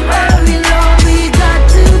worry, Lord, we got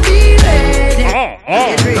to be ready.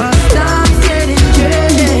 Cause time's getting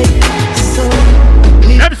dreary. So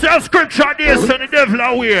them say scripture this and the devil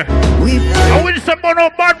away. I will say no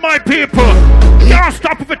bad, my people. Can't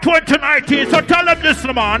stop for 2019. So tell them this,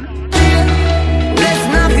 man. Let's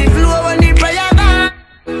not be flow on the prayer.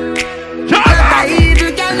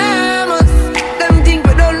 Evil can harm us. Them think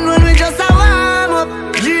we don't know, we just a warm up.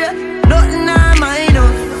 Yeah, nothing I mind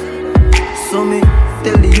us. So me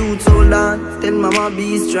tell the youth hold on, tell mama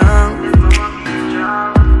be strong.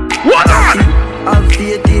 What on? Have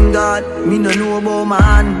faith in God, me no know about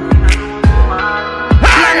man.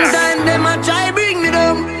 Long time them a try bring me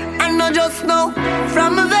down, and not just now,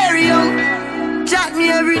 from a very young. Chat me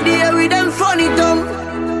every day with them funny tongue.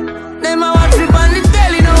 Them a watch me on the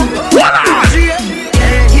telly now. What on?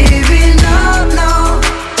 Giving up now.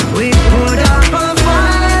 We put up a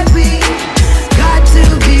fight. We got to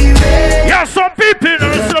be ready. Yeah, some people, you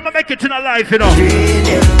know, some make it in a life, you know.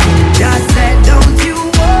 Just said, don't you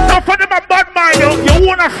worry. Now for them a bad mind, you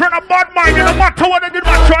want a friend a bad mind, no matter what they did,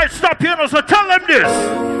 but try to stop you know, so tell them this.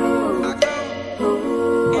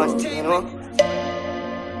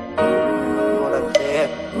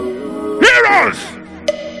 Heroes!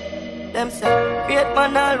 Them say, great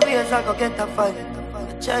man always I go get a fight.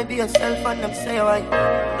 Try be yourself and them say why.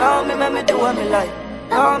 Now me make me do what me like.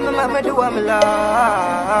 Now me make me do what me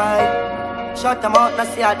like. Shut them out, not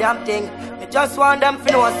say a damn thing. Me just want them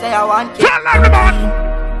to know say I want king. Tell everyone.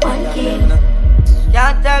 One king.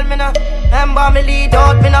 Can't tell me no. Remember me lead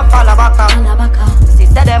out, me no follow back up. See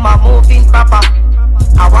say them a moving proper.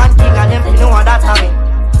 I want king and them to know what that I mean.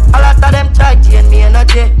 A lot of them try to me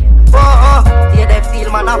energy. Oh, yeah, they feel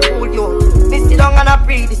man I fool you. Me sit down and I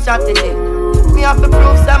pre the strategy. Me have to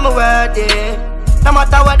prove some worthy. No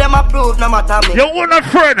matter what them approve, no matter me. You want a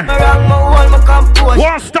friend? Me wrong, me hold me compose.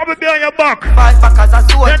 Won't stop me behind your back. Fight back as a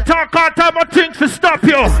sword. They talk all time of things to stop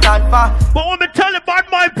you. Stand for. But when me tell about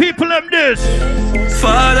my people them this.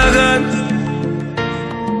 Father God,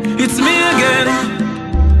 it's me again.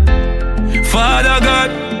 Father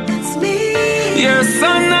God, it's me. Your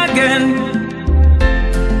son again.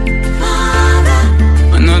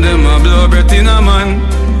 I know them a blow breath in a man.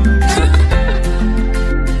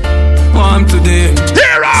 Warm today.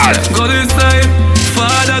 Go inside.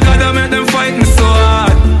 Father God, I make them fight me so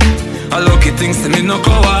hard. A lucky thing to me no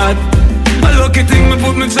coward. A lucky thing me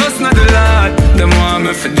put me trust in the Lord. Them want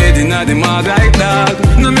me for dead in the mud like dog.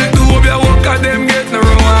 No make the hope you work at them get no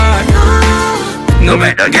reward. No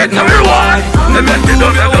make them get no reward. No make the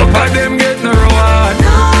hope you work at them get no reward.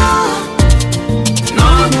 No.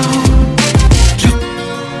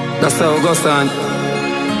 That's how it goes on.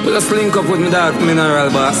 We just link up with me dog Mineral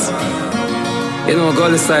Boss. You know, go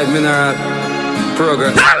side Mineral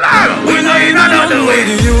Progress. We know you know way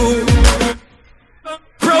to you.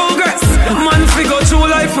 Progress. Man figure through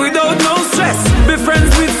life without no stress. Be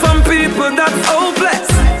friends with some people that's hopeless.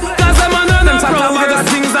 Cause I'm on them talk about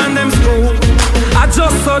things and them school. I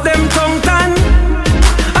just saw them tongue tan.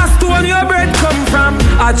 I stole your bread come from.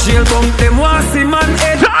 I jail bunk them want see man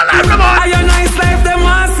head. I your nice life them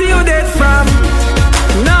want see you dead from.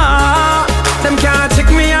 Nah, them can't check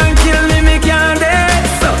me and kill me, me can't dead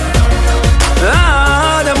so.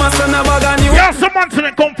 Them must never got you. Yeah, some man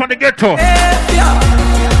to come from the ghetto.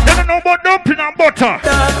 They don't know about dumpling and butter.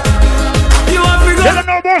 They don't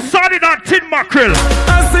know about sardine and tin mackerel.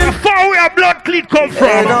 How far away a blood clean come from?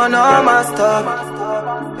 They don't know my stuff.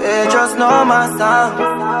 They just know my sound.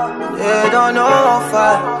 They don't know how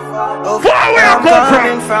far away I'm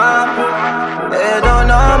coming from. They don't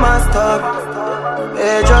know my stuff.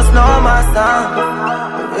 They just know my sound.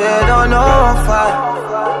 They don't know how far.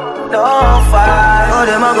 No fire. Oh,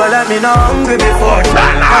 them a go let me know hungry before. Oh,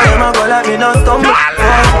 them a go let me know stumble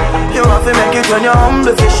before. You have to make it when you're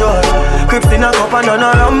humble for sure. Crips in a cup and none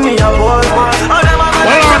around me a boy. Oh, them a go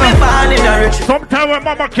let me fall in a rich. Sometimes when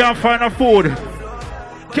mama can't find a food,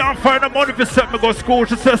 can't find the money to set me go school,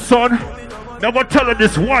 she says, son, never tell her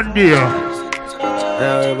this one day.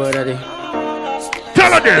 Yeah, about daddy.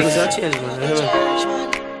 Tell her this. Things are changing, man.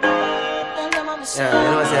 Yeah, you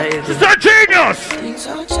know what she's a genius. Things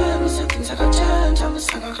are changing, things are gonna change. I'm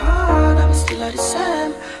still like I'm still like the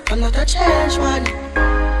same. I'm not a change man.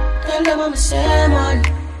 Tell them I'm the same one.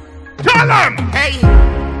 Tell them. Hey,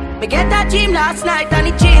 me get that dream last night and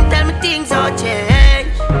the dream tell me things all change.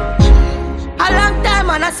 A long time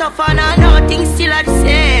and I suffer and I know things still are the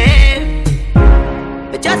same.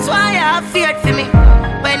 But just why I have feared for me.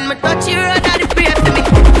 When me touch you road I pray for me.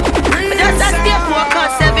 But just I stay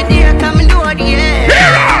focused every day coming over the end.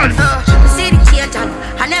 See the change and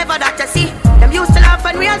I never that to see. Them used to laugh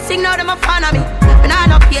and we all sing, now them a fan of me. When I have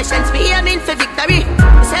no patience, me aiming for victory.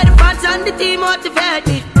 They said the fans and the team motivate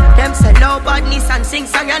me. Them said no badness and sing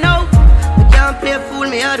song, you know. We can't play fool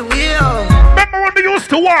me all the way. Remember when we used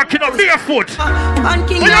to walk in a barefoot? On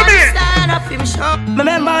King stand up him show.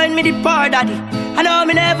 Remember when me the poor daddy. I know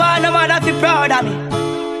me never no mother fi proud of me.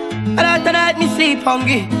 A lot of night me sleep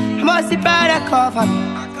hungry. I must be proud of cover me.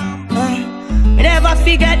 Me never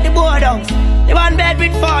forget the boardhouse. The one bed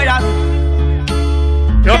with four of me.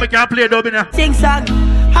 Yo, me can't play dub in here. Sing song.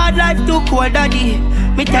 Hard life too cold daddy.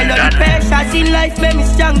 Me tell you the pressures in life made me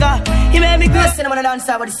stronger. He made me good. I wanna dance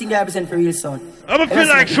what the singer represent for real son. I feel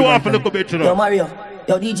like show off a little bit, you know. Yo Mario,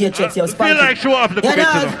 yo DJ checks your spot. I feel like show off a little bit, you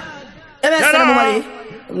know. I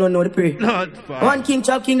don't know the prayer. One king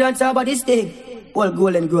chop king dance about this thing. All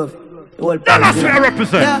Golden Grove. All that's where I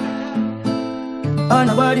represent. Yeah. Oh,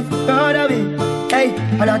 nobody for proud of me. Hey,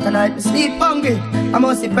 a lot of night me sleep hungry. I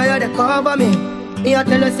must see prayer to cover me. Me a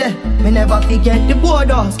tell you say, me never forget the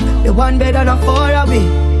borders. The one better than four of me.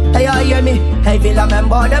 Hey, you hear me? Hey, feel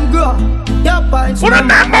remember them grow. Your points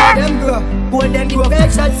remember them grow. Golden Grove.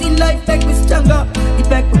 Patience in life make me stronger. It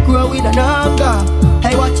make me grow with an hunger.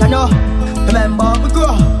 Hey, watch I know. Remember we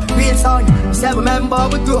grow. Real son, we say remember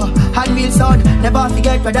we grow. And real son, never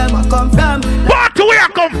forget where them I come from. Party where I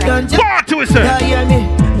come from. Party we say. Yeah, hear me?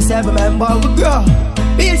 We say remember we grow.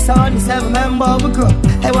 Real son, we say remember we grow.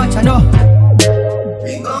 Hey, watch I know.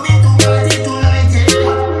 We going to party tonight.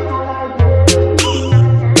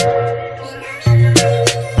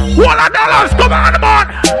 $1, come on, man.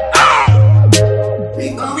 We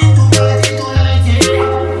going to party tonight.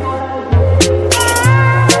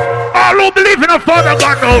 All who believe in a Father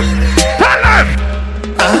God knows. Tell them.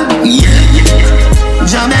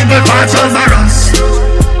 Jamaica watch over us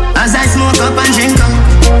as I smoke up and drink up.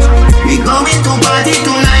 We going to party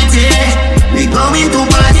tonight, yeah. We going to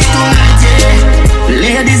party tonight, yeah.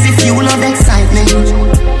 Ladies, if you love excitement,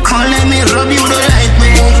 come let me rub you the right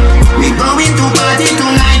way. We going to party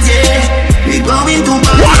tonight, yeah. We going to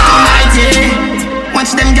party tonight, yeah.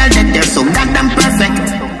 Watch them girls that they're so goddamn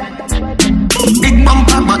perfect. Big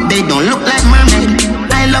bumper, but they don't look like mermaid.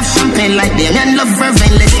 I love champagne like them and love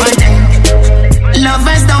fervent, let's party.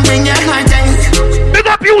 Lovers don't bring your heart out. Big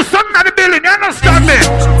up you, son of the understand me?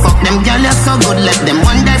 Fuck them girl, you're so good, let them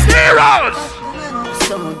wonder. Heroes!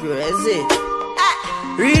 Some crazy.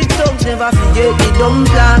 Real thugs never forget the dumb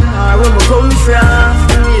plan or where we come from.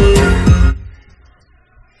 Yeah.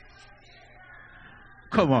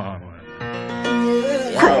 Come on.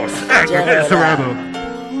 Cross, it's the rebel.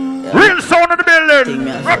 Real sound in the building,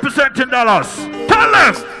 representing Dallas. Tell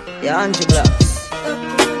them. Yeah, Angela.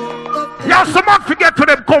 Yeah, someone forget where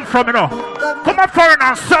them come from, you know. Come on, foreign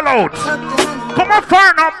and sell out. Come on,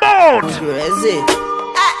 foreign and bold. Crazy.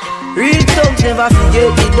 Real thugs never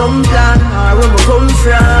forget the dumb plan or where we come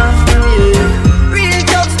from. Yeah. Real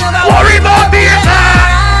thugs never worry about the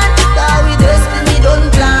plan. Cause we destiny don't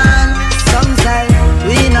plan. Sometimes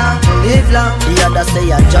we not live long. The other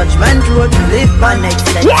say a judgment road. Live my next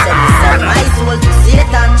step. Sell my soul to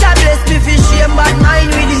Satan. God bless me for shame, but mine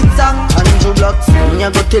with it song. Andrew Blocks, when you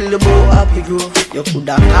go tell the boy happy grow, you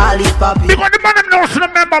coulda call it papi. Because the man them knows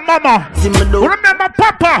remember mama. Remember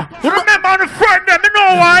papa. Remember the friend them, you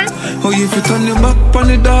know why? Oh, if you turn your back on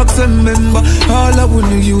the dogs and remember all I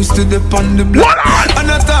wanna use to depend the block. And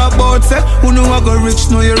I talk about say, who know I go rich,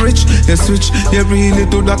 know you rich. You switch, you really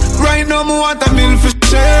do that. Right now, me want a meal for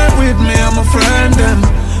share with me. I'm a friend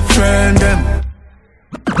them.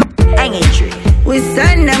 Hanging tree. We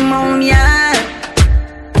send them home, yeah.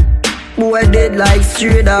 Boy dead like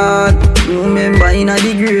straight dog. Remember in a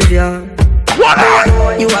the graveyard.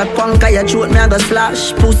 You a punk, you throat me a go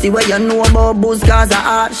slash. Pussy where you know about booze cause a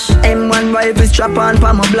ash. M1 rifle strap on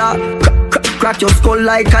pa my block. Crack your skull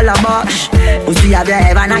like calabash. Pussy, have you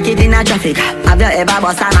ever knocked it in a traffic? Have you ever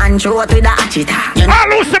bust a man throat with a hatchet? I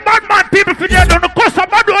lose the bad man people for you don't cost a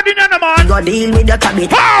bad one in your man. Go deal with the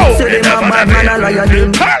cabbit. Say them a bad man a liar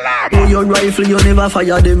them. Oh your rifle you never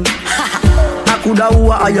fire them. I coulda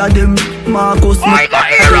who hire them. Marcus I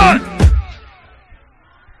got Aaron.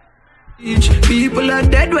 People are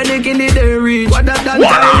dead when they kill it, they reach. What that done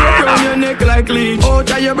tie around your neck like leech. Oh,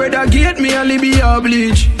 tell your brother get me a libby or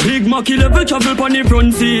bleach. Big Mackie level travel on the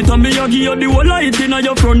front seat. And me a give you the whole light in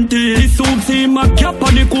your front teeth. This soup see my cap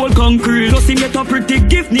on the cold concrete. Plus he get a pretty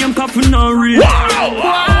gift named Coffin and Reed.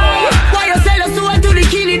 Why you sell us soul to the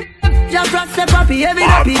killing? Just trust the puppy, every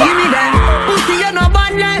happy, give me them. Pussy you no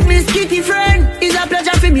bad like me skitty friend. It's a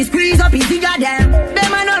pleasure for me squeeze up his figure them.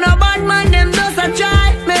 Them a no bad man, them just a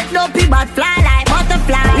try. Make no pig but fly like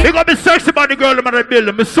butterfly. You got me sexy about the girl in the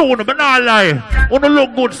building. Me soon, but not lie. Wanna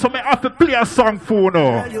look good, so me have to play a song for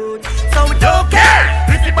you. So we don't care.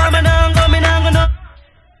 Pretty boy, me nah go no.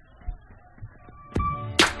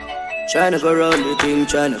 Tryna go round the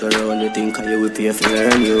thing, cause you will pay for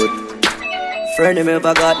learn youth. Friend him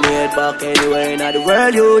ever got me head back anywhere in the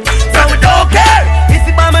world youth. So we don't care.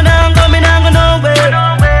 Pretty boy, me nah go nowhere.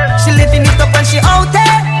 She living it up and she out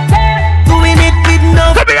there. Doing it with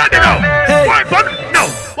no. Come here, now. Hey. No.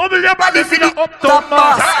 Bubble your body for the up top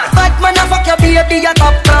boss. Bad man a fuck your baby a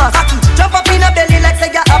top class. Jump up in a belly like say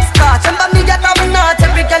you upstart. Remember me a top notch,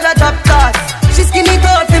 every girl a drop class. She skinny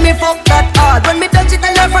tall for me fuck that hard. When me touch it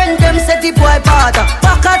and her friend them say the boy bad.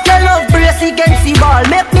 Back at your love brace against the ball.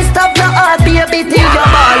 Make me stop your heart, baby till your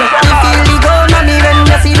ball. You feel the go, mommy when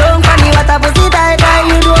you see long funny. What a pussy tight,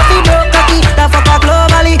 you do a feel broke cocky. The fuck her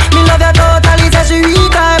globally, me love you totally. Say she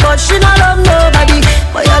weak, but she not love nobody.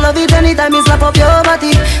 But you love it anytime you slap up your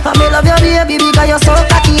body. And me love your baby because you're so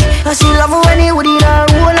cocky. And she love when you would in her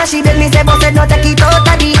hole. And she beg me say, but said no take it out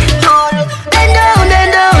of the hole. Then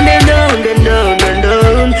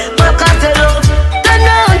down. Back at the road. Turn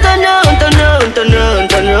down.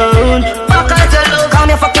 Back at the road. Come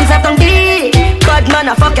your fucking self on me. Bad man,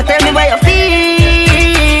 I fuck you, tell me where you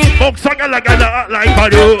feel. Fuck something like that, like I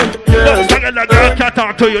do. Fuck something like that, I can't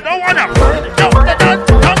talk to you. No one else.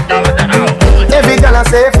 Every girl I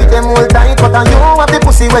say fit them all tight, but you have the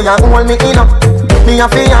pussy where you hold me in up. Me a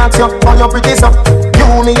fi ask you, how you pretty so?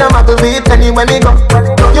 You me a muggle with anywhere me go.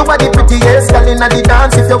 You are the prettiest girl inna the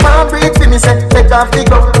dance. If you want breathe for me, say take off the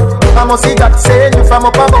glove. I must see God send you from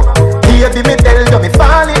up above. Baby me tell you me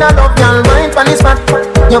fall in love. Girl mind pon this fat,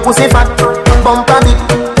 your pussy fat, bump a bit,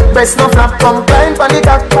 breast no flap, come climb pon the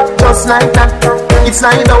top, just like that. It's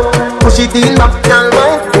slide out, push it in back, girl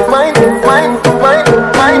wine.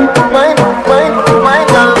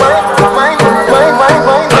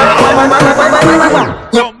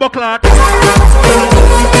 Yo, buckler.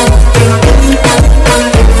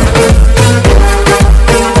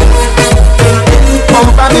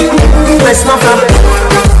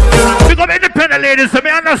 Big up independent ladies, so me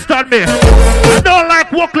understand me. I don't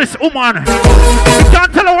like workless woman. You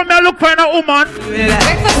can't tell her what me look for in a woman.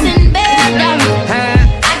 Breakfast in bed,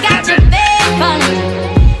 I got your bed fun.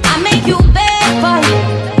 I make you bed fun.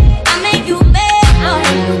 I make you bed fun.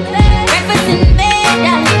 Breakfast in bed,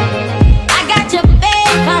 I got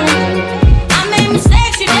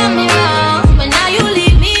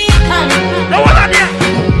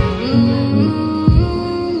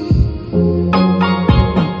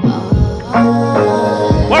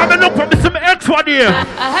here.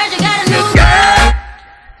 I heard you got a new girl.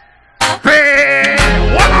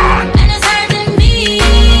 And it's hurting me.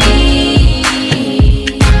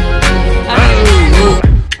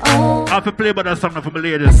 I have to play by that song for my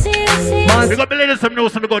ladies. We got my ladies some know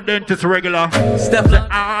some go dentist regular. Step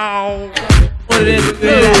ow. Breakfast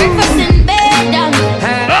in bed, darling. I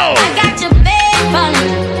got your bed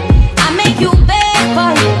falling. I make you bed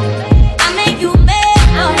falling. I make you bed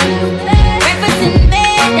falling. Breakfast in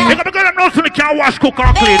bed, darling. You got to know some can't wash, cook,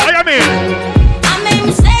 or clean. What you mean? I make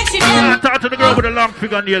mistakes, you never. Talk to the girl with the long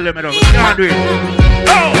finger nail limit. Can't do it.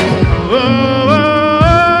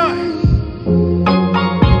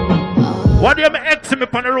 What do you mean ex me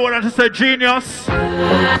on the road and she said genius? I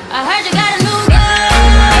heard you got a new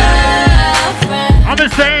girlfriend. I'm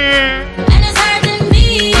just saying. And it's hurting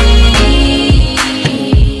me.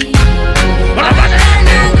 What I got a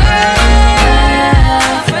new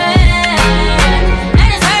girlfriend. And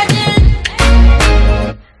it's hurting.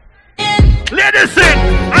 Ladies sing.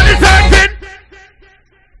 And it's hurting.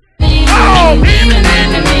 Oh!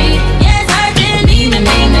 Yes, hurting.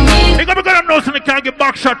 You got to go and know something can't get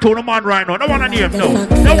back shot to the man right now. No one on him, no.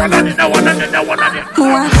 No one on him, no one on him, no one on him. I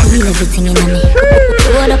want to feel everything in me.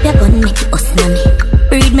 Load up your gun, make it us in me.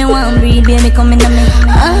 Breed me one, breed, baby, come in me.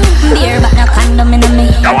 Beer, but no condom in me.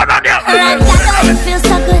 No one on him. Right, that it feels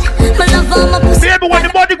so good. My love on my pussy. Baby, when the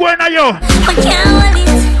body going on you? I can't hold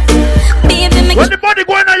it. Baby, make when the body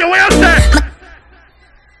going on you, what you say?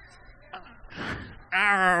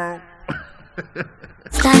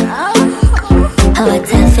 Stop. How I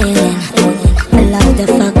tell feeling. I love the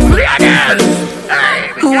fuck.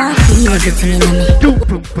 I want to feel everything in me.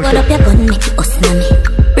 Load up your gun, make it us in me.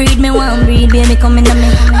 Breed me one, breed, baby, come in me.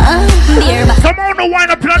 Beer, but come on, no wine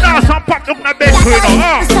up your ass and pop up my bed, you know.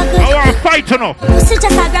 I want to fight, you know. Pussy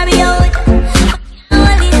just a grab you out.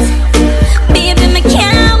 Hold it. Baby, me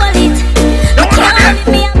can't hold it. I can't hold it,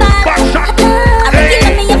 me a ball. I'm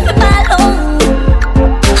killing me if you ball out.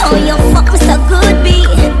 Oh, you fuck me so good, B.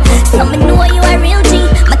 So me know you a real G.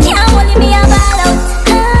 Me can't hold it, me a ball out.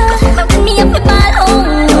 Me if you ball out.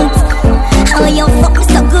 Oh, you fuck me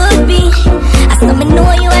so good, B. So me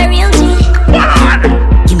know you a real G.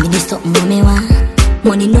 Give me this something you me want.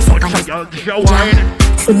 Money no for pants.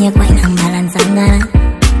 Snake wine and balance and gana.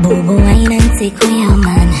 Bobo wine and take away your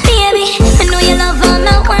man. Baby, I know you love all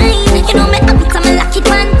my wine. You know me happy to me lucky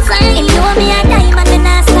one time. You know me a diamond and I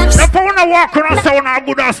stop. The phone I walk around sound a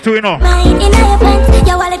good ass too, you know. Mine in your pants,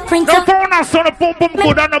 your wallet print up. The phone I sound a boom boom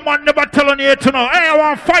good and the man never telling you to know. Hey, I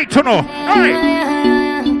want to fight to know. Hey.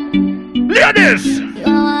 Ladies. You a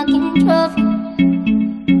walking trophy.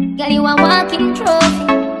 Girl, you a walking trophy.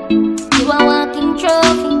 You a walking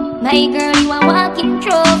trophy. My girl, you a walking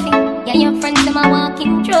trophy. Yeah, your friends them a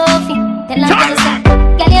walking trophy. Tell her girl, say,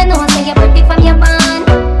 girl, you know say you're pretty from your band.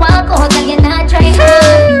 Walk out, girl, you not try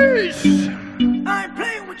hard. I ain't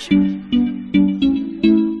playing with you.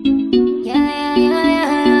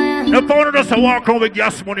 Yeah. The phone does a walk around with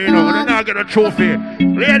gas money, you know, and then I get a trophy.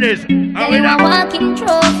 Ladies, girl, you a walking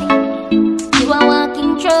trophy. You a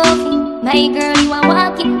walking trophy. My girl, you a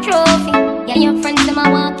walking trophy. Yeah, your friends them a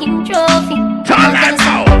walking trophy. Tell them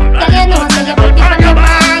now. Girl, you know say you're pretty from your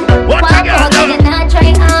band. Walk out, girl, you not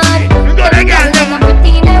try hard. You go to get them. You're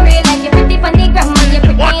pretty in the real, like you're pretty from the grandma. You're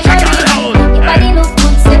pretty in the real. Your body look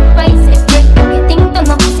good, step by step. You think don't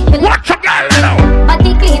know pussy. Watch a girl now.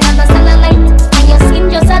 Body clean and the cellulite. And your skin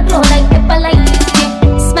just a glow like pepper light.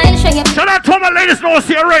 Smile, show your. Tell that to my ladies know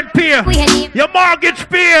see your rent pay. Your mortgage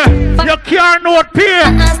pay. Your car note pay.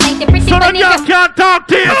 So that you can't talk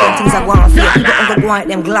to you. Things are going for you. People don't go want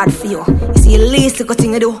them glad for you. You see, the least little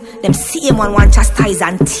thing you do, them see him on one chastise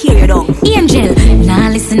and tear you down. Angel, nah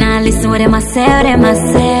listen what them a say, them a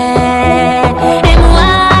say. Them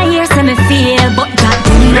why hear say me feel, but that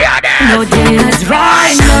no deals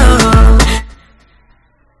right now.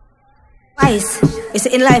 Guys, you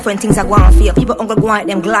see, in life when things are going for you, people don't go want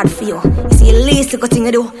them glad for you. You see, the least little thing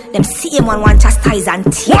you do, them see him on one chastise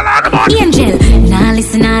and tear. Angel, nah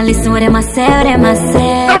listen what them a say, them a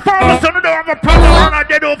say. The first one don't have a problem and I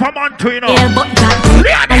did over man to, you know. Yeah, but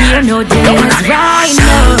that you know deals right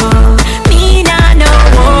now. Me nah no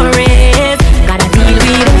worries. Gotta deal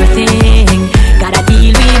with everything. Gotta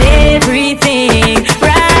deal with everything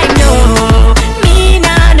right now. Me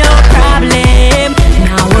nah no problem.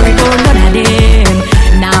 Now worry about none of them.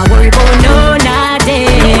 Now worry about none of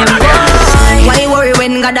them. Why you worry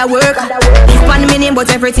when gotta work? If one minute but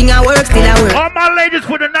everything I work still I work. All my ladies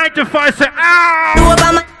with the 9 to 5 say ah. Do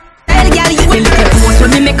over my girl, you will when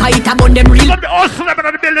me make a hit about them real. Love the hustle them in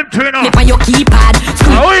the building too, you know. If I your keypad.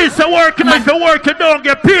 Oh, it's a working. If you work, you don't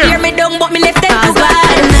get paid. Hear me down, but me left them to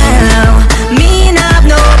God now. Me not have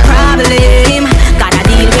no problem.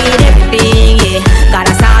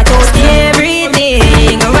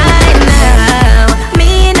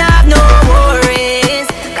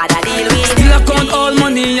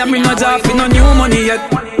 charge off in no new money yet.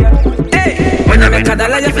 Hey, when I make a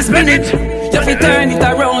dollar, you have to spend it. You have to turn it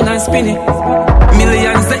around and spin it.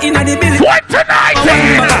 Millions the inna the billy. What tonight?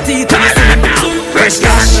 Fresh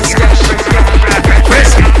cash, fresh cash, fresh cash,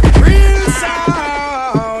 fresh cash. Real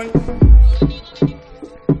sound.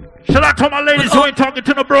 Shout out to my ladies who ain't talking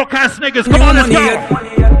to no broke ass niggas. Come on, let's go.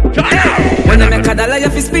 When I make a dollar, you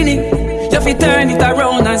have to spin it. You have to turn it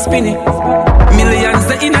around and spin it. Millions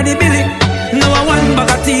the inna the billy. No one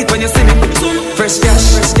bag of teeth when you see me. Fresh cash,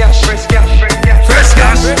 fresh cash, fresh cash, fresh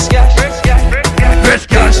cash, fresh cash, fresh cash, fresh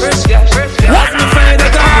cash, fresh cash, fresh cash. What's my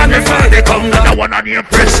Friday gone? My Friday come down. The one on your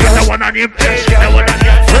fresh cash, the one on your fresh cash, the one on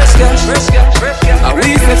your fresh cash, fresh cash, fresh cash. I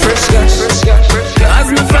we say fresh cash, fresh cash, fresh cash.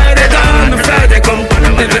 As my Friday gone, my Friday come.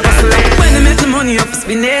 Every hustle when I make the money up,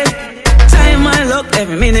 spin it. Time I look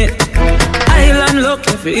every minute. Island look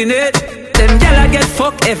every minute. Them gyal get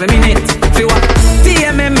fucked every minute. Feel what?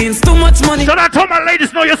 TMM means too much money. Should I tell my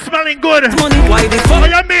ladies know you're smelling good? Money, why the fuck? What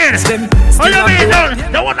you mean? What you mean?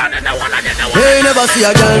 The one on the one. They never see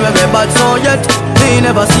a girl with a bad song yet. They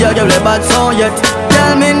never see a girl with a bad song yet.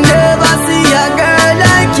 Tell me never see a girl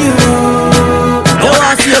like you. You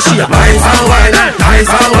want to see a she a nice and wine, nice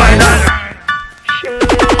and wine.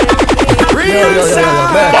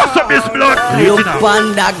 Bust up this blood. Look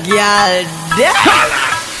on that girl there.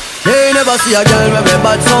 They never see a girl with a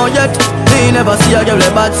bad song yet. They never see a girl with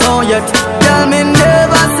a bad song yet. Tell me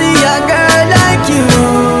never see a girl like you.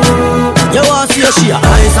 You want to see a she a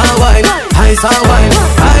ice and wine, ice and wine.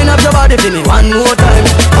 Wine up your body for me one more time.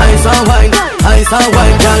 Ice and wine,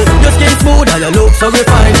 girl. Your skin smooth and your look so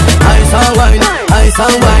refined. Ice and wine, ice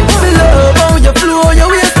and wine. Me love how you flow your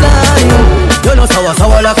waistline. You know sour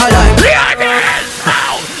like a lime.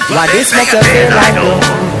 Why this make you feel like though?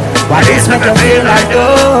 Why this make you feel like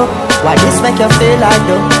though? Why this make you feel like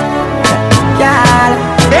though? Girl,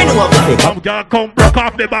 they know what we come, girl, come, broke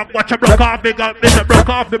off me back, watch her broke off me, got me, broke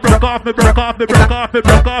off me, broke off me, broke off me, broke off me,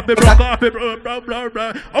 broke off me, broke off me, blah, blah,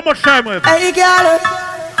 blah. How much time with? Hey, girl.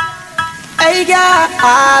 Hey, girl.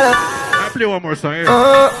 I play one more song here.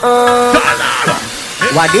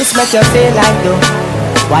 Why this make you feel like though?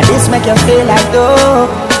 Why this make you feel like though?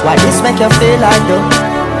 Why this make you feel like though?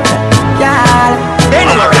 Girl,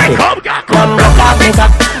 come, broke off me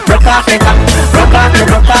cock, broke off me cock, broke off me,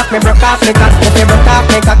 broke off me, broke off me cock. If you broke off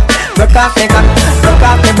me cock, broke off me cock, broke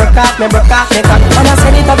off me, broke off me, broke off me cock. Wanna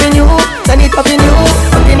send it up in you, send it up in you.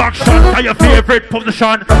 Back shot to your favorite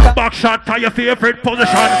position. Back shot to your favorite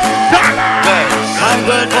position. My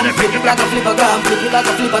girl, come flip it like a flippergram, flip it like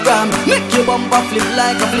a flippergram. Make your bumper flip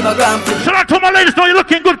like a flippergram. Shout out to my ladies, know you're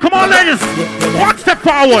looking good. Come on, ladies. One step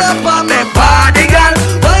forward. Up on me body, girl.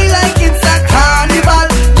 Why like it's a carnival?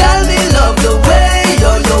 Tell me love the way you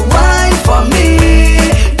wine for me.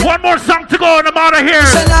 One more song to go and I'm out of here.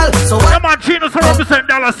 So come on, Chinos to represent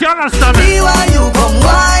Dallas. You understand me? See why you come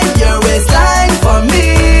wine your waistline for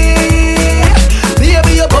me.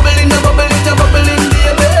 Baby, you're bubbling, you're bubbling, you're bubbling,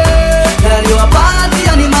 baby. Girl, you a party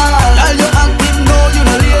animal. Girl, you active, no, you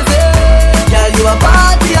no lazy. Girl, you a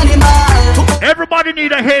party animal. Everybody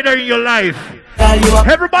need a hater in your life.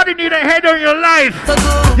 Everybody need a hater in your life.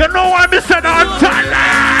 You know why me said I'm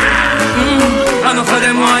I know for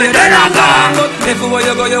them why you're dead and gone. But everywhere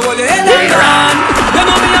you go, you hold your head and gone. You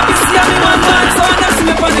know me happy, see me one man. So when I see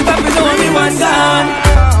me on the top, you know me one gone.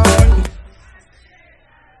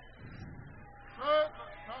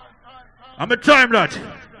 I'm a time that.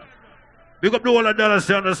 Big up the whole of Dallas,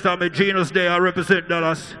 you understand me? Genius Day, I represent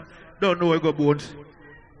Dallas. Don't know where you go, Bones.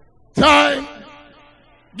 Time.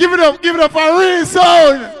 Give it up for a real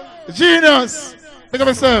sound. Genius. Pick up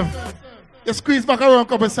yourself. You squeeze back around a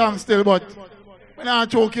couple songs still, but when I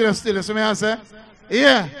choke you still, you see me I say?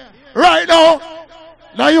 Yeah. Right now,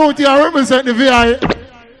 youth here represent the VI.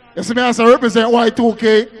 You see me I say represent Y2k.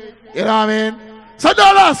 You know what I mean? So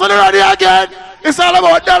Dallas, so they're ready again. It's all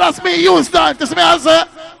about Dallas, me, Houston. You see me I say?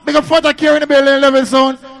 Big up Y2k here in the building, Levelz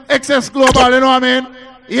Sound. XS Global, you know what I mean?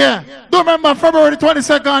 Yeah. Do remember February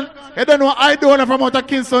 22nd. You don't know I don't know from out of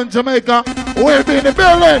Kingston, Jamaica. We'll be in the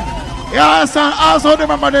building. Yeah, son. Also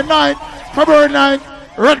remember the 9th, February 9th,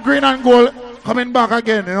 red, green, and gold coming back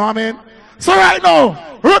again. You know what I mean? So right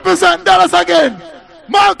now, represent Dallas again.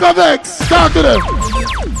 Malcolm X, talk to them.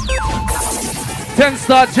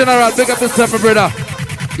 10-star general, big up yourself, my brother.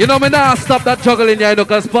 You know me now stop that juggling here, you know,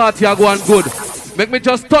 because party are going good. Make me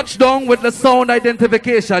just touch down with the sound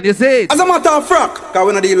identification, you see it? As a matter of fact, because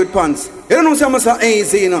we don't deal with pants. You don't know say I'm so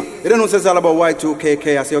easy, you know. You don't know say it's all about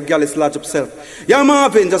Y2k. I say your girl is large up self. You're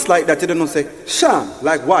Marvin just like that. You don't know say Sean,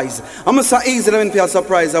 like wise. I'm so easy to feel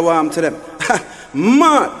surprise I want to them.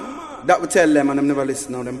 Mad. That we tell them and them never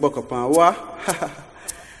listen now. Them buck up and what?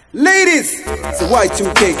 Ladies, it's a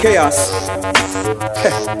Y2k chaos.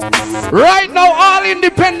 Right now, all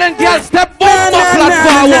independent girls step boom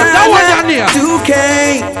forward. That one down here.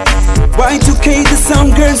 2K, Y2K, the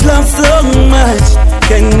song girls love so much.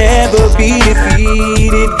 Can never be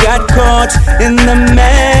defeated. Got caught in the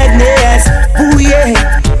madness. Ooh yeah,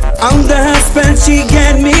 under her spell she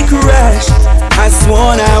got me crushed. I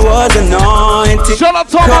sworn I was anointed. Shout out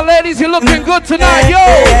to all my ladies, you're looking good tonight, yo.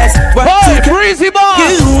 Boy, Breezy Boy.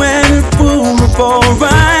 You went a fool for a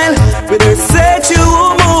while with her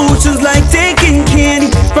sexual motions like taking candy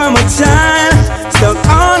from a child. Stuck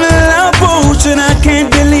on a love potion. I can't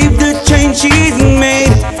believe the change she's made.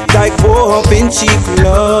 Like 4-inch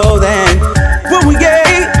clothing. When we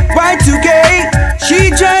get Y2K, she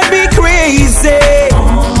drive me crazy.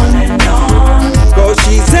 On and on. Cause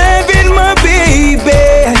she's having my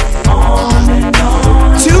baby. On and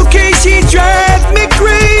on. 2K, she drive me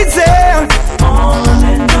crazy. On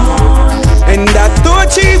and on. And I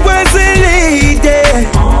thought she was a lady.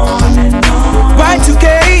 On and on.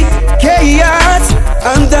 Y2K, chaos.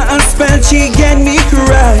 Under a spell, she get me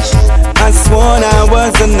crushed. I sworn I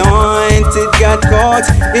was anointed, got caught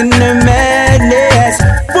in the madness.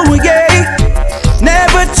 But we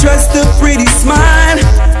never trust a pretty smile,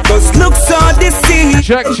 cause looks are deceived.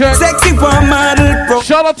 Check. Sexy one model.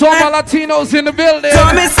 Shout out to all my Latinos in the building.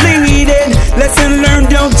 So misleading. Lesson learned,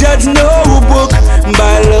 don't judge no book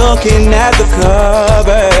by looking at the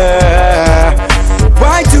cover.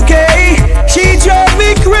 Y2K, she drive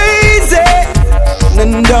me crazy.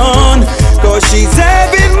 And on, cause she's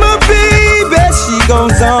having my baby. She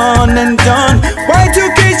goes on and on.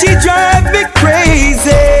 Y2K, she drive me crazy.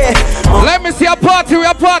 Let me see a party, we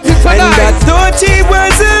are party tonight. And I thought she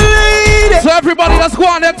was a lady. So everybody let's go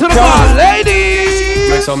on there to the bar. Ladies.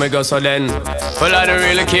 Me so me go so then. Well, I don't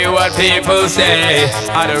really care what people say.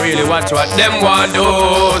 I don't really watch what them want do.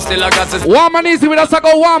 Still I got to warm and easy with us. I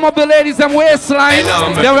go warm up the ladies and waistline.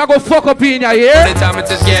 Then we go fuck up in your ear. The time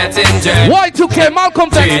it is getting jet. Y2K, Malcolm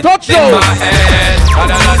X, touch those.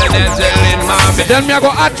 Then me I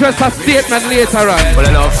go address a statement later on. Well,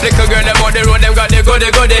 I know flicker girl, them on the road, them got the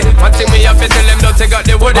goody. One thing me have to tell them, don't take out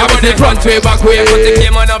the woody. Front way, back way, put the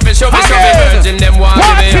game on up and show me virgin. Them want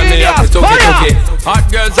me have to okay. Hot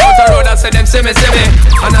girls out the road, I say them see me.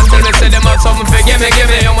 And until me say them have something for gimme.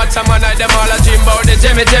 How much time I night, them all a dream about the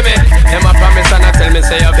Jimmy. Them a promise and I tell me,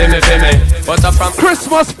 say you feel me. But I from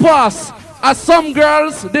Christmas pass. As some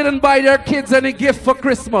girls didn't buy their kids any gift for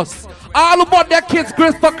Christmas. All about their kids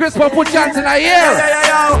gift for Christmas, put chance in a year.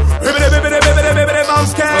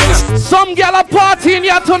 Some girl are partying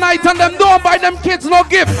here tonight and them don't buy them kids no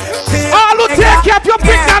gift. All who take care of your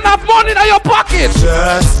pick and have money in your pocket.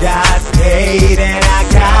 Just got paid and I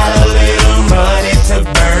got a little money to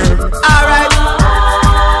burn. Alright.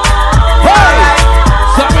 Hey!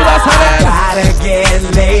 Somebody that's I gotta get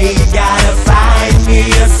laid, gotta find me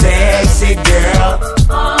a sexy girl.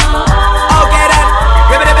 Okay then.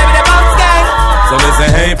 So me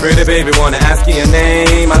say, hey pretty baby, wanna ask you your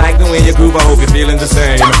name. I like the way you groove, I hope you're feeling the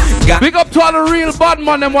same. Big up to all the real bad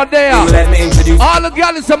man them what they are. Let me introduce all the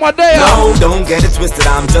girls them what they are. No, don't get it twisted,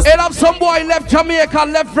 I'm just and up some boy left Jamaica,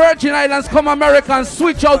 left Virgin Islands, come America and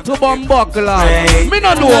switch out to Bumbuckler. Me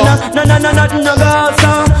no know. Nothing no go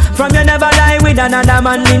so. From you never lie with another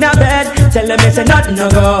man in a bed. Tell them it's a nothing no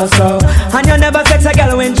go so. And you never sex a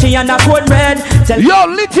girl when she on a cold red.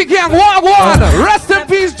 Yo, Litty Gang, one. Rest in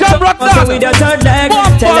peace, John Rockdown. With your third leg.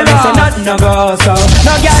 Tell them it's a nothing no go so.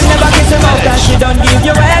 No girl never kiss him out and she don't give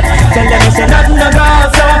you head. Tell them it's a nothing no go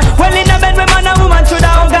so. Well in a bed with man and woman should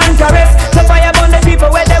have gun caress. So fire burn the people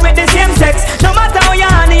where they with the same sex. No matter how you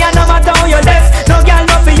honey and no matter how you less. No girl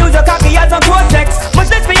not for use your cocky as a cortex. Much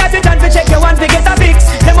less for you to turn to check your one to get a fix.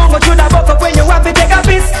 Them won't go through the buck up when you have to take a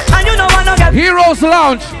piss. And you know what no girl. Heroes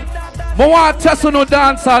Lounge. I want to test on no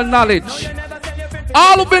dancehall knowledge.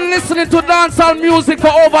 All who've been listening to dancehall music for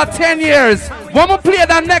over 10 years. When we play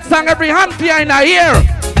that next song, every hand play in a ear.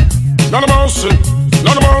 None of mercy,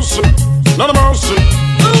 none of mercy, none of mercy.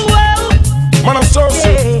 Man, I'm so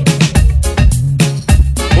sick.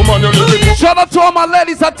 Woman, you're living. Shout out to all my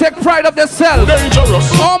ladies that take pride of themselves. Dangerous.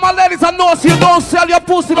 All my ladies that know you don't sell your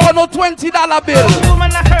pussy for no $20 bill.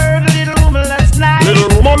 Woman, I heard a little woman last night. Little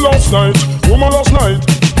woman last night.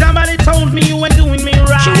 Somebody told me you weren't doing me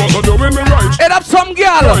right. She wasn't doing me right. Hit up some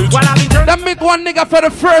girl. Right. Them meet one nigga for the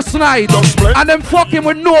first night. And them fucking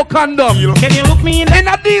with no condom. Can you look me in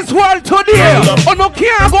a this world today? Oh no,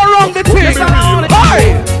 can't go wrong the thing.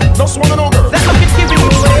 Hi. Just wanna know, girl. That's what it's giving you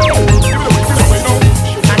away.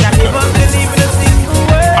 And I never believe in a single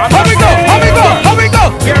word. How we go?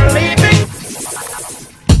 You're leaving.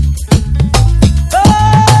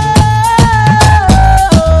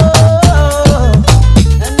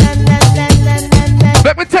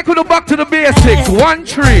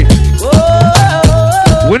 3613.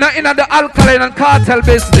 We're not in the alkaline and cartel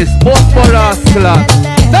business. Both for us,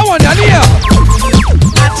 that one, you're here.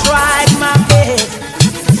 I tried my best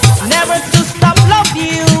never to stop love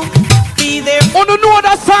you. Be there. Oh, no, know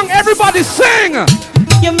that song, everybody sing.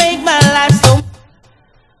 You make my life so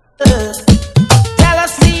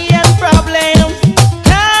jealousy and problems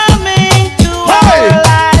coming to our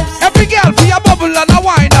lives. Every girl for your bubble and a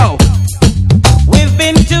wine now. We've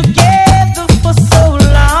been together for so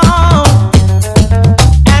long,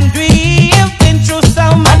 and we've been through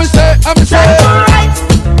so much. I'm say. Right,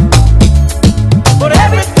 but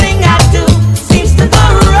everything I do seems to go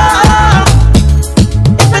wrong.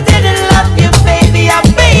 If I didn't love you, baby, I'd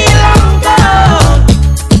be long gone.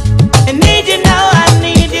 I need you now, I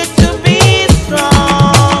need you to be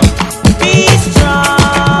strong. Be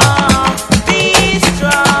strong, be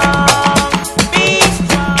strong, be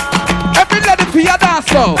strong. Every lady for your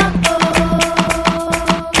dance now.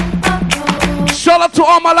 Shout out to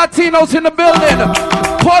all my Latinos in the building.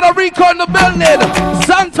 Puerto Rico in the building.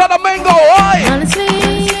 Santo Domingo, oi! Honestly,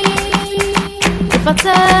 if I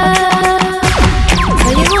tell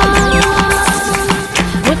you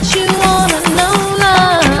what you wanna know,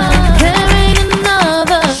 love, there ain't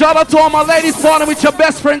another. Shout out to all my ladies partying with your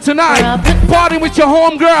best friend tonight. Partying with your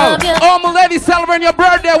home girl. All my ladies celebrating your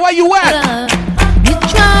birthday. Where you at? You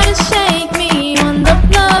try to shake me, end up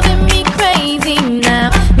loving me crazy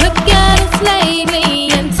now. Look at us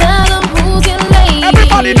lately and tell them who's your lady.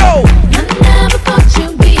 Everybody know. I never thought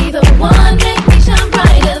you'd be the one, make me shine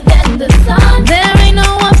brighter than the sun. There ain't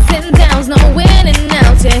no ups and downs, no winning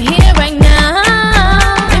out. You're here right now.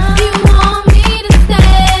 If you want me to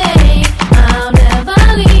stay, I'll never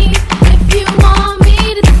leave. If you want me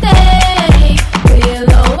to stay, we'll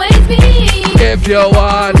always be. If you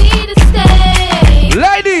want me to stay,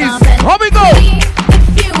 ladies, how we go?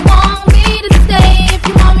 if you want me to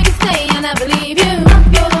stay, I'll never leave you.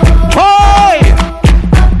 Hey!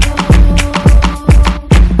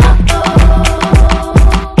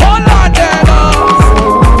 Hold on there now.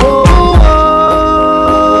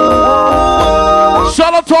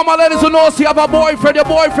 Shout out to all my ladies who know you have a boyfriend, your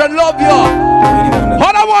boyfriend love you.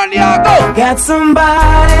 Hold on one, yeah, go. Got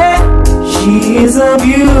somebody, she is a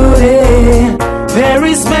beauty,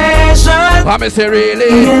 very special. Let me say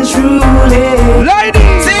really and truly.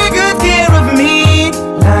 Ladies, take good care of me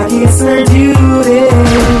like it's her duty.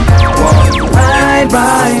 Right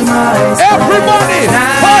by my side. Everybody,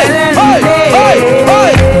 hey, hey, hey,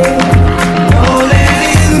 hey.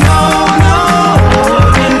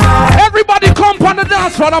 Everybody come on the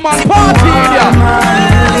dance floor, man. Party in ya.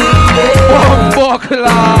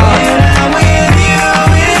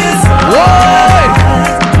 Whoa.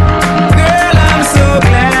 Girl, I'm so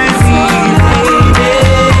glad we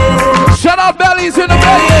Shut up, bellies in the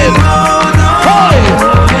building.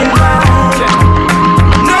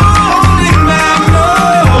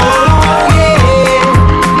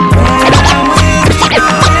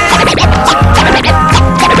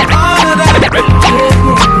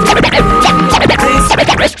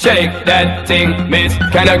 Shake that thing, miss.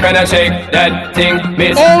 Can I shake that thing,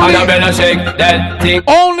 miss? Annabella, shake that thing.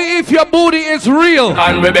 Only if your booty is real.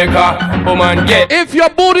 And Rebecca, woman, get. If your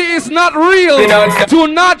booty is not real, do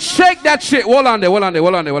not shake that shit. Hold on there.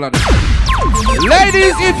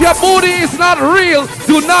 Ladies, if your booty is not real,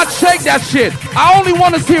 do not shake that shit. I only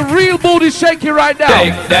want to see real booty shaking right now.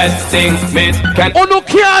 Shake that thing, miss. Oh, no,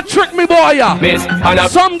 can't trick me, boy. Miss,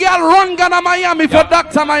 some girl run gonna Miami for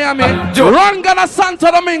Dr. Miami. Run gonna Santo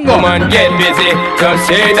Domingo. Come on, get busy. Just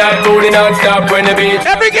shake that booty non-stop when the beat.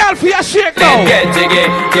 Every girl for your shake now. Get jiggy,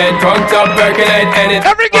 get drunk up, percolate, and it.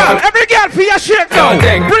 Every girl for your shake now.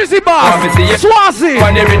 Breezy Boss, Swazi.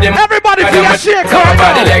 Everybody for your shake now.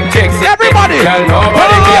 Everybody. Girl,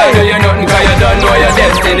 nobody can do you nothing cause you don't know your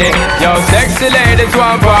destiny. Yo, sexy ladies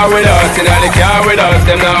want war with us. Inna the car with us,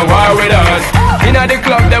 them not war with us. Inna the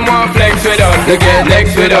club, them want flex with us. They get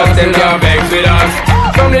next with us, them can't vex with us.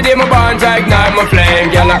 From the day my bonds I ignite my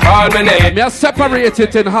flame. Girl, I call my name. Me I separate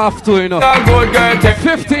it in half two, you know. Good girl, take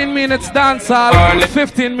 15 minutes dancehall,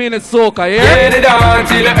 15 minutes soca, yeah? Get it on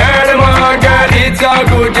till the early morning, girl. It's all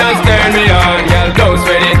good, just turn me on, girl. Don't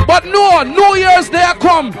sweat it. But no, New Year's Day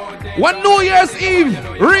come. When New Year's Eve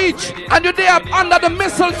reach and you're there under the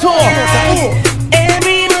mistletoe.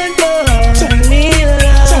 Everyone goes, me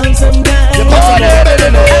alone sometimes. I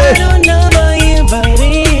don't know about you, but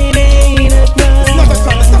it ain't a crime.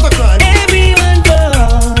 Everyone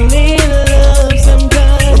goes, me alone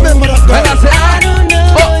sometimes. Remember that girl. And I say, I don't know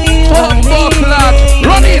about you,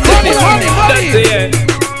 but it ain't run it. That's it.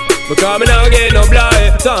 Because me now get no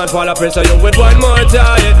blind. Don't fall a pressure you with one more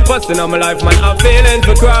time. Busting on my life, man, I'm feeling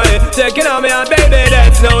for crying. Taking on me out, baby,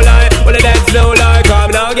 that's no lie. Well, that's no lie,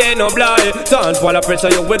 come now, get no blind. Don't fall a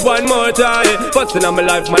pressure you with one more time. Busting on my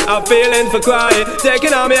life, man, I'm feeling for crying.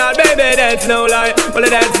 Taking on me out, baby, that's no lie. Well,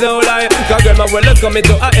 that's no lie. Cause girl, my world is coming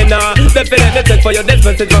to an end now. Definitely take for your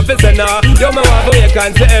dispensation for now. You're my wife, you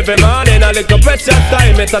can't see every morning. A little precious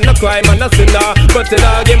time, it's not a crime and a sinner. But in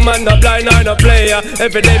a game, man, no blind or no player.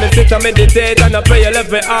 Every day, me sit and meditate and I pray.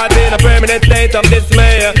 Left me heart in a permanent state of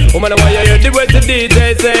dismay. Woman, why you hear the words the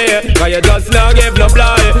DJ say? Cause you just not give no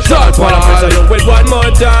blind. Don't fall a pressure you with one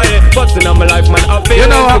more time. Busting on my life, man, I feel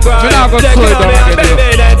like taking on me and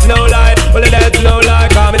baby, that's no lie. Well, that's no lie,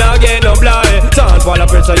 cause me not get no blind. Don't fall a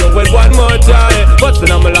pressure you with one more time.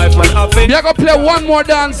 Busting on my life, man, I feel. Me I go play one more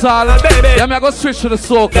dance hall. Yeah, me I go switch to the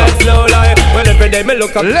soca. That's no lie. Well, every day me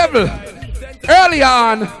look up Level. Early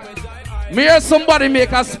on, me hear somebody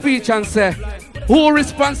make a speech and say, who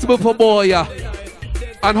responsible for Boya?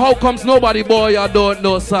 And how comes nobody Boya don't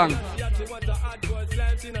know song?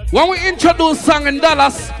 When we introduce song in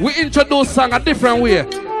Dallas, we introduce song a different way.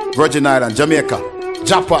 Virgin Island, Jamaica,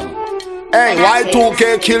 Japan. Hey,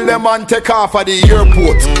 Y2k kill them and take off at the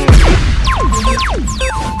airport.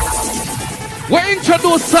 We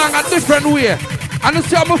introduce song a different way. And you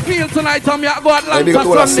see how I feel tonight, I'm here to go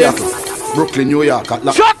Atlanta Sunday. Brooklyn, New York,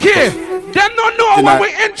 Atlanta. Chucky! Them don't know when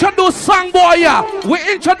we introduce song boy, yeah. We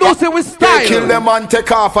introduce it with style. They kill them and take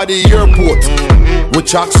off at the airport. We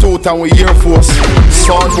track suit and we Air Force.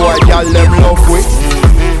 Son boy, y'all them love with.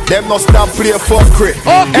 Them no stop play fuckery.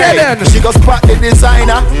 Okay then. She go spot the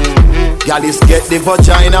designer. Y'all is get the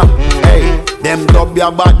vagina. Hey, them dub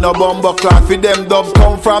your back no bumbo clock. For them dub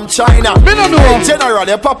come from China. Me don't know. Hey, general,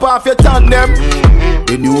 you pop off your tag them.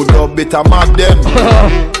 The new dub it a mad them.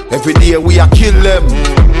 Every day we a kill them.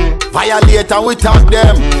 Violate and we tag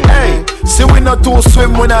them. Hey, see we not too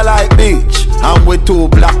swim when I like beach. And we too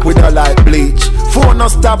black we don't like bleach. Phone no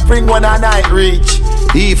stop ring when a night reach.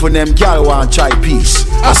 Even them gal want try peace.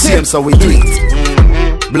 I see them so we do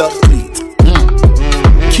it. Blood bleed.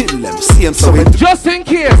 Kill them, see them so we do it. Just in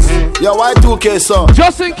case. Yo, Y2k son.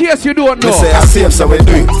 Just in case you don't know. They say I see them so we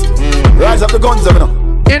do it. Rise up the guns them now.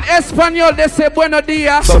 In Espanol they say buenos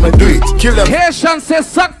dias. So we do it. Kill them. Haitian say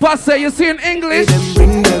sac passe. You see in English.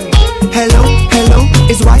 Bring them. Hello, hello,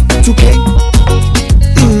 it's Y2k.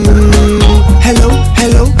 Hello,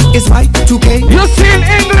 hello, it's Y2k. You see in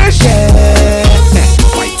English? Yeah.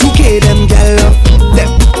 Y2k, them gal up.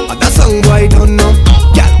 Them other song boy don't know.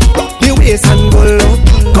 Gal, rock your waist and go low.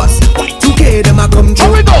 Cause Y2k, them a come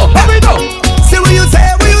true. Here we go, here we go. Say what you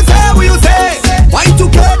say, what you say, what you say.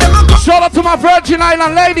 Y2k, them a come. Shout out to my Virgin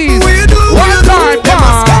Island ladies. What you do, one time, them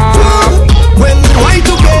a step through. When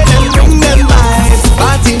Y2k, them bring them vibes.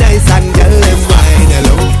 Party nice and girl them wine.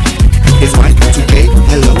 Hello, it's Y2k.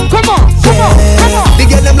 Hello. Come on, come on, come on. The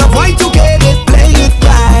girl them love Y2k. They play it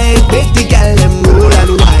right. Make the girl them roll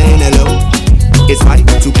and wine. Hello, it's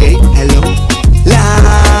Y2k. Hello.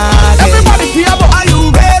 Everybody feel about. Are you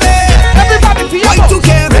ready? Everybody feel about. Y2k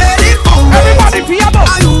ready for it. Everybody feel about.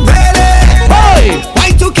 Are you ready? Hey.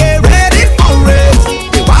 Y2k ready for it.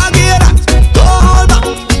 You want get up, go back,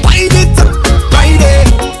 wind it up, ride it,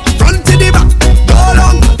 front to the back, go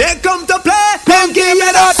long. They come to play. Come give me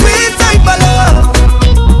that sweet type of love,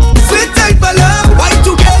 sweet type of love.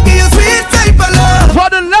 Y2k give you sweet type of love. For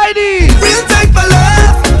the ladies, real type of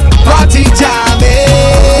love. Party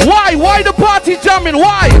jamming. Why the party jamming?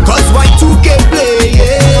 Why? Cause Y2k play,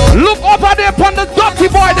 yeah. Look over there upon the dirty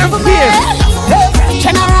boy them face.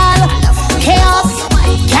 General, Chaos,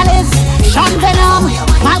 Callus, Sean Venom,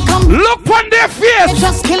 Malcolm. Look on their face. They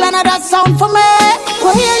just kill another sound for me.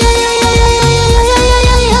 Oh, yeah.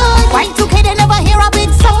 Y2k, they never hear a big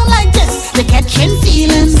sound like this. They catching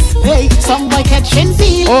feelings. Hey, some boy catching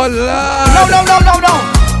feelings. Oh, Lord. No.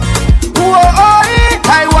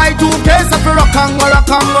 I Y2k suffer rock and go.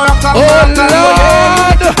 Oh,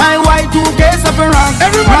 Lord. I Y2k suffer rock.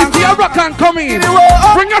 Everybody be a rock and come in.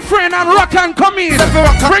 Bring your friend and rock and come in.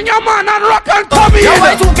 Bring your man and rock and come in.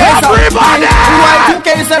 Everybody.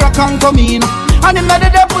 Y2k say rock and come in. And him not the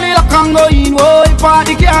devil lock and go in. Oh, if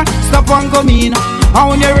party can't stop and come in. And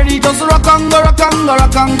when you're ready, just rock and go,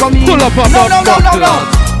 come in. Pull up a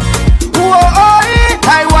No.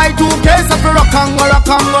 I Y2k suffer rock and go,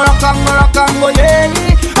 yeah.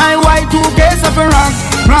 I Y2k suffer rock,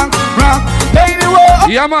 baby, whoa.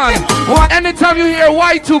 Yeah, man. Anytime you hear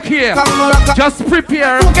Y2k, just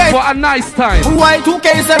prepare for a nice time.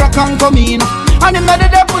 Y2k say rock and come in. And him not the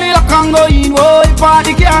devil lock and go in. Oh, if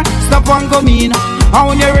party can't stop and come in. And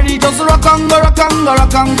when you're ready, just rock and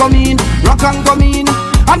come in.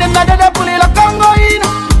 And him not the devil lock and go in.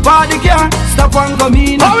 Party car, stop and come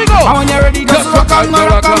in. How we go? And when you're ready, just rock and go,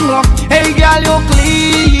 rock and go. Hey girl, you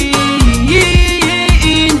clean.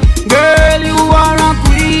 Girl, you are a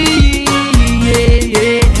queen.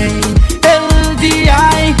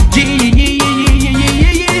 LDIG.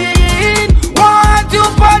 Want you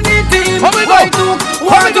on the team? How we go?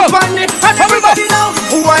 Want you on the? And everybody know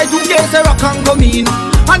Y2k say rock and come in.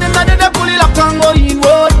 And them that they pull it up and go in.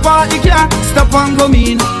 Road party car, stop and come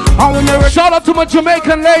in. Shout out to my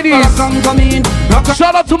Jamaican ladies.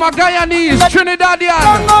 Shout out to my Guyanese,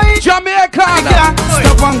 Trinidadian, Jamaican.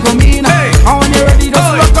 Stop and come in. And when you're ready,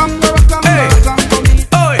 just rock and come in.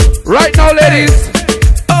 Right now, ladies.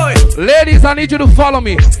 Ladies, I need you to follow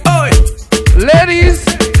me. Ladies,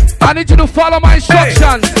 I need you to follow my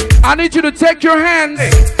instructions. I need you to take your hands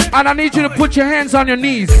and I need you to put your hands on your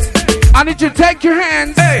knees. I need you to take your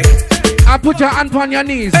hands and put your hand on your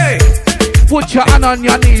knees. Put your hand on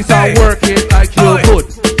your knees and work it like you could.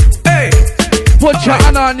 Put your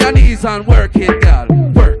hand on your knees and work it, girl.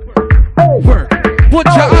 Work. Put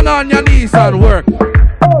your hand on your knees and work.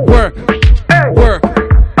 Work.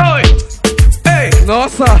 No,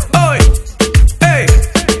 sir.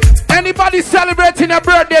 Anybody celebrating a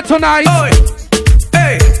birthday tonight?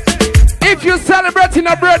 If you're celebrating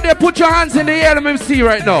a birthday, put your hands in the air. Let me see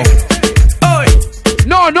right now.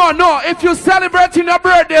 No. If you're celebrating a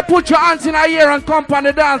birthday, put your hands in the air and come on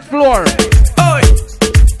the dance floor.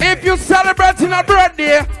 If you're celebrating a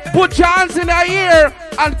birthday, put your hands in the air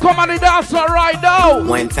and come on the dance floor right now.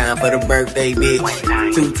 One time for the birthday, bitch.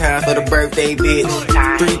 Two times for the birthday, bitch.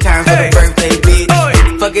 Three times for the birthday, bitch.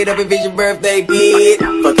 Fuck it up if it's your birthday, bitch.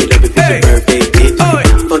 Fuck it up if it's your birthday, bitch.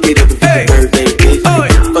 Fuck it up if it's your birthday, bitch.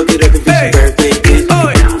 Fuck it up if it's your birthday, bitch.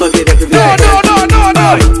 Fuck it up if it's your birthday, bitch.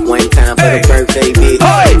 No. One time for the birthday, bitch.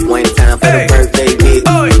 One time for the birthday, bitch.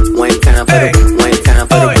 One time for the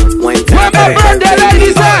birthday,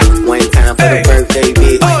 ladies. One time for the birthday,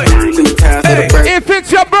 bitch. Two times for the birthday. If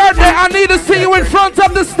it's your birthday, I need to see you in front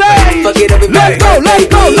of the stage. Fuck it up if it's Let's go.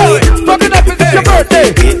 Fuck it up if it's your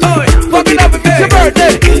birthday. Fuck it up if it's your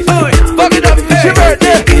birthday. Fuck it up if it's your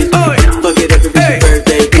birthday. Fuck it up if it's your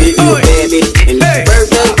birthday, bitch. You a bad bitch and it's your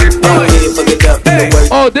birthday. Fuck it up in the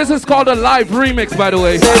worst. Oh, this is called a live remix, by the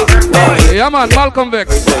way. Yeah, man, Malcolm Vex.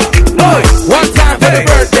 One time for the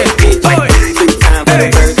birthday. Two times for the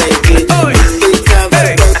birthday, bitch. Three times for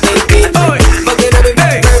the birthday, bitch. Fuck it up if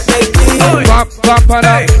it's your birthday, bitch.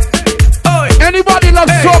 Anybody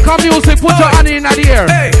loves soca music, put your hand in the air.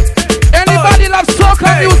 Anybody loves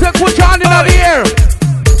soca music, put your hand in the air.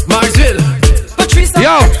 Marsville,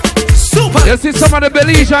 Yo, super. You see some of the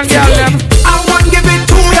Belizean girls them. I want to give it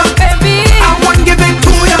to you, baby. I want to give it to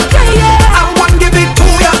you. I want to give it to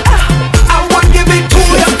you. I want to give it to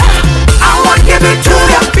you. I want to give it to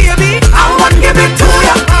you, baby. I want to give it to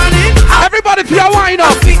you. Everybody, if you wind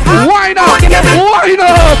up, wind up, wind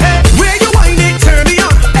up. Where you wind it, turn me on.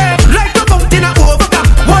 Like a mountain of overcome.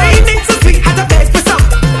 Wind it so sweet, had a beg for some.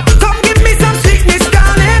 Come give me some sweetness,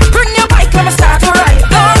 darling. Bring your bike, let me start to ride.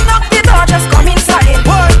 Don't knock the door, just come inside.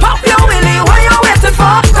 Pop your willy, what you waiting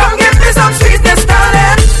for? Come give me some sweetness,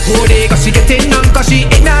 darling. Oh, they got she getting on, cause she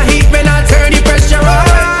in a heat when I turn the pressure on.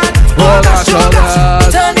 Oh gosh,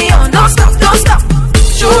 turn me on, don't stop.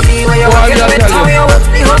 Show me where you want to get how you work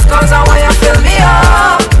the host, cause I want you fill me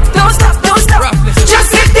up. Don't stop.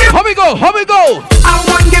 Just sit there. How we go? I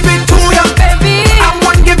want to give it to you, baby. I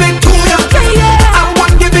want to give it to you. I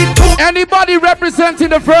want to give it to you. Anybody representing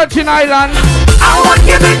the Virgin Islands? I want to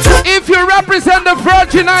give it to you. If you represent the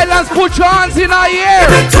Virgin Islands, put your hands in the air.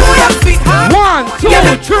 1, 2,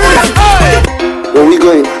 3, hey. Where we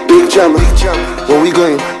going? Big jam. Where we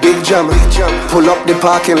going? Big jam. Pull up the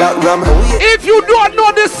parking lot ram. If you don't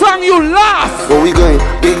know this song, you laugh. Where we going?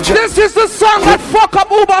 Big jam. This is the song that fuck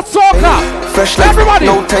up Uber Soca. Fresh like everybody.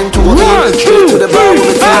 No time to go 1, 2, 3, to the bar with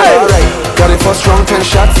the team. hey. Alright, got it first round 10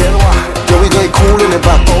 shots. Where we going? Cool in the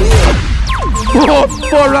back. Oh,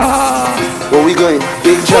 Where we going?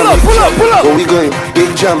 Big jam. Pull up. Where we going?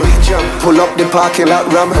 Big jam. Pull up the parking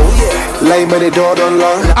lot ram. Line by the door don't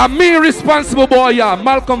long. I'm me responsible boy, yeah.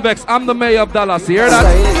 Malcolm Vex, I'm the mayor of Dallas. You hear that?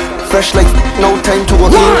 Fresh like no time to go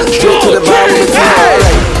straight to the bar with the team.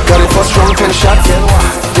 Alright, got it first round 10 shots.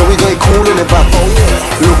 Where we going? Cool in the back.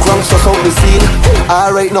 Look wrong, so out the scene.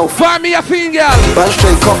 Alright now. Find me a finger. Band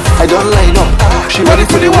straight up, I don't line up. She ready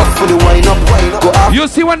for the walk, for the wind up. Go up. You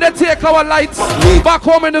see when they take our lights back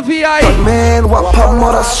home in the VI. But man, what pop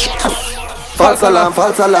mother false alarm.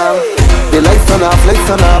 The lights turn off.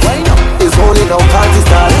 It's holding down party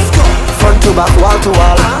style. Front to back, wall to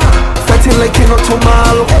wall. Setting like you know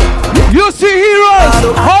tomorrow. You see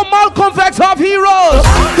heroes. How Malcolm Vex have heroes.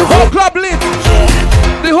 The whole club lit.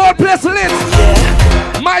 The whole place lit.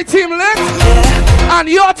 My team lit, and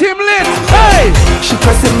your team lit. Hey! She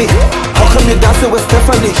pressing me. How come you dancing with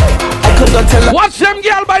Stephanie? I could not tell her. Watch them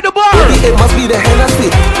girl by the bar. Maybe it must be the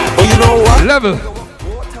Hennessy. Oh, you know what? Level.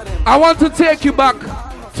 I want to take you back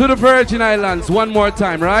to the Virgin Islands one more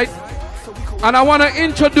time, right? And I want to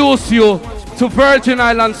introduce you to Virgin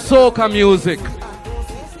Islands soca music.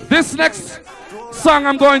 This next song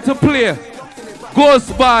I'm going to play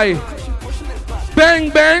goes by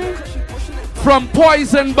Bang Bang from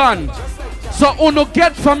Poison Band. So uno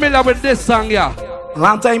get familiar with this song, yeah.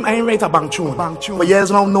 Long time I ain't write a bang tune. For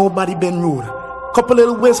years now nobody been rude. Couple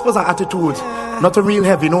little whispers and attitudes. Nothing real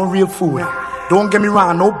heavy, no real food. Don't get me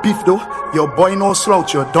wrong, no beef though. Your boy no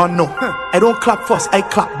slouch, you don't know. I don't clap first, I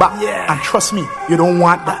clap back. And trust me, you don't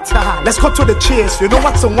want that. Let's cut to the chase. You know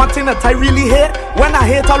what's the one thing that I really hate? When I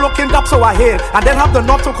hate, I looking up so I hate. And then have the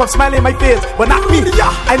not to come smile in my face. But not me,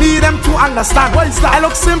 I need them to understand. I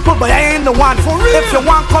look simple, but I ain't the one. For real. If you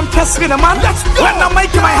want, come test me, the man. Let's go. When I'm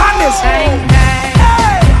making my hand is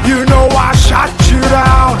you know I shot you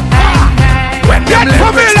down. When get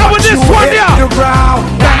familiar with this one, yeah. The ground.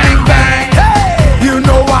 Bang, bang. You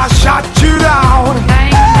know I shot you down.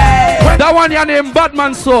 That one your name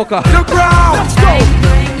Batman Soca. The ground. Let's go.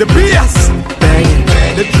 The bass. Bang.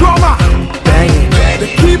 The drummer. Bang. The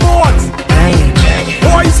keyboards. Bang.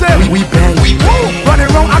 Poison. We bang. Running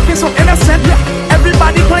around acting so innocent.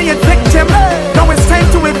 Everybody playing victim. Now it's time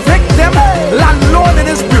to evict them. Landlord in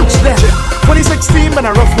his boots. 2016 been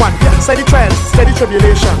a rough one. Steady trials, steady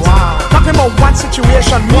tribulation. Talking about one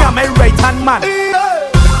situation. Me and my right hand man.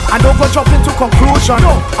 I don't go jump into conclusion.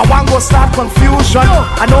 I want go start confusion.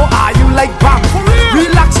 I know you like bam.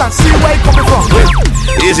 Relax and see where you coming from.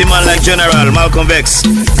 Easy man like General Malcolm Vex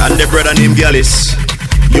and the brother named Gallus.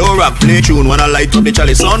 Yo rap, play tune when I light up the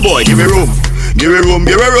chalice. Sound boy, give me room. Give me room,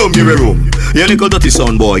 give me room, give me room. You little dirty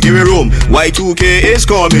sound boy, give me room. Y2k is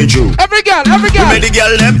coming through. Every girl, every girl. You made the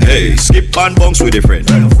girl them. Hey, skip and bounce with a friend.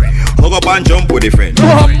 Hug up and jump with a friend.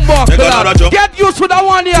 Take another jump. Get used to that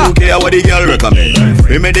one, yeah. 2k what the girl recommend.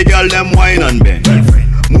 We made the girl them wine and bend.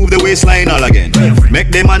 Move the waistline all again.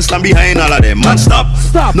 Make the man stand behind all of them. Man stop.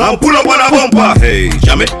 Stop. Now pull up on a bumper. Hey,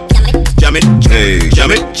 jam it. Jam it. Hey,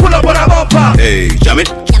 jam it. Pull up on a bumper. Hey, jam it.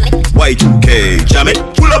 Y2k, jam it.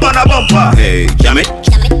 Pull up on a bumper. Hey, jam it.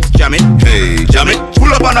 Jam it. Hey, jam it.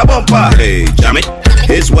 Pull up on a bumper. Hey, jam it.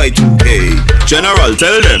 It's Y2k. General,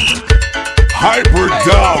 tell them. Hyper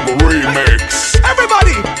Dog Remix.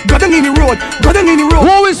 Everybody, go down in the road. Go down in the road.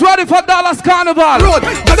 Who is ready for Dallas Carnival? Road.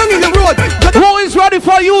 Go down in the road. Who is ready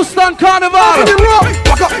for Houston Carnival? In the road.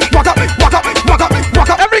 Walk up, walk up, walk up, walk up, walk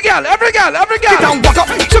up. Every girl, every girl, every girl. Get down, walk up,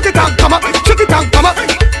 chuck it down, come up, chuck it down, come up.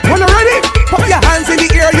 When you're ready, put your hands in the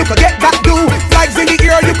air, you could get that do. Flags in the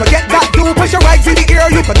air, you could get that do. Push your rights in the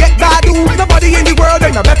air, you could get that do. Nobody in the world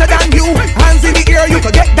ain't no better than you. Hands in the air, you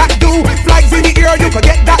could get that do. Flags in the air, you could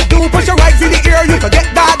get that do. Push your rights in the air, you could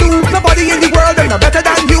get that do. Nobody in the world ain't no better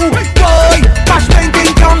than you. Boy, bash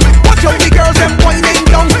painting young. Watch out the girls them whining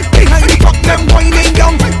young. Behind the truck them whining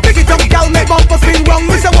young. Pick it up, gal, make bumper spin wrong.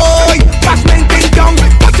 We say boy, bash painting young.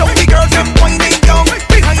 Watch out the girls them whining young.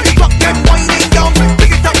 Behind the truck them whining young.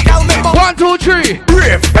 Pick it up, gal, make bumper. 1, 2, 3.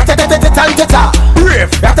 Brave. Brave.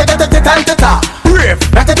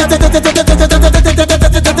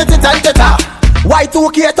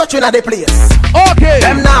 Y2k touching at the place. Okay.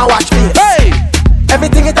 Them now watch face. Hey.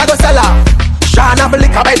 Everything it a go sell off. Sean have a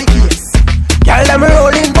liquor by the case. Girl them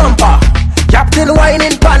rolling bumper. Captain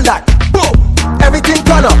whining panda. Boom. Everything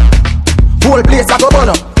turn up. Whole place a go burn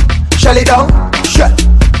up. Shell it down. Shell.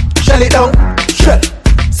 Shell it down. Shell.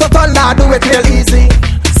 So thunder do it real easy.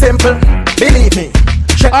 Simple. Believe me.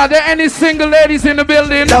 Shell. Are there any single ladies in the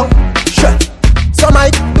building? Down. Shell. So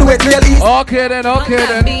might do it real easy. Okay then, okay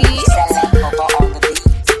then.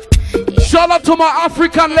 Shout out to my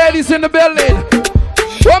African ladies in the building.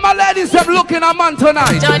 Where my ladies have looking at man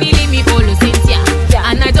tonight? Johnny leave me follow Cynthia,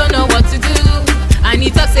 and I don't know what to do. And he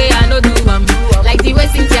talk say I no do like the way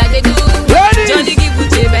Cynthia they do. Ladies. Johnny give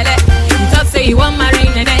Uche belle. He talk say he want marry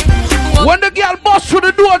nene. When the girl bust through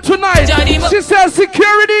the door tonight, Johnny, she says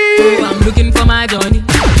security. I'm looking for my Johnny.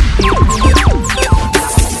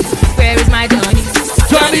 Where is my Johnny?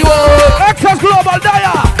 Johnny, whoa, Exas Global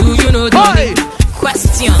Daya. Do you know Johnny?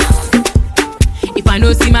 Question. If I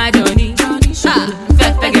know see my Johnny, I'm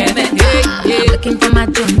looking for my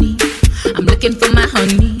Johnny. I'm looking for my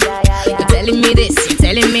honey. You're telling me this, you're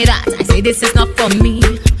telling me that. I say this is not for me.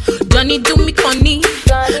 Johnny do me conny.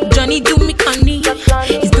 Johnny do me conny.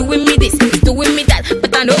 He's doing me this, he's doing me that.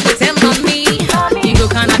 But I know go tell mommy. He go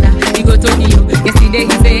Canada, he go Tokyo. Yesterday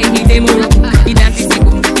he say he dey Morocco. He dance he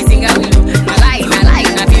go, he sing a willow. I like,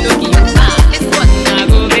 na Pinocchio. This one I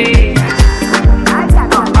go be.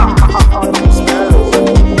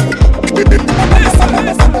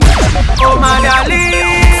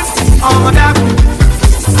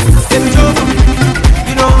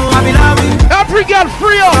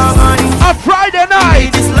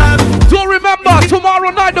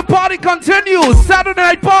 venue, Saturday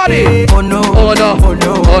night party. Oh no, oh no, oh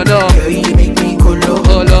no, oh no. Girl, you make me colo.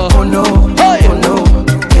 Oh no, oh no, hey. Oh no.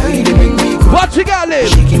 Girl, you make me colo. What you got, Liv?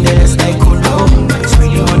 Shaking the ass like colo.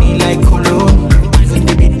 Sweetie honey like colo. Even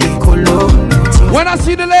the bit they colo. When I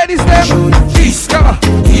see the ladies, them.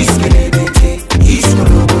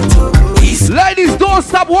 Ladies, don't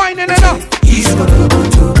stop whining enough.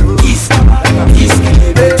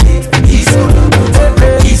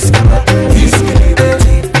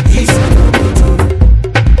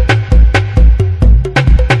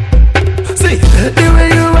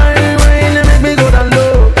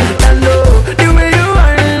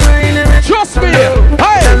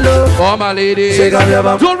 Oh, my lady,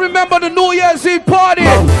 don't remember the New Year's Eve party.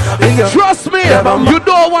 Trust me, you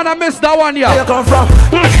don't want to miss that one, yeah.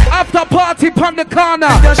 After party on the corner,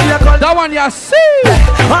 that one, yeah, see.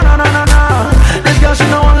 Oh, no, no, no, no. This girl, she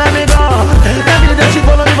don't want to let me go. Every day she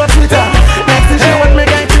follow me for Twitter. Next thing she want me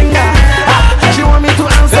get finger. She want me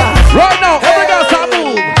to answer. Right now, every girl start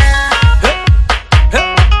move.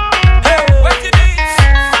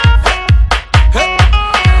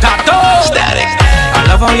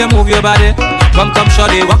 How you move your body, come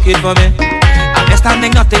shorty, walk it for me. I'm just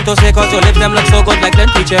standing nothing to say, cause your lips them look so good like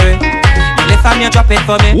plenty cherry. You lift and you drop it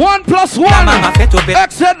for me. 1 + 1.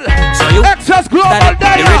 Excess global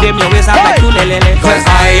day. You redeem your waist, I'm like two lele. Cause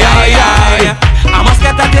I must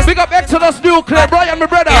get at this. Big up Exodus Nuclear, Brian, my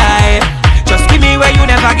brother. Just give me where you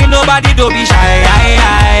never give nobody, don't be shy.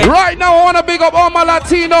 Right now I wanna big up all my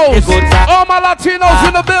Latinos. All my Latinos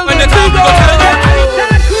in the building.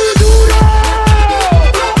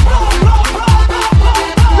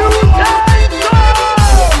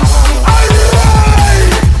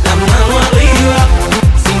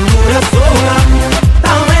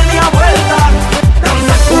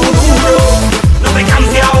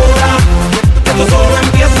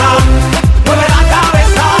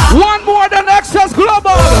 One more than Excess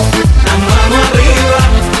Global.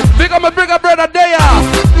 Big up my bigger brother there.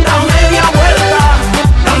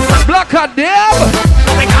 Black and Deb.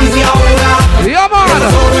 Yeah, man.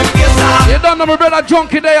 You don't know my brother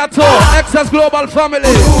Junkie there too. Excess Global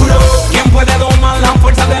family.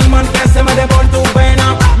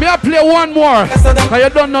 Me I play one more. Cause you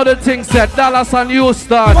don't know the thing set. Dallas and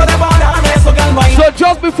Houston. So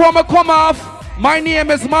just before I come off, my name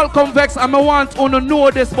is Malcolm Vex and I want to know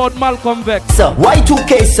this about Malcolm Vex. So,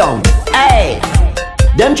 Y2k sound. Hey,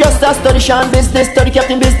 them just a study Sean business, study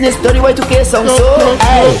Captain business, study Y2k sound. So,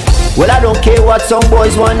 hey, well I don't care what some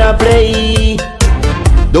boys wanna play.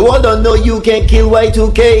 The world don't know you can kill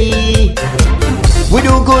Y2k. We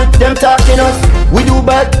do good, them talking us. We do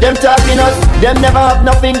bad, them talking us. Them never have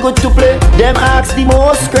nothing good to play. Them ask the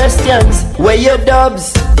most questions. Where your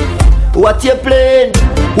dubs? What you playing?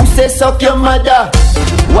 Who say suck your mother?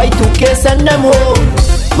 Y2k send them home.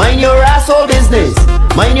 Mind your asshole business.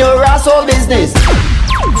 Mind your asshole business.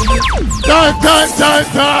 Time.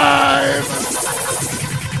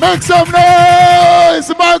 Make some noise.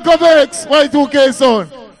 Malcolm X. Y2k son.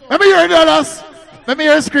 Let me hear Dallas. Let me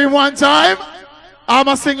hear you scream one time. I'm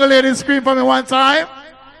a single lady scream for me one time.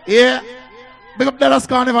 Yeah. Big up Dallas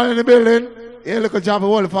Carnival in the building. Yeah, look at Java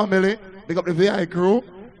whole family. Big up the VI crew.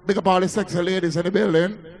 Big up all the sexy ladies in the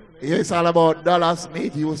building. Yeah, it's all about Dallas,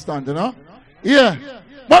 meet Houston, you know? Yeah.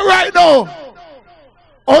 But right now,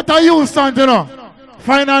 out of Houston, you know,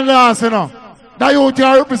 final last, you know, that youth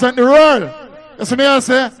here represent the world. You see me I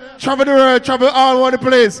say? Travel the world, travel all over the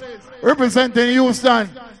place. Representing Houston.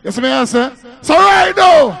 You see me I say? So right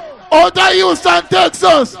now, out of Houston,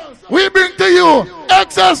 Texas, we bring to you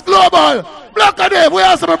Excess Global. Black and Dave, we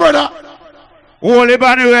ask my brother. Holy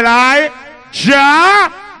Manuel, Ja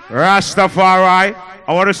Rastafari.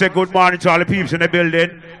 I want to say good morning to all the people in the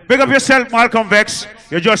building. Big up yourself, Malcolm Vex.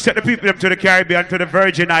 You just set the people up to the Caribbean, to the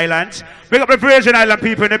Virgin Islands. Big up the Virgin Island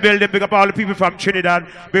people in the building. Big up all the people from Trinidad.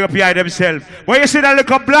 Big up behind themselves. When you see that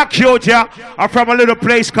little black youth here, I'm from a little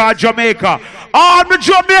place called Jamaica. All the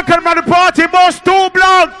Jamaican man, the party must too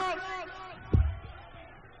black.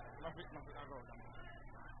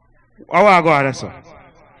 Oh, I go on, sir.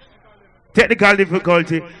 Technical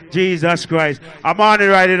difficulty, Jesus Christ. I'm on it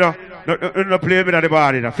right, you know. No play me at the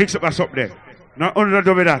bar, you know. Fix up something there. No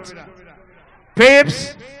do me that.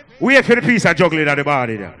 Papes, wait for the piece of juggling at the bar,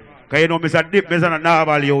 you know. Because you know, Mr. Dip, Mr.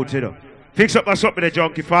 Narval youth, you know. Fix up something there,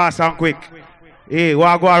 junkie, fast and quick. Hey,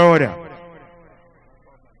 what go around there?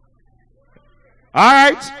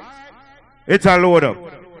 Alright. It's a load up.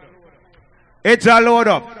 It's a load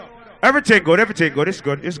up. Everything good. It's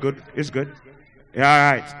good. Yeah,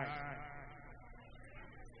 alright.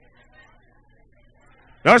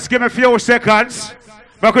 Just give me a few seconds.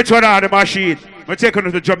 I'm going to turn on the machine. I'm taking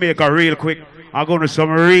it to Jamaica real quick. I'm going to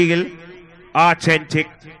some real authentic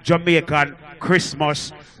Jamaican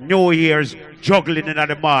Christmas, New Year's juggling in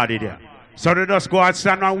the party there. So they just go and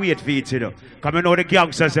stand and wait for it, you know. Because I know the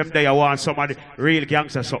gangsters them there, I want some of the real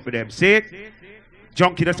gangsters up with them. See it?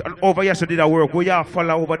 Junkie, that's over here, so did I work. Go here,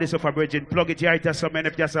 follow over this for bridging. Plug it here, to some men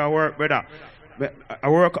if just I work, brother. I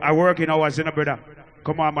work in hours, you know, brother.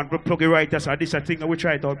 Come on, man, plug it right there. So this is a thing that we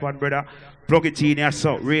try it out, man, brother. Plug it in here,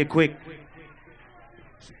 so real quick.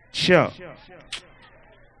 Sure.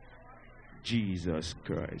 Jesus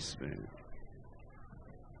Christ, man.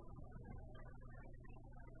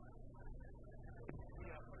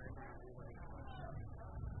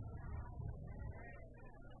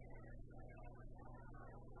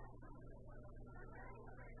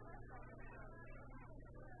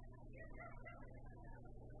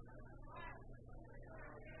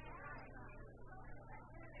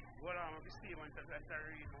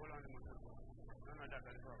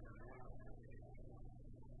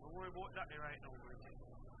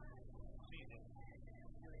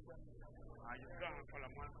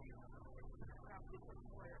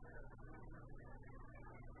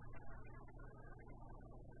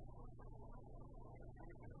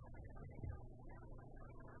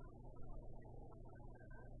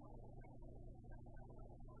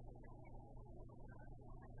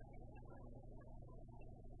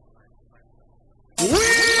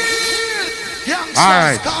 All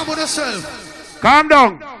right. Calm with yourself. Calm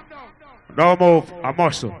down. Don't move a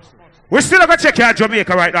muscle. We still gonna check out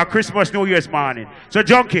Jamaica right now, Christmas, New Year's morning. So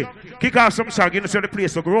Junkie, kick off some song, you know, so the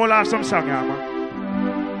place, so roll off some song, yeah,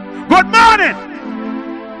 man. Good morning.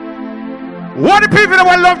 What the people that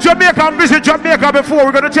want love Jamaica and visit Jamaica before,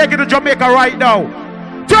 we're gonna take you to Jamaica right now.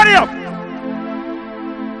 Turn it up.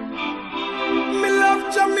 Me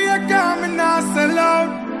love Jamaica, me not sell out.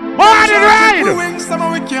 Morning ride.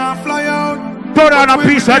 We can't fly out. Put on a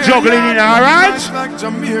piece of juggling in, alright? Like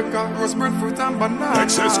Jamaica, rosemary fruit and banana.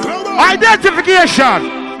 Identification.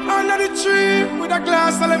 Under the tree with a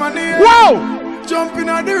glass of lemonade. Whoa! Jumping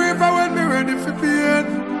on the river when me ready for paid.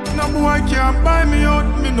 No boy can't buy me out,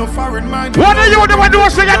 me no foreign mind. What are you doing? Do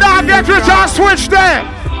so you don't get rich and switch there?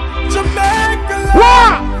 Jamaica love.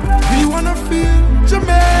 What? We wanna feel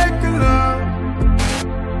Jamaica love.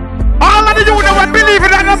 All of the youth that would believe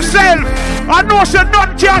in themselves. I know so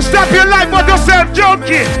nothing can stop your life but yourself,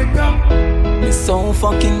 Junkie. It's so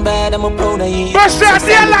fucking bad, I'm a proud of you. But say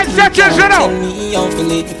their life seconds, you know.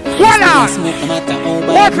 What on?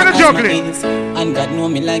 What for the juggling? And God know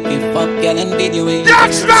me like me fuck girl and video it.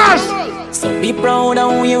 Youngsters! So be proud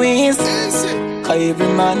of who you is. Cause every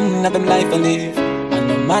man have him life to live. And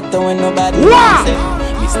no matter when nobody wants it,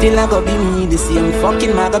 we still a go be me, the same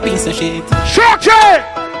fucking maga piece of shit. Shock it!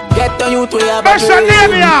 Get the youth we have a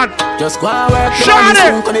just go and work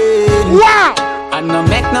wow! And no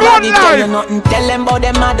make nobody tell you nothing. Tell them about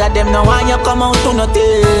them mother, them no want you come out to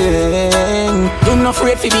nothing. You not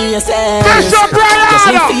afraid to be yourself. Just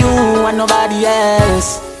live for you and nobody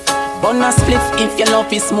else. Bonus spliff if you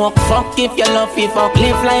love it, smoke fuck if you love it, fuck.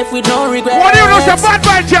 Live life with no regrets. What do you know? The bad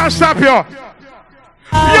man can't stop you.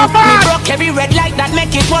 You man! Me broke every red light that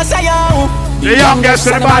make it was a yo. The youngest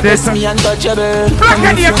and the baddest. Me untouchable. Black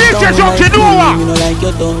and your future Junkie Noah. You know like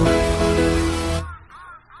you done.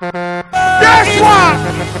 Guess what?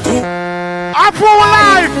 I'm for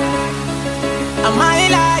life. I'm my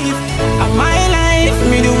life. I'm my life.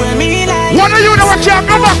 Me do what me like. What are you that can't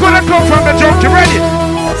go back when you come from the Junkie? Ready?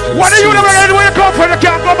 What are you that when you come from you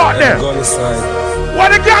can't go back there?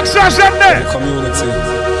 What the gangsters them there? Community.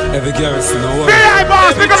 Every garrison, no one. Be I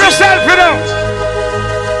boss, pick up yourself, you know.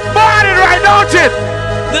 Morning right, don't it?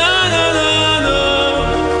 No.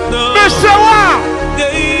 Mr. Wow.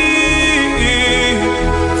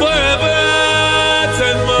 Forever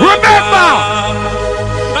remember.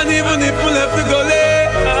 And even if we left the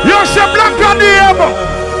gully, you're some black on the able.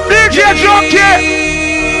 DJ Junkie.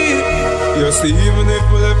 You see, even if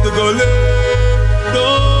we left the gully,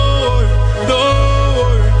 don't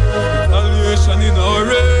worry. Retaliation in our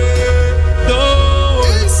race.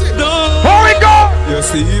 Here we go! You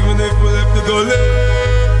see, even if we left the gully,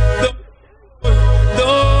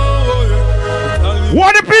 don't worry.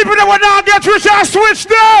 What the people that will not get rich and switch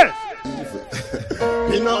there?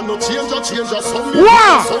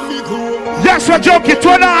 Wow! Yes, a Junkie,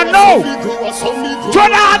 turn on now!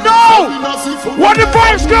 Turn on now! What the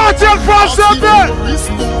Vibes Cartel from there?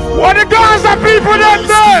 What the guys and people them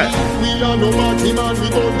there?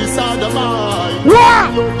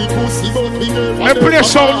 What? The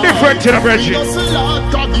place sound different to the bridge.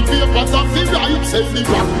 say the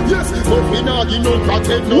rock. Yes, but we not give no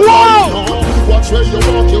patent no. Whoa! Watch where you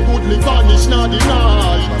walk, you goodly vanish, not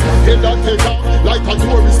deny. Head and take off like a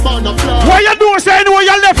tourist man a fly. What you do, say anywhere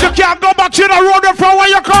you left, you can't go back to the road from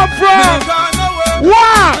where you come from.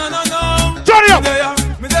 What? Turn it up.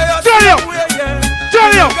 Turn it up.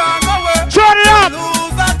 Turn it up. Turn it up.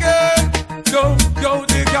 Yo,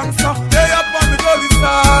 the gangster, they up on the gully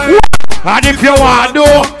side. And if you want to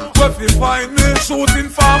if you find me shooting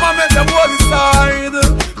farmer, make them hold the side.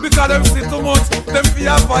 Because them see too much, them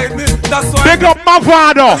fear fight me. That's why big up my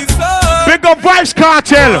father. Big up Vice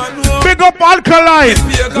Cartel. Big up Alkaline.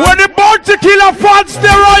 When the bounty killer fans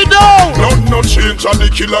there right now. No change on the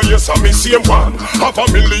killer, yes, I'm the same one. Half a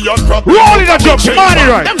million property. Rolling a jump, money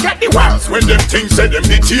right. Them get the words when them things say them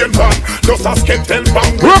the chain man. Just a skeleton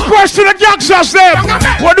bang. Request to the gangsters them.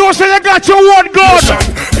 When you say you got your one gun,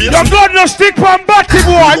 your gun no stick from body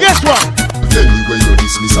boy. Guess what? Anyway, you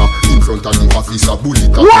dismiss her in front of the officer, bullet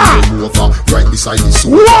and over right beside the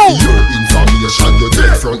suit. Your information, you're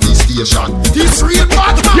dead from the station. This real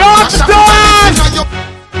bad man. Youngsters!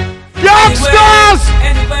 Youngsters!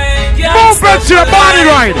 Movement to the body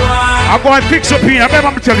right. I'm going to fix up here.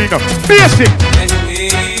 I'm telling you. Basic.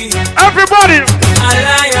 Everybody.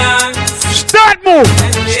 Start move.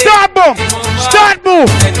 Start move. Start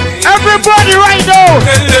move. Everybody right now.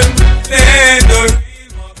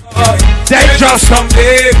 They just some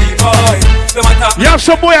baby boy. You have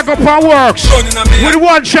some boy I go for works with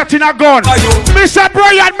one shot in a gun. Mr.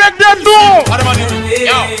 Brian, make them know.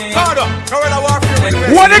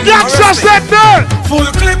 What the gangsters said there? Full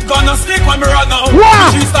clip gonna stick when we run out.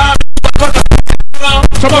 Wow.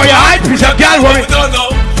 Some boy hype is a girl worry.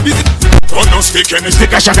 Oh no stick and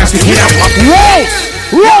stick a shot and stick. Roll!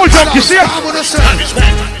 Roll, Junkie, see it?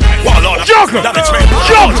 Joker!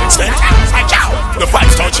 The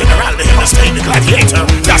five-star general, the state, the gladiator.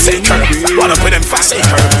 That's it, Colonel. Wanna put them fast,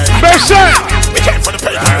 Colonel. We came for the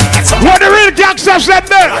paper. What the real gangsters said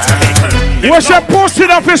there? Was a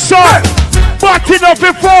posting of his son, butting of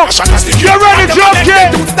his folks. You ready,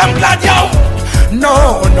 Junkie? No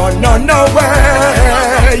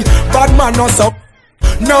way. Bad man no so.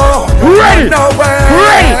 No ready. No way.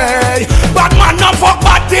 Ready. Bad man no fuck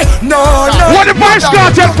body. No. What the Vice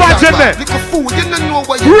Cartel fans in there?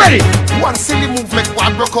 Ready. One silly move make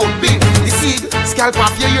one broke out big. You see, scalp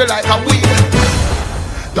off your ear like a wig.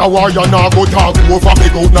 The warrior now go talk over me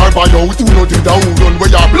go nor by out. Who no dead down run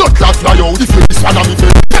where your blood clot fly out. If you listen to me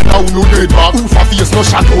face down no dead back. Who for face no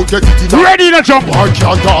shot out get it in. Ready to jump. I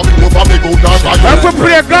can't talk over me go nor by out. If we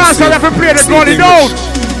play glass and if we play the golden note.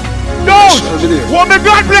 What the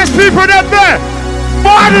God bless people that there.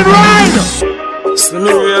 Morning ride. So me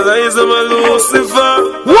realize I'm a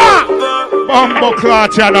Lucifer. What? Bumbo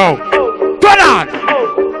clot you know. Turn on.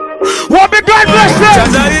 What the God bless them?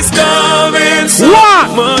 Jaja is coming soon.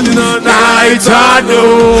 What? Morning or night or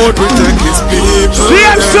noon. Protect his people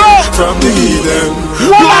from the heathen.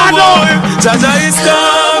 What? Jaja is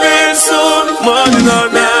coming soon. Morning or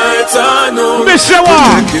night or noon. Mr.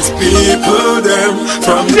 What? Protect his people them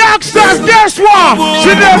from the youngsters, guess what?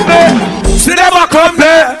 See them there. See them a come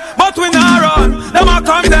there. But we not run. Them a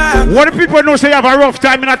come there. What do people know say you have a rough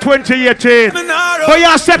time in a 2018? But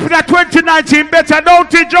you're stepping at 2019 better,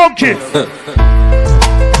 don't you, Junkie?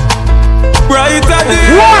 Brighter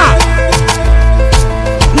day. What?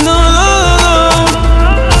 No.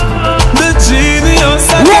 The genius.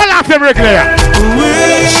 Roll off them regular.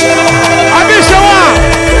 I miss you what?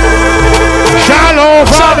 Shall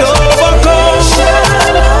overcome.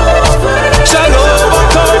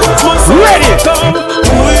 Ready.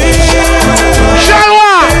 Shall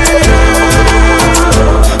what?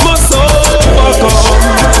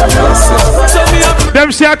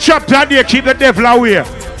 Them say a chop that day, keep the devil away.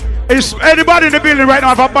 Is anybody in the building right now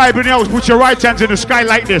have a Bible in the house? Put your right hands in the sky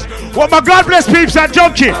like this. What my God bless peeps and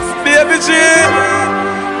Junkie. Baby G.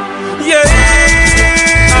 Yeah.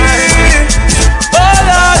 Oh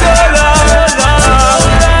Lord.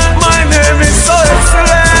 My name is so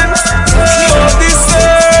excellent. Lord this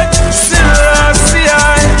earth,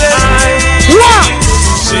 what?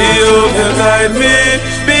 She will guide me,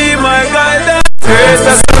 be my guidance.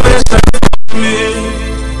 Greatest me.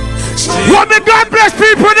 What the God bless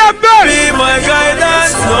people them there? Be my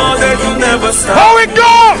guidance, know that you never stop. How it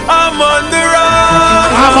go? I'm on the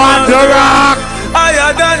rock. I'm on the rock.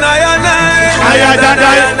 Higher than I.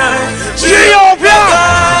 Jehovah.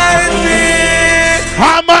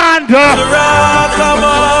 I'm on the rock.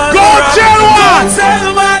 Go tell what?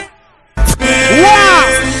 What?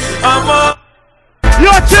 I'm on.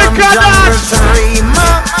 You think of that?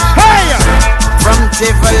 Hey. From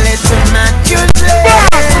Tivoli to Maculay.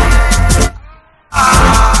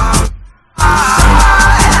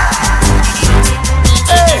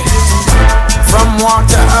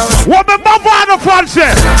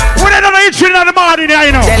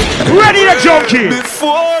 junkie.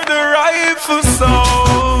 Before the rifle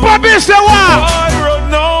sound. Bobby say what? Boy,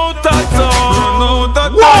 run out of town.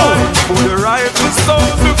 Before the rifle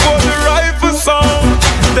sound. Before the rifle sound.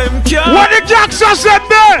 Them can't. What the Jackson said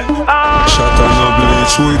there? Shut on the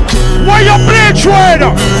bleach with. What you bleach with?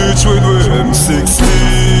 Bleach with M16.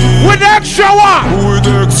 With extra what? With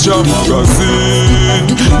extra magazine.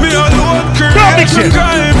 Me alone create don't mix it.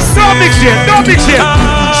 Don't mix it. Don't mix it.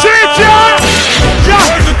 See it, junkie.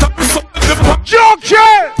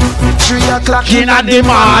 3 o'clock in the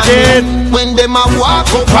morning, when them a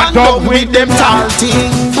walk up and down with them tall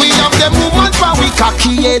thing. We have them woman for we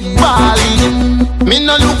cocky head balling. Me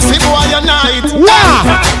no look for boy a night. Wow!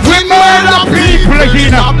 We murder people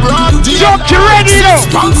again. Junkie ready now.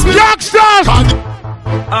 Youngsters.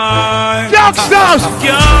 Youngsters.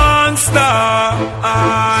 Can't stop.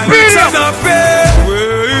 Speed up.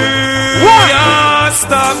 What? Can't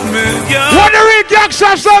stop me. What the real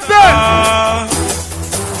youngsters up there?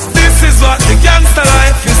 This is what the gangster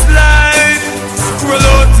life is like. Roll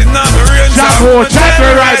out in a range of Chapo,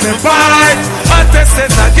 right and fight. I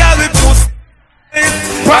tested a gal with pussy.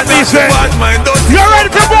 What me say? You're ready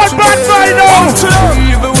to board bad boy now?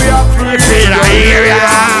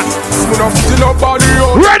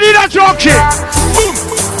 Ready to junkie?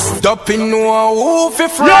 Dumping no wolf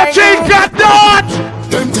if your team got that!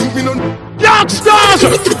 Youngsters!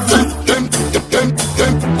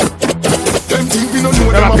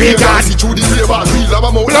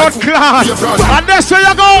 Blood clot! And that's where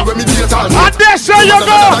you go! And that's where you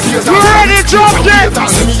go! Ready, junkie!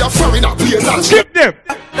 Skip them!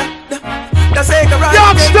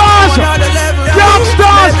 Youngsters!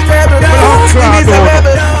 Youngsters!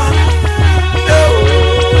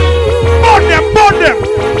 Burn them, burn them!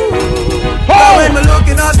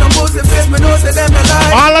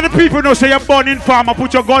 All of the people know say you're burning farmer,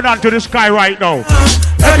 put your gun onto the sky right now.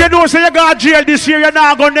 If you know say you got jail this year, you're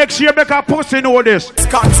not going next year, make a pussy know this.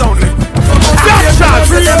 Cats only.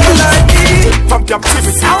 From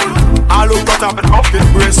captivity. All who got up and off in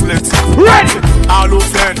bracelets. Ready. All who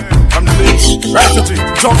fled from the beach. Refugee.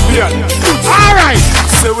 Jump here. Alright.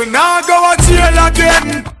 So we now go to jail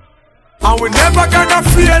again. And we never gonna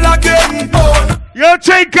feel again. You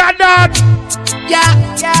take that. Yeah.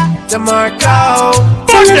 The Marco.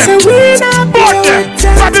 Bobby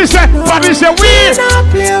say we.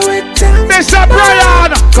 Mr.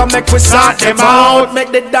 Brian. Come make we sort them out.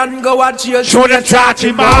 Make the done go at you. Show them chat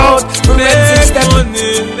him out. Make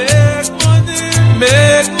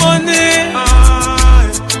money.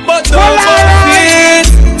 But don't compete.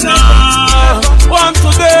 One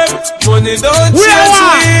to them. Money don't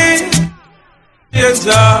change me.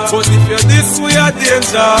 Danger. But if you're this way a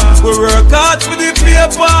danger, we work hard for the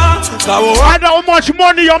paper. I know how much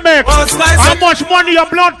money you make. How much money your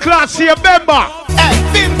blood class here, member. Hey,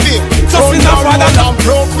 Bimbi. Tough enough rather than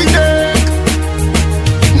broke we take.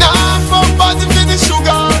 Nah, for body for the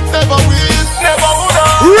sugar. Never will, never would.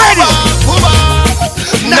 Ready.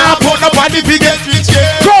 Nah, put nobody fi get rich,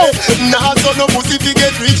 yeah. Go. Nah, so no pussy fi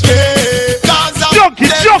get rich, yeah.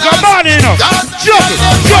 Junkie, money, you know. Junkie.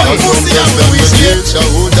 Pussy and the wish, yeah.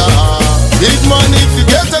 Big money fi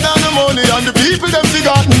get than the money and the people them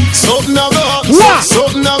forgotten. Something never happen.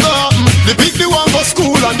 Something never happen. The big the one go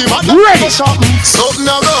school and the man go shopping. Something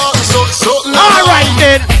never happen. Something never happen. Alright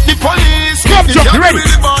then. The police come Junkie, ready.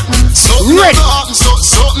 Something never happen.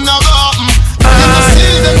 Something never happen.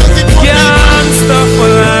 Can't stop for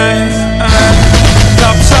life.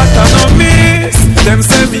 Top shot and no miss. Them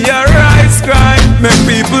say me a rice crime. Make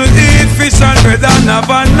people eat fish and bread and have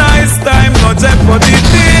a nice time. No jeopardy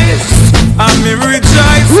this. And me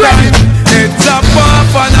rejoice time. Head chop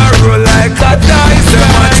off and I roll like a dice.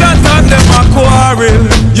 Them a chat and them a quarrel.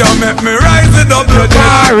 You make me rise it up your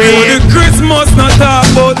quarrel. The Christmas not talk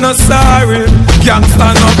about no sorry.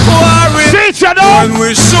 Gangsta no quarrel. When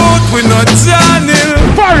we shoot we not channel.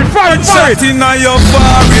 Fire. Shot inna your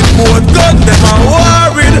forehead. Both gun them a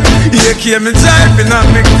worried. You came me driving and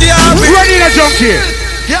me carry. Ready the junkie.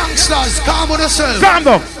 Youngsters, calm on yourself. Calm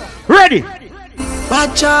down. Ready.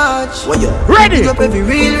 Bad charge. Ready. Up every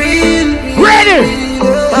real. Ready.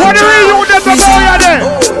 What the real you them go you there?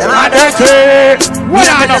 Them are dirty. What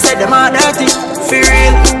are they say? Them are dirty. For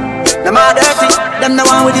real. Them are dirty. Them the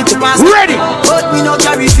one with it to pass. Ready. But me no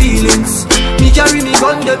carry feelings. Me carry me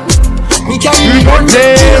gun them. Me carry me gun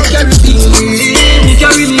them. them. Carry feelings. Me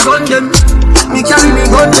carry me gun them. Me carry me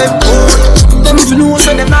gun them. Them if you know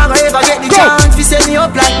so them never ever get the chance to set me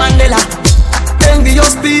up like Mandela.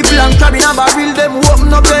 Envious people and crabbing a barrel. Them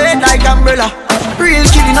open up your head like umbrella. Real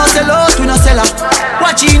kid, we no sell out, we no sell out.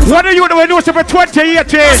 Watching. What are you doing? Do for 2018?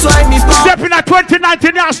 Step in at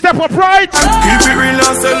 2019 now, step up right. Keep it real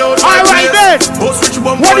and sell out. All right then. What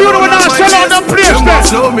are you doing now? Sell out them place then.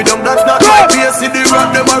 Slow me down, that's not my pace. See the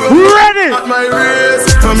rock, them are ready. Not my race.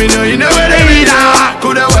 Come in, you know where they mean.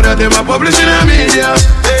 Coulda water, them are publishing a media.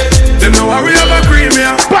 Them know how we have a cream,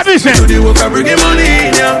 yeah. What is it? Do the work and bring the money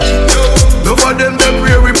in, yeah. No for them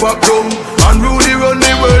pray we pop down. And Rudy run the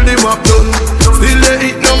world, the map done. Still they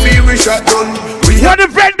eat no fear, we shot done. What the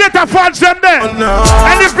vendetta fans them there? And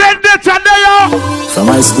the vendetta there? From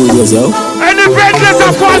high school years, yo. And the vendetta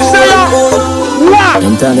fans there? What?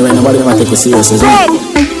 I'm telling you, nobody gonna take you serious, is it? What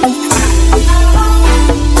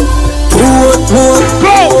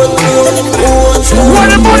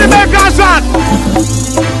the money makers at?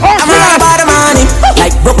 I'm all about the money.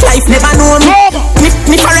 Like broke life never known.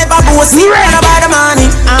 Me forever boss. All about the money.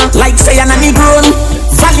 Like say I'm a Negro.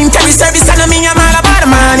 Voluntary service and me, I'm all about the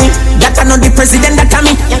money. That I know the president, that I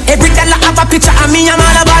me. Every dollar have a picture of me, I'm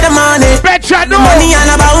all about the money. Betcha no. Money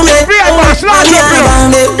all about me. Money all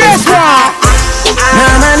about me. Guess what? No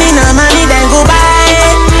money, then go buy.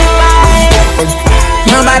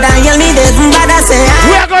 Nobody yell me, they nobody say.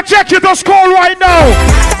 We are gonna check you to school right now.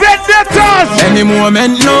 Vendettas. Any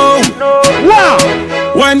moment, no. Wow.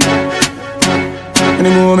 When?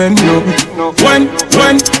 Any moment, no. When?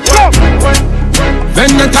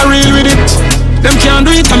 Vendetta real with it. Them can't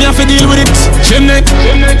do it, I'm here to deal with it. Chimney.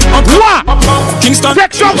 Up. Kingston.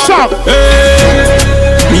 Take some. Hey.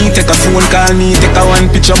 Me take a phone call, me take a one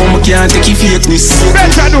picture, but me can't take your fakeness.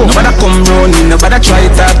 Nobody come round me, nobody try to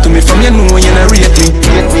talk to me. From you know you not rate me.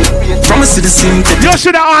 From a citizen. You see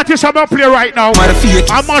the artist I'm gonna play right now.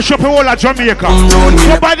 I'm gonna shop all of Jamaica.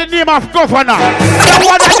 Go by the name of Governor. I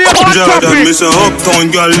want the name of Jordan, me say uptown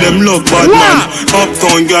girl, them love bad man.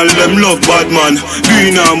 Uptown girl, them love bad man.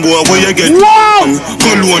 Green and boy, where you get wrong.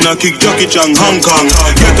 Colonna kick Jackie Chan, Hong Kong.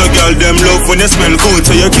 Get a girl, them love when they smell cold,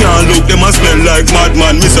 so you can't look them and smell like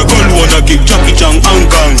madman. Me say Colonna kick Jackie Chan, Hong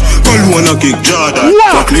Kong. Colonna kick Jordan.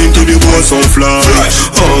 Walk clean to the bones on fly.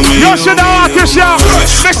 Oh me. You see the artist, yeah.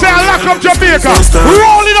 Me say I lock up Jamaica.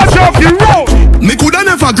 Roll in a junkie, roll. Me coulda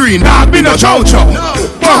never green, that be no chow-chow.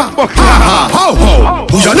 Ho.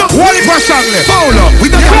 You know what if I sang left? Follow. We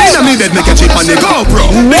got a in me bed, make a chip on the GoPro.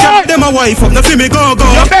 What? Them a wife up, no fi me go.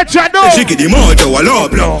 You betcha no. She get the mojo a low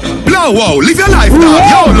blow. Blow wow, live your life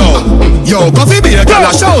now, yo, coffee be a girl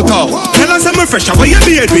a shout out. Tell us I'm fresh, how you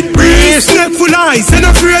beard with breeze. Neck full eyes, and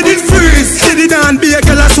afraid it freeze. See the down be a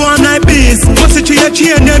girl a swan like bees. Must it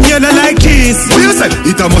chain them yellow like cheese. What you say?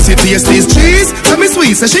 It a must it taste this cheese. Tell me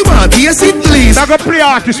sweet, say she want taste it please. I go play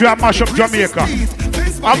artists where I mash up Jamaica.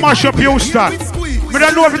 I mash up Houston. I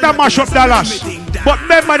don't know if it a mash up Dallas. But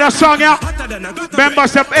remember the song, yeah?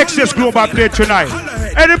 Members of Excess Global play tonight.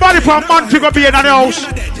 Anybody from Montego be in the house?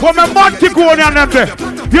 From a Montego on them there.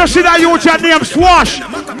 You see that youth your name Swash.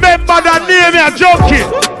 Remember that name here, Junkie.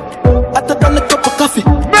 I took on a cup of coffee.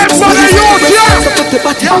 Remember the youth, yeah?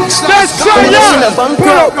 Let's say, yeah.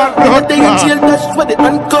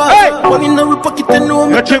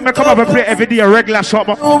 You think me come up and play every day a regular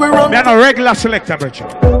summer? Me a regular selector, bitch.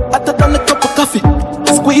 I took on a cup of coffee.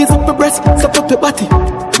 Squeeze up the breast, suck up the body.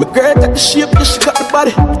 My girl got the shape, yeah, she got the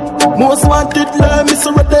body. Most wanted, love me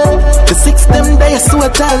so right there. The 6 them days, so I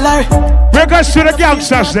tell Larry. Regards to the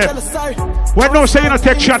gangsters then. When no say you don't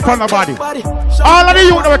take shot from nobody. All of the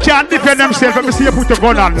youth that can't defend themselves, let me see you put a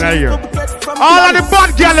gun on the ear. All of the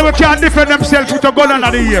bad girls that can't defend themselves, put a gun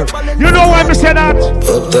on the ear. You know why me say that?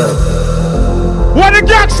 What the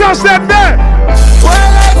gangsters them there?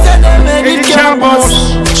 In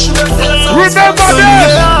Chambers. Remember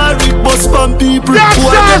this.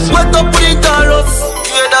 Gangsters.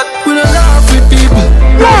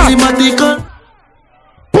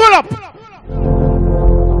 Pull up.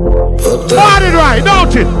 Body right,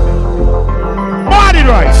 don't it? Body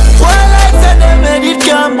right.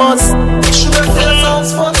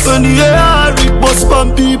 When the air we bust from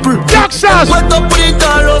people. Jacksons. What up with the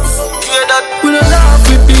carrots? We don't laugh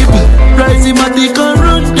with people. Rising my dick and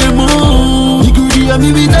run the moon. You could hear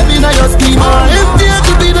me with them in your skin. If they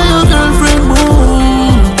could be your girlfriend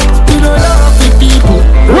moon. We don't laugh with people.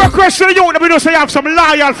 Request to you, we don't say you have some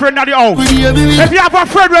loyal friend at the house. If you have a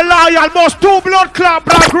friend with loyal, must 2 blood clot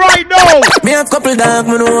black right now. Me have couple dog,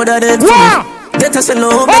 me know that it's what? Better say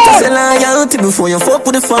love, better say loyalty before you fuck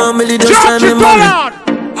with the family. Just tell me money.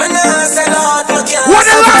 What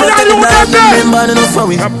the loyal you want them? I'm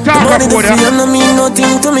talking about that. You don't mean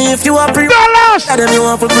nothing to me if you are pre. Dallas! Here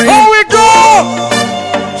we go!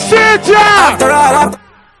 Sit down!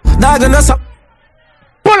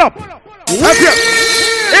 Pull up! Easy!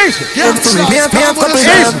 Easy!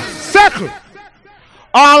 Settle!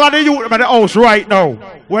 All of the youth in the house right now,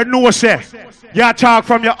 when no say, you talk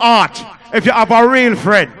from your heart. If you have a real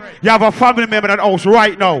friend, you have a family member in the house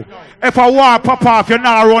right now. If a war pop off, you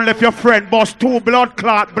now run left your friend, bust 2 blood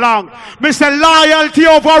clot blank. Mr. Loyalty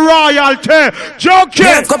over royalty. Junkie.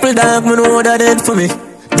 Yeah, couple dog, me know that dead for me.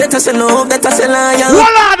 That I say love, that I say loyal.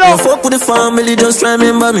 You fuck with the family, just try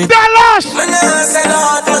remember me. Dallas!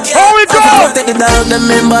 How we go? Take the dog, them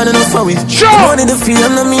member, they know for we. Sure! Money, the feel,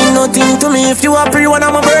 no mean nothing to me. If you are free, one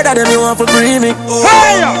of my brother, then you want to free me.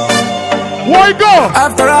 Hey! Why go?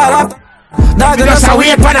 After all, dog, you just a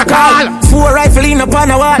wait for the call. 4 rifle in upon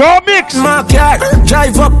a wall. Don't mix. Mark yard,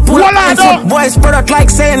 drive up, pull up, up. Boys product like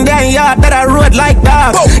saying damn yard that I road like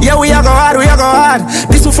dogs. Yeah, we are go hard, we are go hard.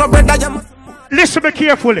 This is for brother, listen me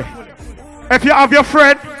carefully. If you have your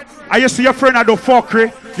friend, and you see your friend at the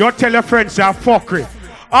fuckery, you tell your friends they are fuckery.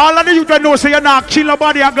 All of the youth that know say you're not kill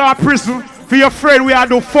nobody and go to prison for your friend we are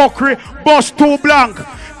the fuckery, bust 2 blank.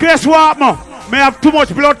 Guess what, man? May have too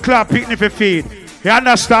much blood clot picking if you feed. You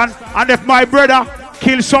understand? And if my brother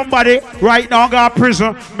kill somebody right now and go to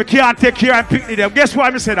prison, I can't take care and pick them. Guess why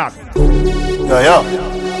I say that? Yeah.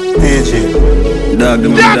 PG.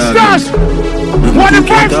 Youngsters! What the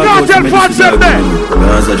 5 stars tell fans them there?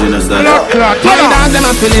 Blood clot.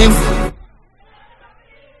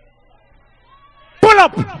 Pull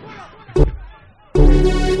up!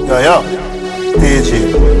 Yeah. PG.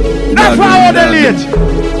 That's why I the late.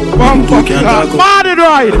 Marty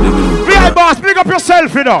right. Real boss, big up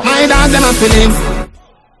yourself, you know. My dog them a feelings.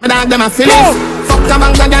 My dog them a feelings. Fuck the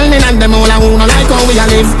bank again and them all a who no like how we a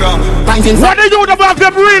live. What do you about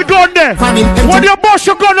them real gun there? When you bust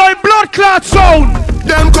your gun on blood clot sound.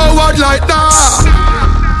 Them coward like that.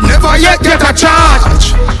 Never yet get a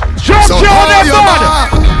charge. Jump so on them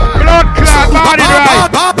blood. Blood clot, so Marty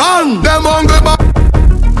right. Bang, them hungry bang.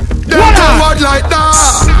 Them coward like that.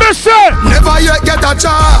 Listen. Never yet get a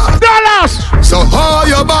charge. Dallas. So how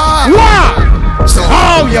you bad? What? So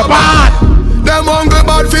how you bad? Them hungry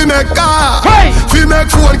bad fi make car. Hey. Fi make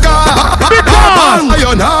phone call. Because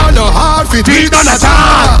you know no hard fi tweet on a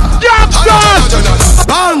charge. Youngsters.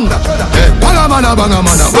 Bang. Hey, banga mana bang.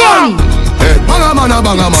 Hey, banga mana.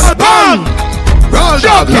 Bang. Roll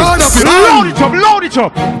up, load it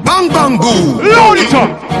up. Bang bang boom. Load it up.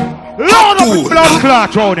 Load up with blood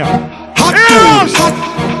clot on you.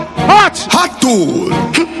 Hot tool.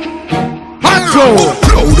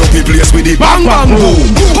 Load up the place with the bang bang boom.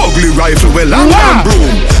 Ugly rifle with long and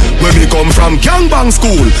broom. When we come from gangbang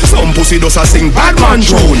school, some pussy does a sing badman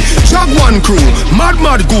tune. Jaguan crew, mad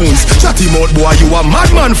goons. Chatty mouth boy, you a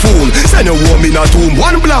madman fool. Send a woman in a tomb,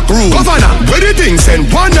 1 black room. Governor, where the thing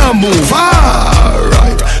send one and move.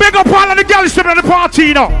 Alright. Big up all of the girls at the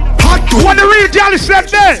party now. What the real girls said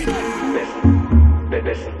there?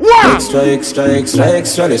 What?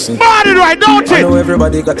 Extra listen. Body right, don't it? I know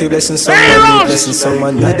everybody got to blessing someone. Need blessing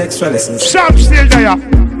someone. Need extra lessons. Stop still there.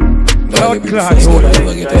 Blood clot.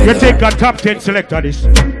 You take a top 10 selector this.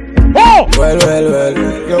 Oh! Well.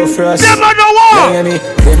 Yo, first. Them are no war!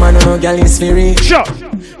 Them are no girl in spirit. Sure.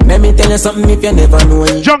 Let me tell you something if you never know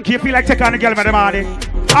it. Junkie, you feel like take on the girl with the body.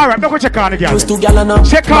 Alright, don't go check on the girl. Used to girl and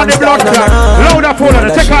check on the blood clot. Load up, hold on,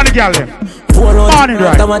 check on the girl then. Morning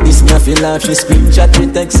right. After this me I feel like she screenshot me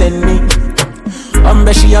text send me.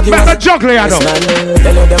 She have you better juggler you know.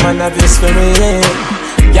 Tell you them and have this for me.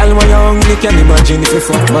 Girl when you're hungry can imagine if you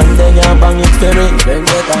fuck man then you bang it for me. Then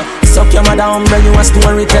get up. Suck your mother umbrella you a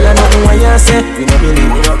story tell her nothing what you say. You know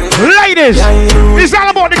believe. Ladies, it's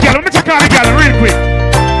all about the girl. Let me check on the girl real quick.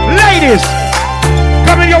 Ladies,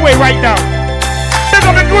 coming your way right now. They're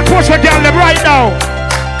gonna good push a girl them right now.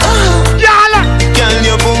 Girl,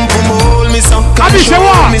 your boom hold me so.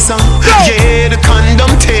 Control me so. Yeah, the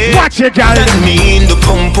condom tape. Watch it, girl. That mean the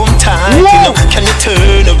pum tight. You know, can you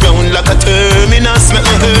turn around like a terminus? Make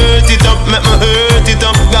me hurt it up.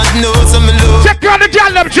 God knows I'm in love. Check out the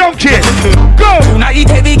girl, them junkie. Go. Tonight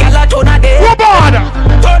heavy girl a turn a day. What about?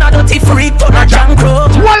 Turn a dirty freak, turn a junk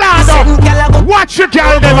club. Watch your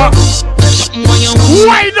girl, them up.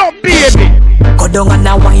 Wind up, baby. Go down and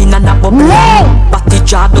a wine and a bubble. But the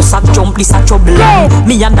jar does a jump, this a trouble.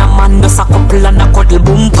 Me and a man does a couple and a cuddle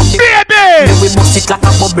boom. Baby! We bust it like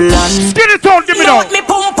a bubble and get it on, give me down. Me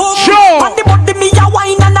pum pum. Sure. On the body me a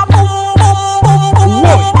wine and a boom boom.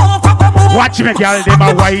 Watch me, girl, them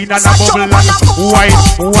a wine and a bubble and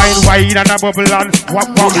wine and a bubble and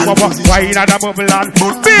wine and a bubble and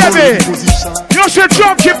baby, you should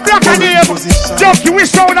jump your black and name. Jump your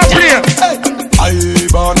wrist on a play. I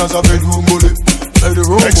born as a bedroom bully. Bedroom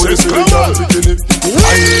bully, see the girl bikini.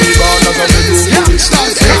 I born as a bedroom bully.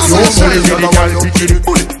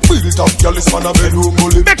 Built up girl is man a bedroom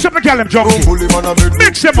bully. Mix up the girl and junkie.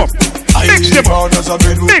 Mix them up. Mix them up.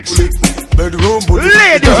 Mix. Bedroom bully.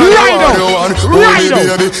 Ladies, ride on. Ride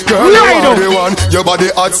on. Ride on. Your body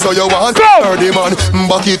hot so you want dirty man.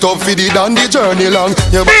 Back it up for the dandy journey long.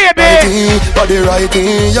 Your baby. Body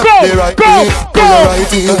righting. Go.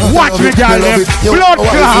 Watch me, girl. Blood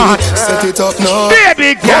clot. Set it up now.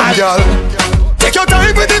 Baby girl. Take your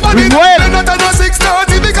time with the body. Not at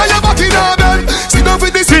 6:30 because you're back in our bed. Sit down for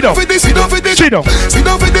this. Sit down for this. Sit down for this. Sit down. Sit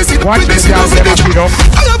down for this. Sit down for this. Sit down for this. Sit down.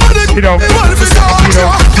 Sit down.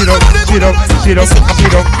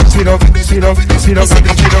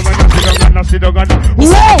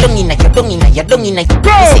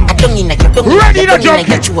 Ready to jump.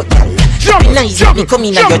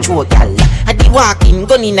 I be walking,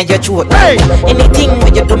 gun in your throat. Anything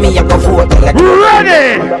when you do me, I go for it.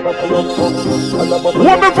 Ready!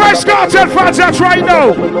 Woman Press Cartel fans out right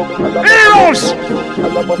now. Heroes!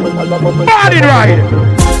 Body ride!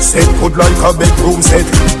 Set good like a bedroom set.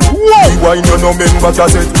 Why you no member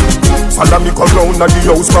cassette? Follow me come round at the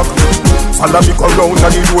house back. Follow me come round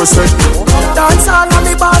at the door set. Dance all on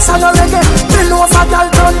the bass and the reggae. Bill over girl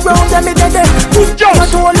turn round them me dead. You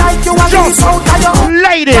don't like you want this out of your.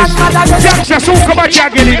 Ladies, just who come back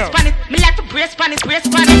again, you know. Me like to brace pan it, brace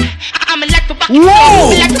pan it. I'm like to back it. Whoa!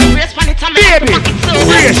 Me like to brace pan it, I'm like to back it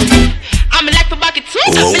too. I'm like to back it too.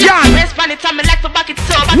 Me like to brace pan it, I'm like to back it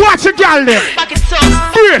too. Watch it, girl, there. Back it too.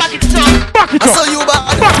 Back it up. Back it up.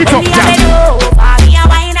 Back it up, girl.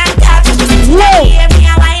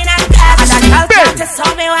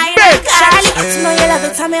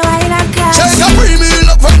 Take a premium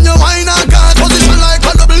look when you wine and cut. Position like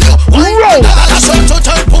a double U. Roll.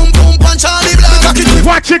 Boom boom punch on the block.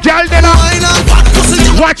 Watch it, girl, then.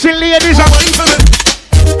 Watch it, ladies.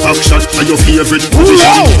 Action are your favorite position.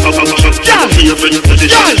 Action are your favorite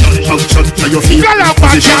position. Action are your favorite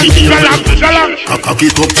position. Cock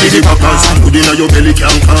it up to the backers. Put in your belly,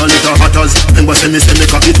 can't call it a hatters. Remember say me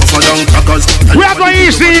cock it tougher than crackers. We are going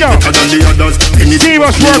easy, you know.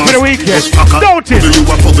 Serious work for the weekend. Don't it?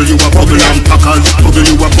 Bubble you a bubble and packers. Bubble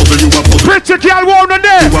you a bubble. Pretty girl wound on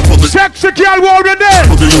there. Sexy girl wound on there.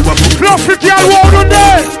 Fluffy girl wound on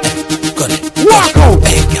there. Walk out.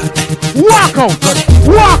 Walk out.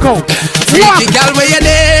 Walk out. Freaky girl where you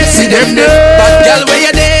there, see them there. Bad girl where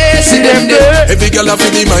you there, see them there. Every girl have to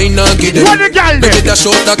be mine and give them. What the girl there? Baby that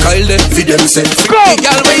short a Kyle them, feed them say. Freaky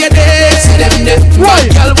girl where you there, see them there. Bad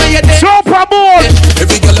girl where you there. Super boy.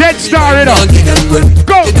 Every girl Dead star it up.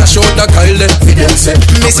 Go. Baby that short a Kyle them, feed them say.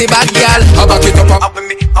 Missy bad girl, I back it up. How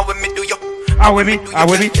with me do you? How with me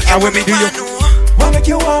do you? Wanna make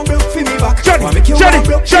you one broke for me back.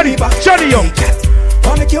 Johnny, yo.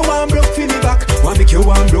 Wanna make you one broke for me back. Wanna make you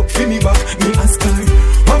one broke for me back. Me and Sky.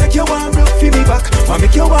 Wanna make you one broke for me back. Wanna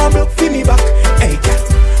make you one broke for me back. Hey, cat.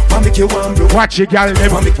 Wanna make you one broke. Watch your girl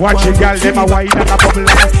them. Watch your girl them. A wine and a bubble.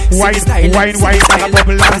 Wine and a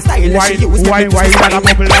bubble. Wine and a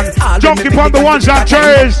bubble. Junkie on the ones and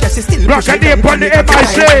trays. Rock a day upon the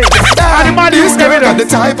MIC. And the man is giving it. The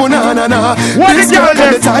type of na. What the girl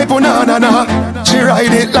them? The type of na. She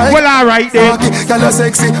ride it like. Well, alright then. Girl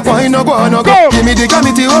sexy. Why no go? Give me the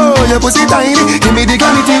gamity. Oh, your pussy tiny. Give me the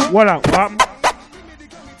gamity. What up?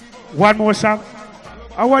 One more song.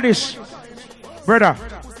 I want this, brother.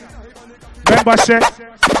 Remember, say,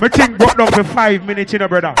 my thing broke down for 5 minutes, you know,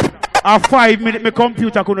 brother. After 5 minutes, my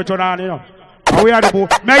computer couldn't turn on, you know. And we had the boy.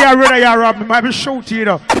 May I rather you rob me? Might be shooting, you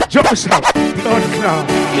know. Jump us out. Lord, now.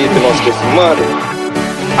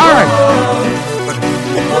 All right.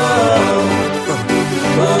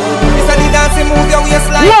 It's a the dancing move your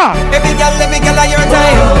waistline. What? Every girl at your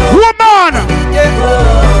time. Woman.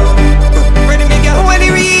 Ready, me girl, when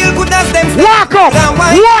the real good as them. Walk up.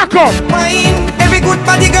 Walk up. Wine. Every good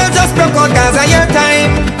body girl just broke out cause of your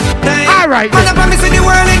time. All right. And I promise you the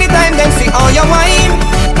world anytime them see all your wine.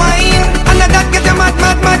 And that get you mad.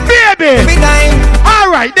 Baby. Every time.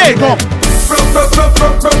 All right, there you go.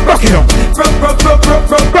 Rock it on.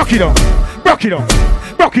 Rock it on. Rock it on.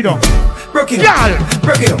 Rock it on. Y'all.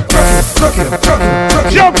 Rock it up.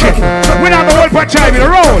 Jump it. We have the whole bunch of time in a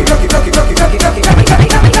roll.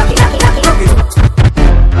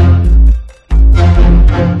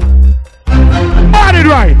 Body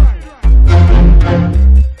right.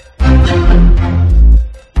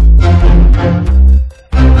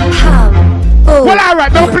 Well,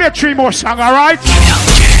 alright, don't play 3 more songs, alright?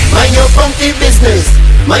 Mind your funky business.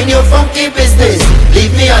 Mind your funky business.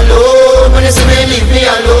 Leave me alone. When you see me, leave me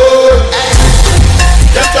alone.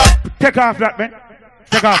 Take off that, man.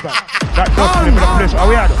 Take off that. That doesn't leave me the place. Are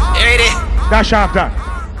we at it? Ready? Dash after.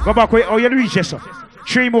 Go back where, oh, you reach this.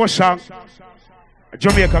 3 more songs.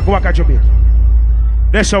 Jamaica, go back at Jamaica.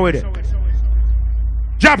 That's how it is.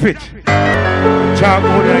 Jump it. Talk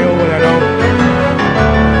over there, over there now.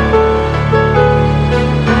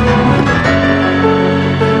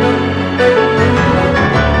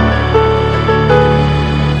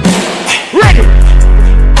 Ready.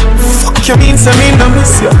 Fuck you mean, so me no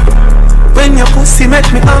miss you. When your pussy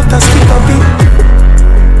make me out and skip a beat.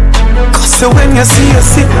 Cause when you see you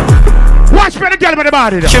sit now. Watch me the girl with the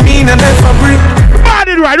body though. You mean I never breathe.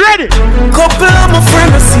 Body right, ready. Couple of my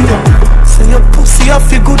friends I see you. Say your pussy I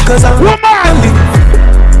feel good cause I'm woman.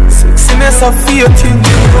 Sexiness I feel thing.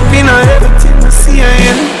 Up in everything I see you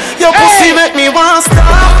in. Your pussy make me want to stop.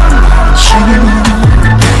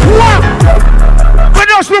 What? When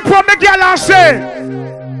you slip from the girl and say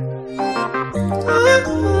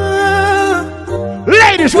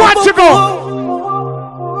ladies, want to go?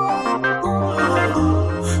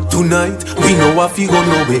 Tonight, we know what we gon'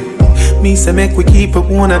 know it. Me say make we keep it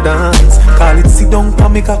wanna dance. Call it sit down pa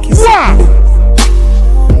make a kiss.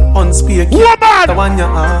 Unspeak the one you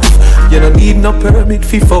have. You don't need no permit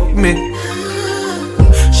fi fuck me.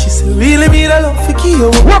 She say really me the love fi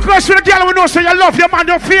kill you. Walk close to the girl we know say you love your man,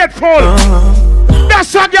 you're faithful.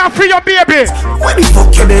 That's a girl for your baby. When the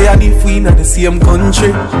fuck you there and if we in the same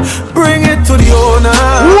country, bring it to the owner.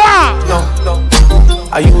 What? No.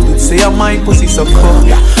 I would say I might pussy so cold.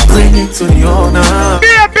 Bring it to the owner.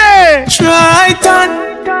 Baby! Try that.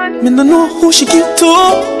 Me no know who she give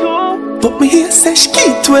to, but me hear say she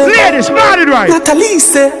give to it. Ladies, married right. Natalie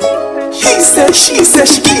say, he said, she said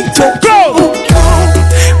she give to it. Go!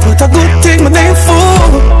 But a good thing my name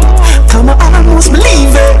for. Come on, I almost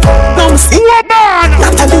believe it. No mistake.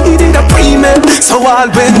 Natalie did a pre-mail. So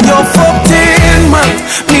I'll when you're 14, man,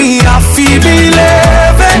 me I feel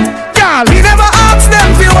believing. Me never ask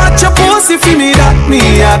them if you watch your pussy for me that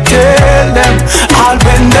me I tell them. All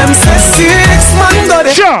when them say 6 man got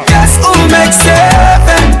it. Guess who makes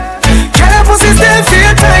 7? Can your pussy still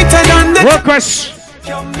feel tighter than the request?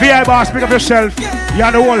 VI boss, pick up yourself. You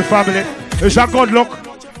and the whole family. It's a good look.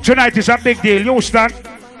 Tonight is a big deal. Houston,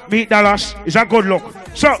 meet Dallas. It's a good look.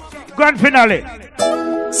 So, grand finale.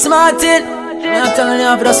 Smart it. I'm telling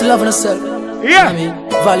you, but that's love yourself. Yeah. I mean,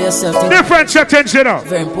 value yourself. Different settings, you know.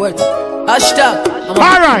 Very important. Hashtag.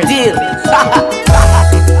 Alright. Deal.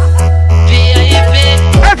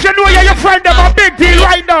 If you know you're your friend, them a big deal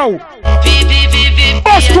right now.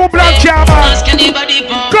 Bust 2 black jammers.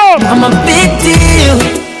 Go. I'm a big deal.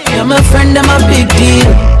 You're my friend, I'm a big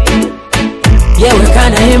deal. Yeah, we're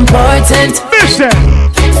kinda important. Listen.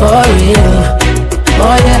 For real.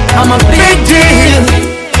 Oh yeah, I'm a big deal.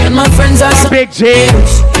 And my friends are some big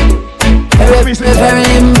deals.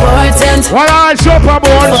 Very important. What eyes up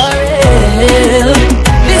aboard?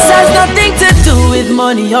 This has nothing to do with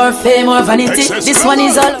money or fame or vanity. This one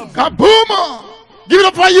is all Kaboom! Give it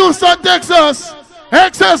up for Houston, Texas.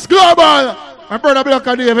 Excess Global. My brother Black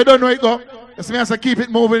and Dave, you don't know it go. You see me, I say keep it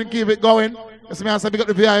moving, keep it going. You see me, I say big up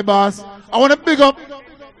the VI boss. I want to big up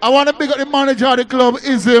the manager of the club,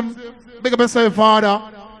 Ism. Big up yourself, father.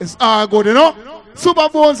 It's all good, you know. Super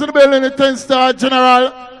Bones in the building, the 10-star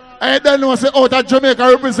general. I don't know, say out of Jamaica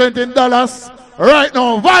representing Dallas. Right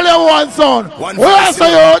now, Volume 1 sound. Where's the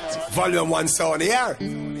youth? Volume 1 sound here.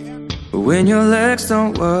 When your legs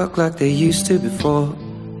don't work like they used to before,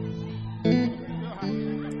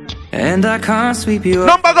 and I can't sweep you up.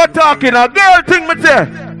 Number got talking, a girl thing me say.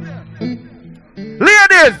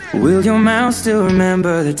 Ladies! Will your mouth still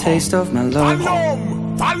remember the taste of my love?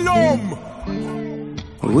 Volume!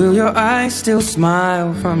 Will your eyes still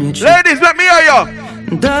smile from your cheek? Ladies, let me hear you.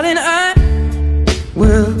 Darling, I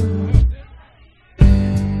will.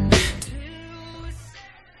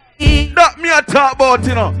 That me a talk about,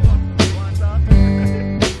 you know.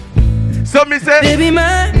 So me say, baby,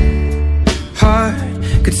 my heart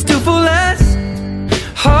could still fall as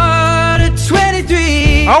hard at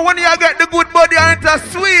 23. And when you get the good body and it's a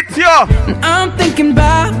sweet, yo. And I'm thinking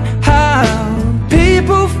about how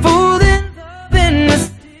people fall in love in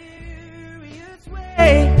mysterious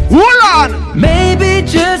ways. Hold on. Maybe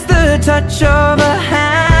just the touch of a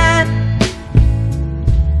hand.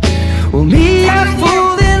 Well, me, I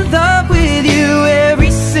fall in love with you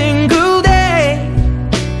every single day,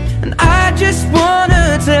 and I just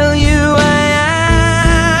wanna tell you I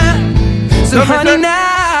am. So honey,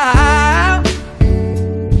 now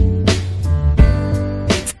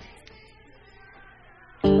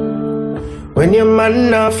when your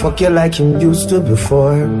man not fuck you like him used to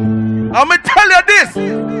before, I'ma tell you this.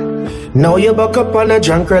 Now you buck up on a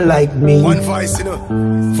drunker like me. One voice, you know.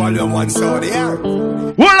 Volume one sound, yeah.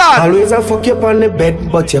 Always I fuck you up on the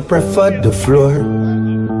bed, but you prefer the floor.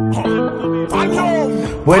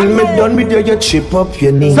 When me done with you, you chip up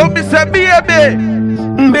your knee. So me say, baby.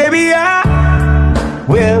 Baby, I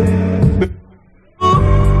will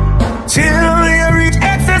till you reach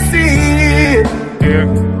ecstasy. Yeah.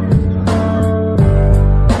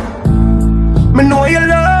 Me know you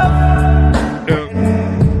love,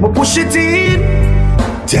 but push it in.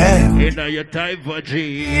 Damn. Ain't now your time for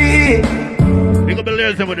G. You can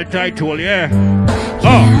believe them with the title, yeah.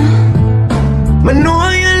 Oh. Me know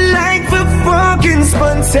you like the fucking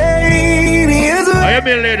spontaneous. I am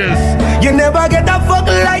here, ladies. You never get a fuck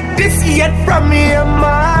like this yet from your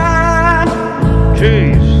man.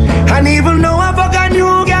 Jeez. And even though I fuck a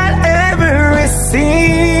new girl every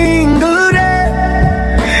single day,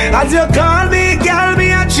 as you call me, girl,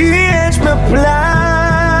 me I change my plan.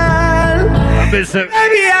 Baby,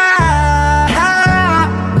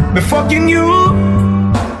 I be fucking you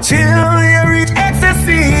till you reach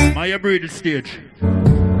ecstasy. My breathing stage.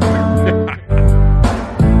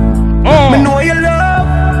 Me know you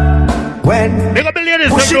love when they got the ladies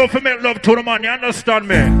that go for make love to the man, you understand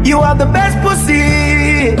me? You have the best pussy.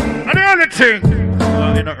 And the only thing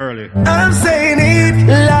in the early. I'm saying it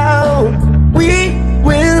loud. We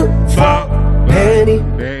will fuck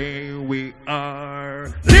anyway we are.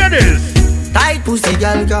 Ladies! Tight pussy,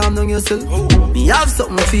 girl, calm down yourself. Me have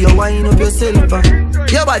something for you, wind up yourself.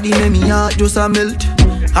 Your body make me heart just a melt.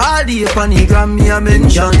 All the up on the gram, me a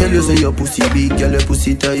mention. Tell you say your pussy big, girl, your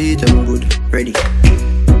pussy tight and good. Ready?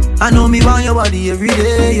 I know me want your body every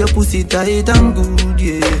day. Your pussy tight and good,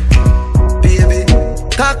 yeah. Baby,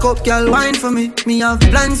 cock up, girl, wine for me. Me have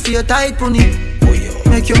plans for your tight pony.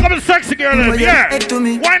 Make you come sexy girl, yeah. Head to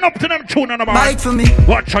me. Wine up to them tune on the bar. Bite for me.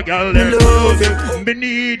 Watch a girl there. Love you. Me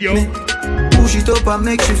need you. Push it up and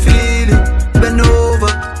make you feel it. Bend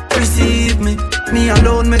over, receive me. Me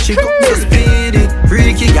alone make you come to speed it.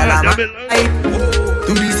 Freaky girl, I'm hype.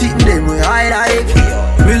 To be sitting them where I like.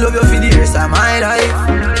 Me love you for the rest of my life.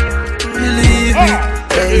 Believe me,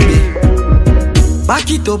 baby. Back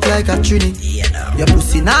it up like a trini. Your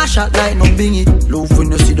pussy nah shot like no bingy. Love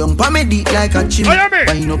when you sit down pa me deep like a chimney.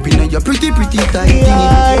 Wind up in your pretty tight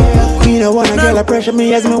thingy. Me no wanna girl a pressure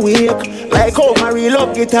me as me wake. Like how my real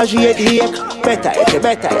love get a shake. Better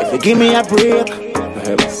if you give me a break. For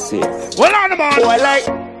heaven's sake. Well on the man. Oh, I like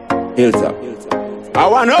Hilltop. I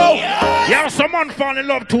wanna know. Yeah, someone fall in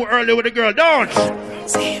love too early with a girl, don't.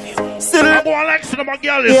 Still I go on like some of my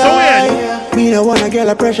girl is so weird. Me no wanna girl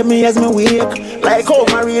a pressure me as me wake. Like how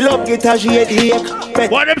my real love get a shake.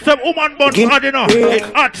 What them some woman bun hard enough? It's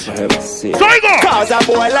hot. So I go. Cause a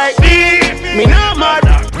boy like me not mad.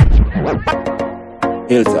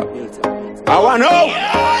 Hilltop. I wanna know.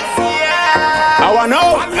 I wanna know.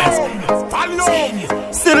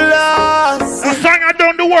 Still lost. The song I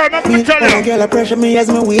done the world, I'm gonna tell you. Girl, pressure me as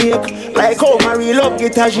me wake. Like how my real love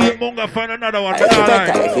get a shake. I'm gonna find another one.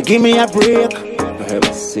 If you give me a break. For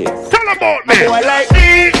heaven's sake. Tell about me. A boy like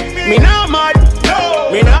me not mad.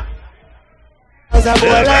 No. Me not. Cause a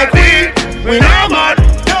boy like we not mad.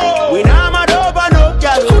 No. We not mad over no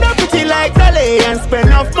girl. Coulda pretty like Dolly and spend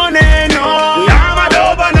enough money. No. We not mad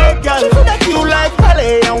over no girl. Coulda cute like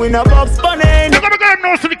Dolly and we no Bugs Bunny. You gotta go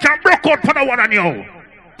know so they can broke out for the one on you.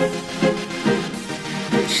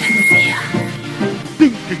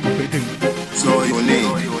 So you need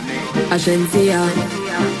Agencia.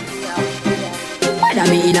 Whether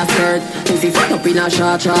me in a skirt, pussy front up in a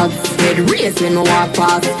short shorts. Head race when me walk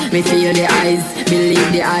past. Me feel the eyes,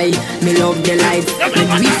 believe the eye. Me love the light, me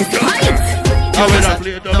beat the spite. I will not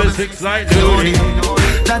play double six like Looney.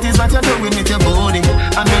 That is what you're doing with your body.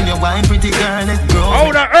 I mean your wine pretty girl, it grows. Oh,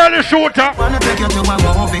 the early shooter. Wanna take you to a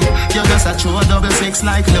movie. You're just a true double six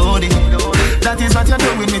like Lodi. That is what you're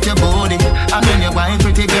doing with your body. I mean your wine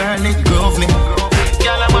pretty girl, it grows me.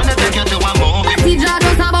 Girl, I wanna take you to a movie. That teacher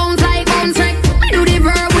does a bounce like bounce track. I do the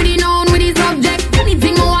verb with the noun with the subject.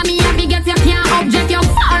 Anything more me happy get you can't object. You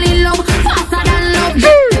fall in love faster than love.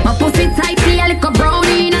 My pussy tight, feel like a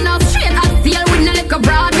brownie. And a straight as steel with no like a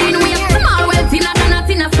broad bean. We have small wealthy, not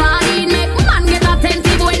in a sardine. Make man get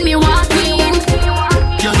attentive when me walk in.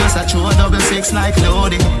 You're just a true double six like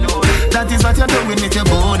Lodi. That is what you're doing with your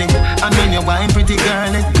body. I mean your wine pretty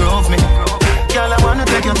girl, it drove me. Girl, I wanna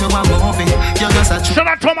take you to a movie. You're just a true. Shout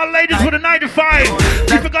out to my ladies with the 95.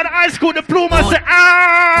 If you got a high school diploma, say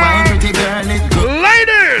wine pretty girl, it drove.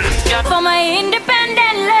 Ladies! For my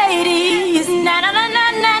independent ladies, na na na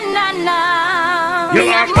na na na na. You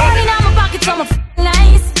have money in my pocket, so I'm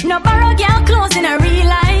nice. No borrow girl clothes in a real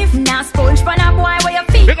life. Now sponge for a boy where your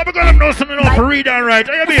feet. You gotta know something else. Read and write.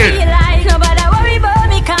 Are you Feel being? like nobody worry about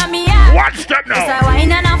me, come me out. Watch them now. It's a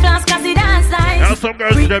wine and a flask, cause it dance nice. Now some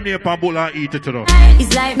girls see them near Pambula and eat it, you know.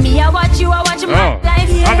 It's like me, I watch you, I watch my life.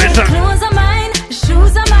 I mean, The clothes are mine, the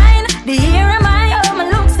shoes are mine, the hair are mine. Oh, my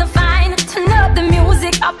looks are fine. Turn up the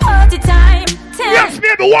music, a party time. Yes,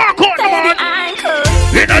 baby, walk out, man.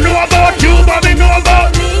 We don't know about you, but we know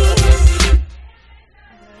about me.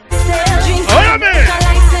 Oh, yeah, man.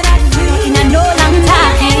 In a no long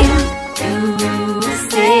time, you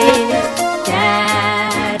say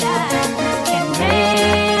that I can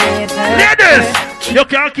never. Ladies, you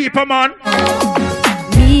can't keep a man.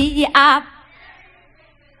 Me up.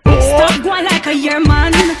 Stop going like a year,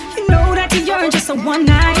 man. You know that you're just a one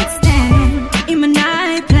night stand. In my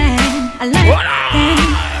night plan, I like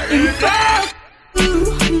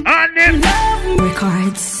and them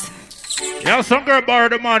records. Yeah, some girl borrow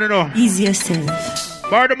the man, you know. Easy yourself.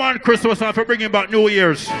 Borrow the man Christmas and for bringing back New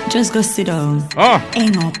Year's. Just go sit down. Oh.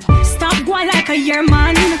 Hang up. Stop going like a year,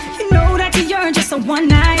 man. You know that you're just a one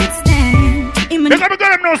night stand. In my They're gonna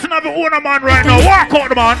get him now, so have your own man right now. Walk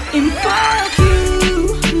out, man. in fuck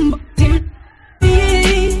you.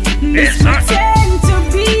 It's pretend to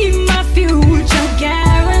be my future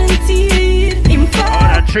guaranteed. In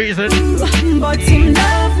fuck treason. But him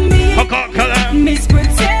love me. Miss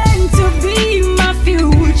pretend to be my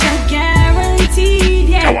future guaranteed.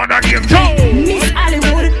 Yeah. I want that name too. Miss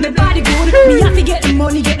Hollywood, my body good. Me have to get the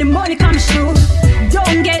money come true.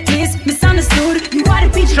 Don't get this misunderstood. You are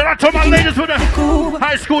the bitch. Shout out to my ladies with the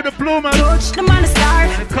high school diploma. Coach, the man a star.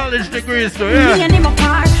 The college degrees too, yeah. Me and him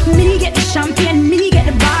apart. Me get the champagne, me get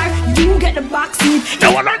the bar. You get the box seat.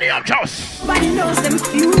 No one on the house. Nobody knows them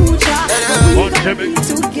future. We gonna be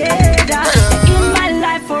together in my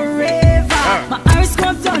life forever. My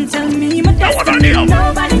horoscope don't tell me my destiny.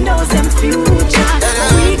 Nobody knows them future.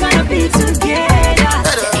 We gonna be together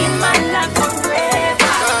in my life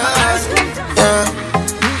forever. My horoscope don't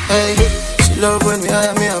Hey, she love when me I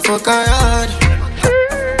fuck her hard.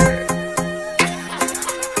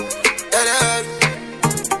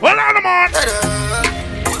 Well, on the man.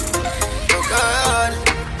 Fuck her hard.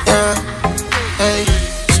 Yeah. Hey,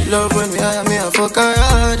 she love when me I fuck her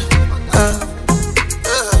hard.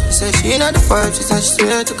 Say she not the vibe, she said she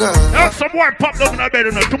swear to God. Now some white pop down in her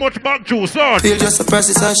bed, too much bug juice, son. Feel just a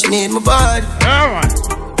process and she need my body. Alright.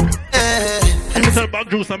 And you tell bug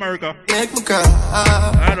juice America. Make me cry.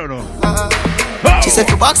 I don't know. She said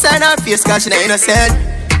for box and her face cause she not innocent.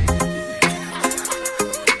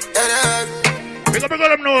 Because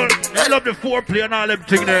them know they love the foreplay and all them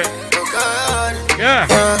thing there. Yeah.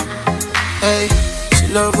 Hey, she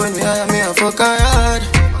love when me I fuck her hard.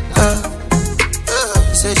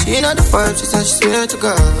 Say she not the vibe, she said she swear to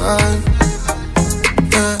God.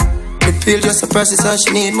 The pill just a process and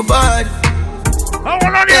she need my body. I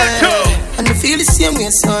want to too. And I feel the same way,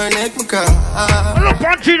 so her neck me cry. Look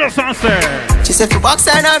on Jesus and say. She said for box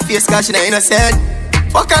and her face cause she not innocent.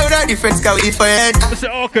 Fuck her with her difference cause we live for head. I say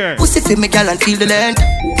okay. Pussy fit me gal and feel the length.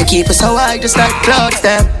 They keep us so high just like clouds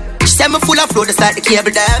them. She said me full of flow just like the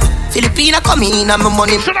cable dam. Filipina come in and my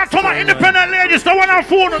money. Should I tell my independent ladies the one on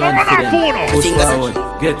phone, the one on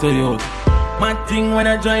phone. Get to you. My thing when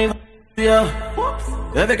I drive here.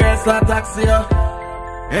 Every girl start taxi here.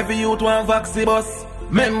 Every youth want vaxi bus.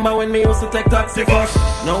 Remember when me used to take taxi bus?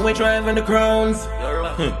 Now we driving the crowns.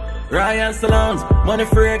 Ryan Salons, money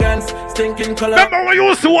fragrance, stinking color. Remember when you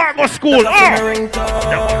used to walk to school?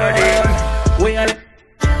 We are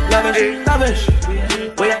lavish, lavish.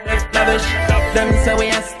 We are lavish. Them say we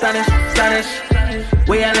are Spanish.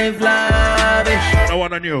 We are live lavish. I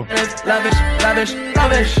want to know. Lavish.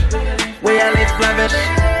 We are live lavish.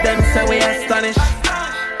 Them say we are Spanish.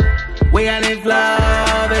 We are live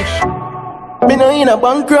lavish. Me no in a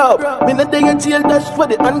bankrupt. Me no dig a jail dash for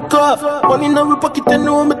the handcuff. Money in our pocket, you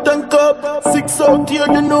know me tank up. 6 out here,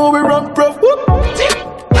 you know we run prof.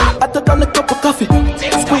 I took on a cup of coffee.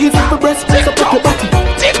 Squeeze up the breast, press up your body.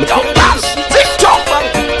 Tick-tock, tick-tock,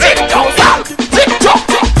 tick-tock, tick-tock.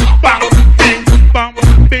 Bang, bing, bang,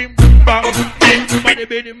 bing, bang, bing, bang,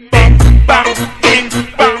 bing, bang, bang, bing,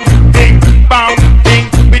 bang, bing, bang, bing,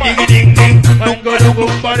 bing, ding, ding, ding, dum, dum, dum,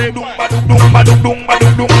 dum,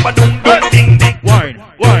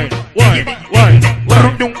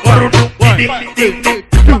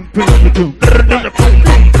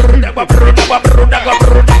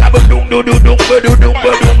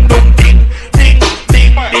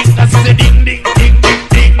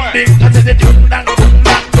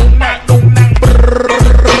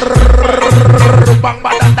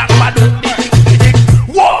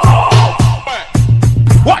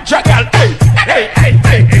 watch a girl, hey,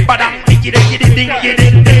 badang, diggy, diggy, diggy, diggy,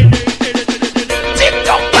 diggy.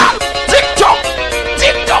 TikTok,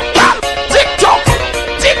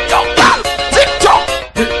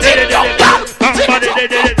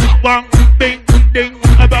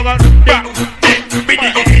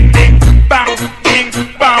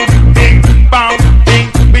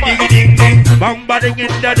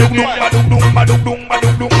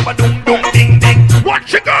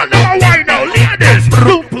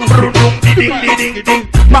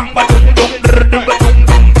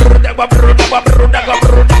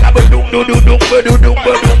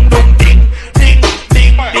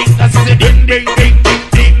 ding, ding, ding,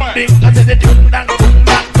 ding, ding. I said the dung, dang, dung,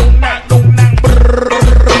 dang, dung, dang, dung, dang.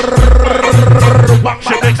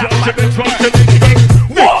 Watch it, mix, watch it, mix, watch it,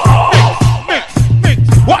 mix. Mix.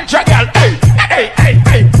 Watch a girl, hey, hey, hey,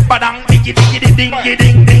 hey. Badang, diggy, diggy, ding,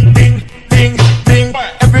 ding, ding, ding, ding, ding.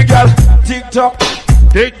 Every girl, tick tock,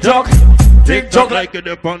 tick tock, tick tock like it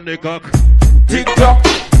upon the cock. Tick tock,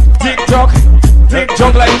 tick tock, tick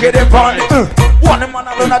tock like it upon it. One man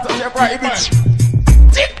alone not touch your private.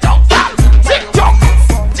 Tick tock, tick tock,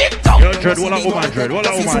 tick tock. Yo, Dread, what a woman, Dread, what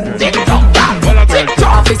a woman, Dread. Tick tock, tick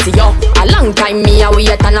tock. Office yo, a long time me a wait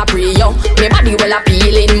and a pray yo. Me body well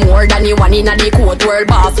appealing more than you one in a the court world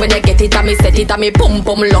boss. When you get it and me set it and me pum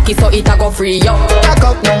pum lucky so it a go free yo. Back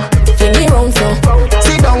up now, fling me round so,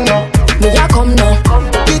 sit down now. Me a come now,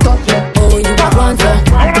 get up now. Oh you a want so.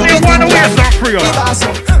 I wanna need one away so free yo.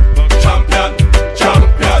 Champion,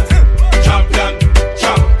 champion, champion,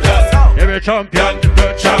 champion. Every champion,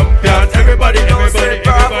 the champion. Everybody, everybody,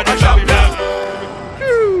 everybody champion.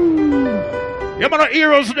 Yeah, man,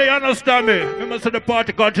 heroes today, understand me. Remember, so the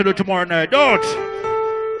party continue tomorrow night. Don't.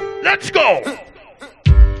 Let's go.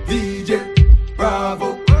 DJ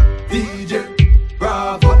Bravo, DJ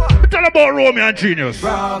Bravo. Tell about Romeo and Genius.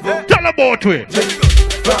 Bravo. Tell about it.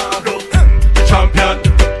 Bravo. Champion,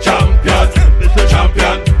 champion, Mr.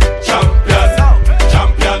 Champion, champion,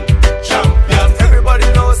 champion, champion. Everybody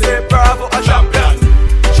knows say Bravo a champion,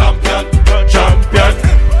 champion, champion,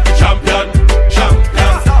 champion,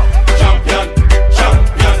 champion, champion,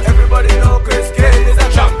 champion. Everybody know Chris K is a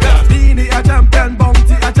champion. Dini a champion,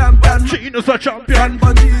 Bounty a champion, Genius a champion,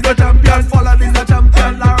 Bunty is a champion, Follow is a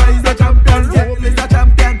champion, Lara is a champion, Yale is a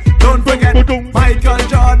champion. Don't forget Michael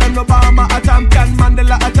Jordan, Obama a champion,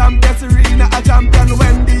 Mandela a champion, Serena a champion,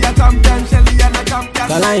 Wendy a champion, Shelly and a champion.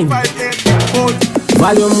 The line.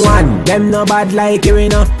 Volume 1, them no bad like you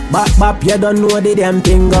know. Bap, you don't know the damn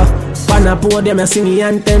thing go. Pana pour them a sing the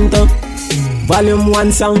anthem to. Volume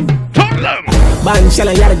 1 sound. Ban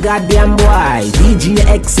Shella, you're the goddamn boy.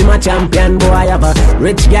 DGX, him a champion boy. Have a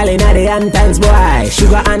rich gal in the antimes boy.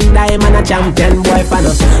 Sugar and Diamond a champion boy.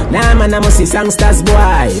 Fano. Nah man, I must see songsters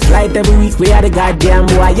boy. Flight every week, we are the goddamn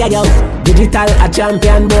boy. Yeah yo. Digital a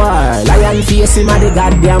champion boy. Lion face, him a the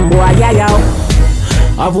goddamn boy. Yeah yo.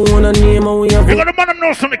 I've won a name and we have. You got a man that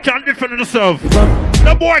knows something can't defend himself.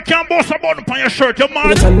 The boy can't boss about upon your shirt, your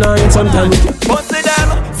man. It's a nine sometimes. Bust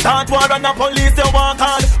them, start war and the police they walk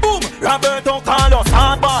on. Boom, Roberto Carlos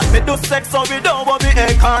hardball. Me do sex so we don't want me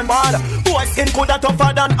a can ball. Boy skin coulda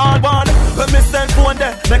tougher than all one. When me cell phone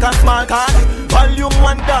there, make a small card. Volume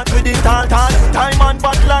 1 that with the tall. Time on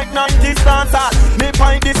back like 90s dancer. Me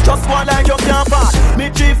find this just one like you can't pass. Me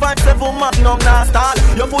 357 Magnum now start.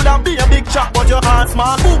 You full of be a big chop but your heart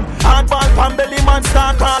small. Boom, hardball pan belly man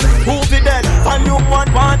start call. Who be dead? Volume 1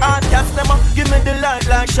 and cast them up. Give me the light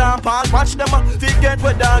like champagne. Watch them up. Forget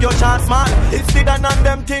where down your chance man. It's bigger than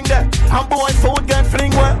them thing there. And boy food get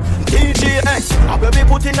fling well. DGX. I will be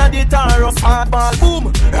putting a guitar hardball. Boom,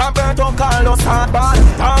 Roberto Carlos hardball.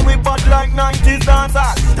 Down with bud like 90s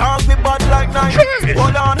dancer. Down with bud like 90s.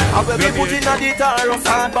 Hold on. I will be putting a guitar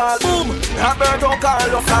hardball. Boom, Roberto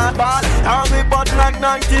Carlos hardball. Down with bud like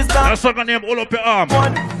 90s dancer. That's a name all up your arm.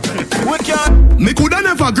 We can. Me coulda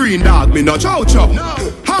never green dog, me no chow chow.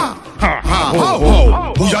 Ha! Ha! Ha! Ho!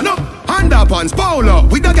 Ho! Who ya know? Underpants Paulo.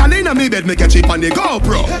 With the gal inna me bed, me catch it on the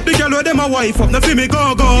GoPro. The gal with them a wife up, no fi me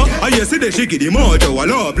go-go. I hear see the shiki the mojo, a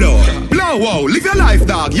low blow. Blow wow, live your life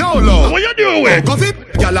dog, YOLO. What you doing? Coffee,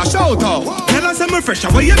 gal a shout out. Tell us I'm fresh,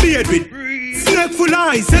 what you beard with? Snake full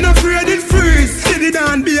eyes, and afraid it freeze. Steady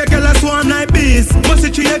down, be a girl a swarm like bees. Must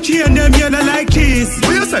it tree a chain, them yellow like cheese.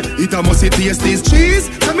 What you say? It a must it taste this cheese.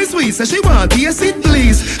 Tell me sweet, say she want taste it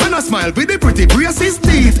please. And a smile with the pretty braces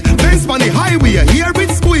teeth. Benz on the highway, here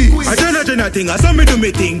it squeeze. I tell her nothing, I saw me do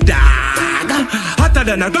me thing, dog. Hotter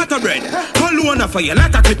than a gutter bread. Call one for you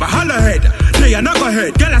like a clip a hollow head. They are not go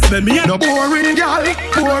head, girl I smell me. No boring gal,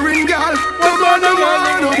 boring gal.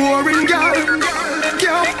 No boring gal.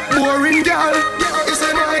 Yeah, boring gal. It's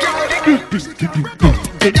a my gal.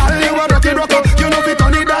 Gal, you a rocky broker. You know fi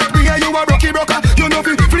turn it that way. You a rocky broker. You know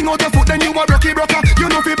fi fling out your foot, then you a rocky broker. You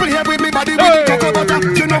know fi play with me body with the cocoa butter.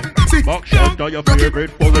 You know, see. Backshot to your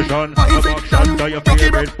favorite position. Backshot to your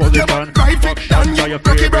favorite position. Backshot to your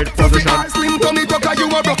favorite position. Slim tummy tucker, you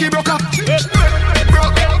a rocky broker.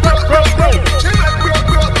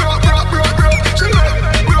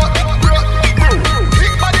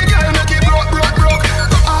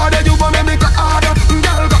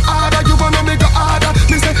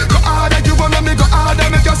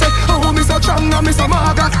 Mr.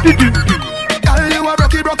 Maga, girl, you a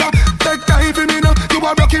rocky broker. Take time for me now. You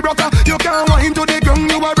a rocky broker. You can't wind to the ground.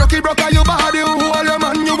 You a rocky broker. You body, you hold your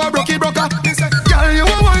man. You a rocky broker.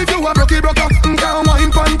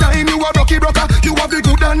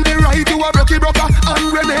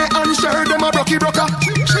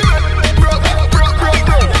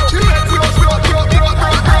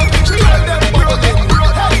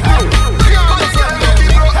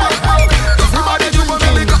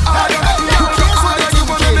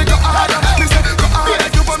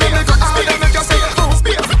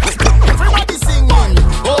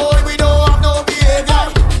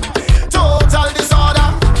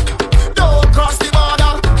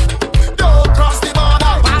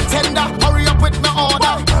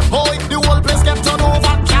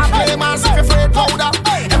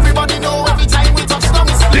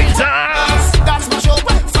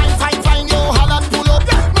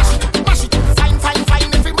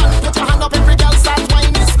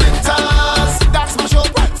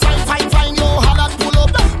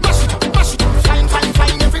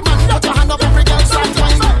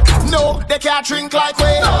 can't drink like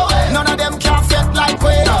we. None of them can't fit like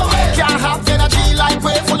we. Can't have energy like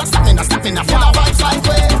we. Full of stamina, full of vibes like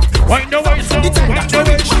we. Wind the way, so wind the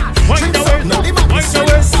way, wind the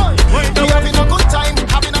way, wind the way. We having a good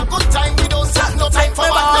time, we don't have no time for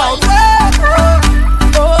bad time.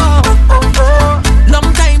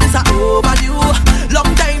 Long time is a overdue.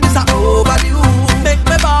 Long time is a overdue. Make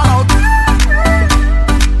me bow.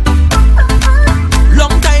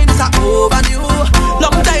 Long time is a overdue.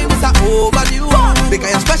 Long time is a overdue.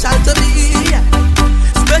 Because you're special to me.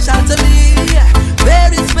 Special to me.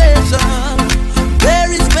 Very special.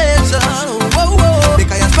 Very special. Whoa, whoa.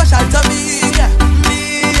 Because you're special to me.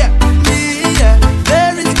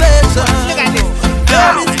 Very special. Very special.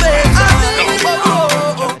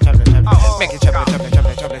 Make it trouble.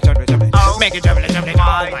 Make it trouble.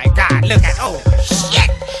 Oh my God, look at, oh shit.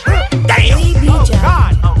 Damn.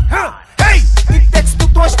 God. Hey. It takes two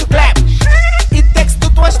toes to clap. It takes two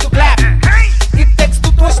toes to clap. It takes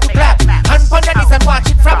two toes to clap. And pon your knees and watch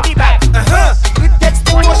it from the back. It takes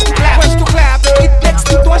two toes to clap. It takes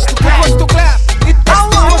two toes to clap. It takes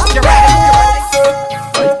two toes to clap.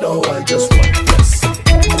 Right now I just want this.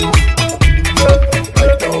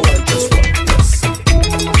 Right now I just want this.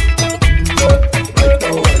 Right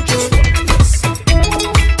now I just want this.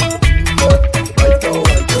 Right now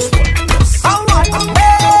I just want this.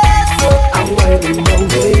 I'm winding my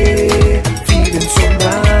way, feeling so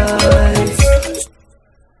nice.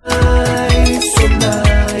 So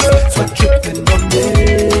nice. For tripping on me,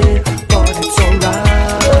 but it's alright.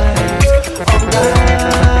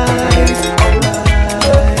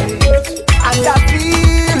 And I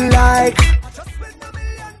feel like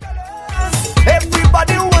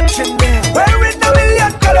everybody watching me, wearing a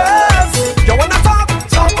million colors. You wanna talk?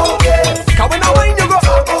 Talk about it. Cause when I wine you go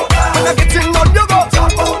talk about that. When I get in on you go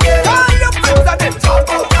talk about it. Call your friends and them talk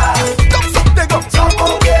about that. Thumbs up they go talk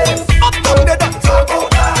about it. Up down they don't talk about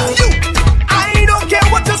that. You, I don't care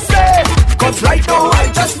what you say. Cause right now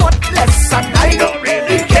I just want less. And I don't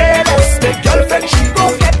really care less. The girlfriend she go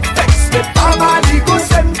get vexed. The family go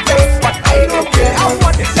send text. But I don't care, I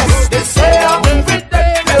want it less. They say I'm moving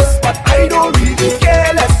less. But I don't really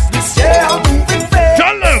care less. They say I'm moving fast.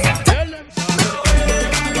 Tell them.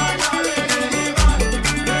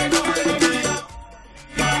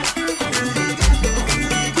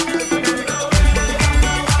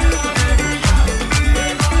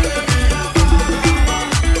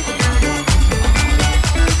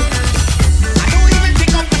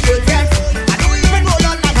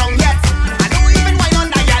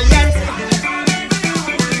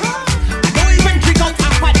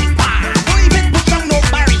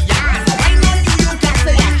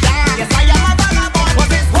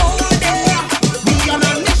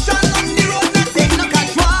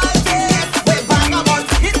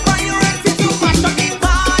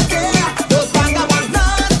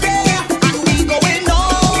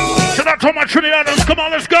 Shout out to my Trinidadans, come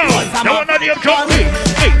on, let's go. Now one of them come.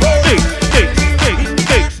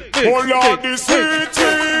 Oh Lord, this city.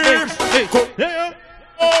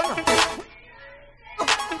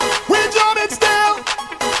 We jamming still.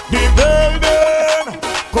 The building.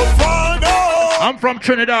 Go find out. I'm from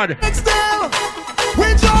Trinidad. Still.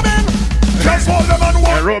 We jamming. Just hold them and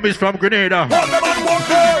walk. And Roby's from Grenada. Hold them and walk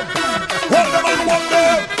there. Hold them and walk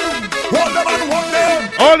there. Hold them and walk there.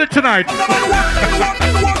 All it tonight.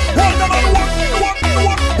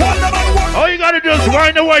 All you gotta do is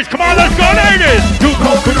wind the waist. Come on, let's go, ladies. Do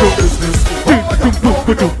business.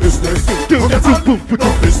 Do business. Do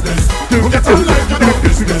business.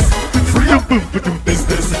 Free up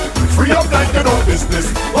business. Free up like you know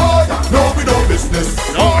business. Oh, no, we know business.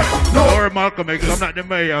 No, Malcolm X, I'm not the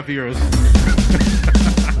mayor of yours.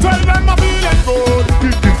 Tell them I'm feeling good.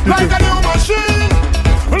 Like a new machine.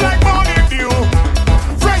 Like morning dew.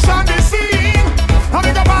 Fresh on the scene.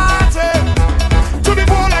 Having a party. To the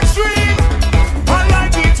full extreme. And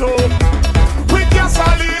light it up. With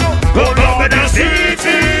gasoline. Go over the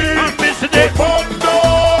city. I'm missing it.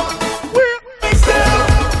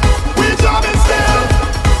 We jamming still.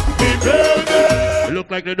 The building. Look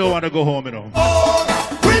like they don't want to go home, you know.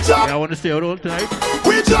 We jamming. Yeah, I want to stay out all tonight.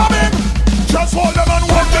 We jamming. Just hold them and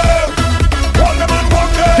walk there. Hold them and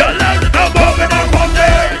walk there. Tell them to come over and walk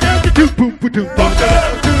there. Walk there.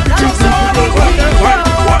 Just hold them and walk there.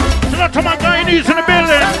 Shout out to my Guyanese in the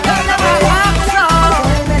building.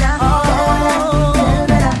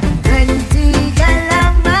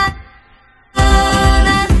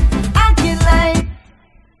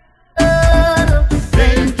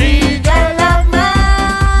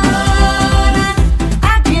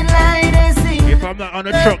 If I'm not on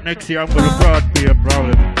the truck next year, I'm going to be a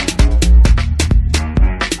problem.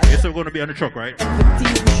 year, so we're going to be on the truck, right?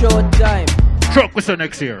 Short time. Truck was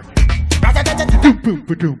next year. Me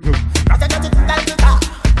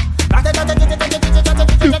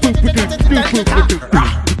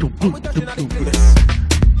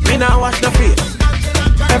now wash the face.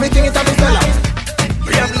 Everything is a bestseller.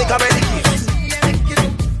 We have liquor by the case.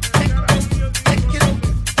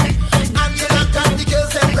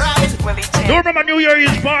 You remember New Year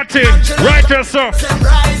is party, right there, sir.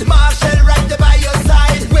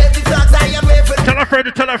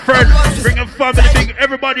 Tell a friend, bring a family, bring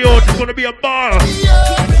everybody out. It's gonna be a ball.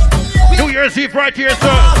 New Year's Eve right here,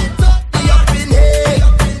 sir.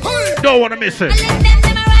 Don't wanna miss it.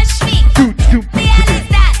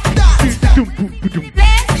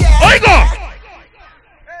 Oigo!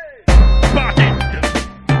 Party.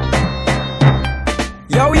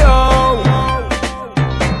 Yo,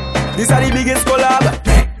 this are the biggest collab.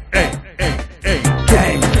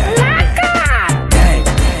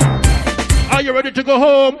 Are you ready to go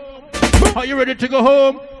home? Are you ready to go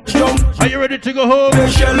home? Are you ready to go home?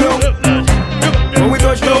 When we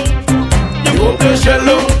touch down, you won't play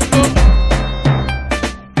shallow.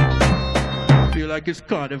 Feel like it's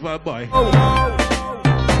carnival, boy.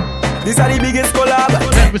 These are the biggest collab.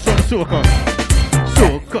 Let me sing soca.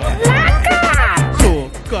 Soca.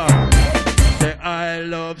 Soca. Say I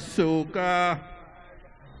love soca.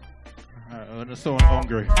 I'm gonna sound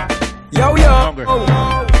hungry. Yo. Hungry.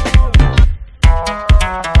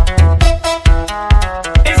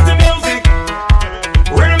 It's the music.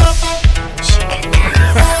 Rhythm up.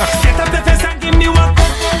 Set up the face and give me one.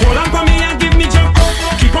 Hold on for me and give me jump.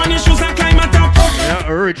 Keep on your shoes and climb at top. Yeah,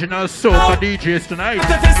 original soca DJs tonight.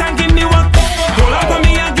 Set up the face and give me one. Hold on for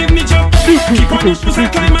me and give me jump. Keep on your shoes and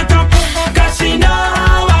climb at top. Cause she know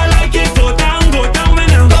how I like it. Go down when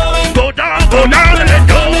I'm going. Go down and let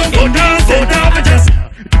go. Go down and just.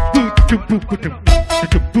 Music.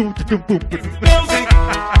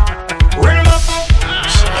 Rhythm up.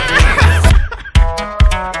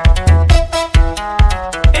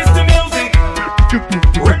 It's the music.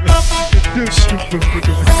 Rhythm up.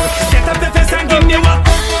 Set up the face and give me one.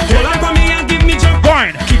 Hold on for me and give me jump.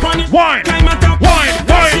 Wine. Keep on it. Wine. Climb at top. Wine.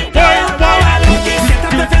 Set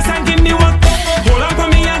up the face and give me one. Hold on for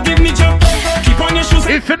me and give me jump. Keep on your shoes.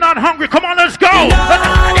 If you're not hungry, come on, let's go.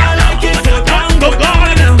 I like it. Go down. Go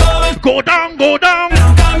down. Go down.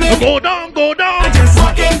 Go down. Go down. Just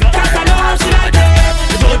walking. Cause I know how she like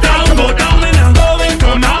it. Go down and I'm going.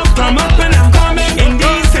 Come up and I'm coming. In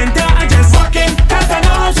the center, I just walking. Cause I know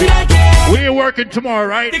how she like it. We're working tomorrow,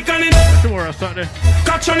 right? Tomorrow, Saturday.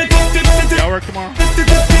 Catch on it. Yeah, work tomorrow. Let's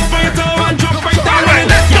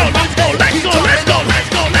go.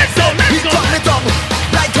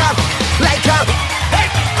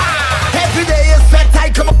 Every day is set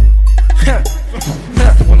tight, come on.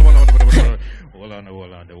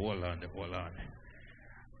 Hold on.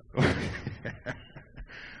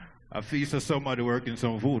 I feel so somebody working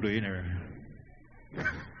some voodoo in here.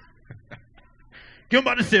 Give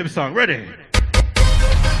me the same song. Ready?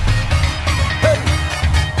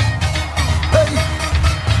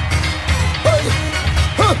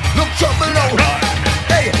 Look trouble now.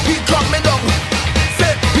 Hey, he got me down.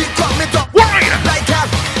 Say, he got me down.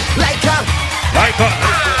 Like a.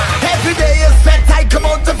 Every day is sweat, I come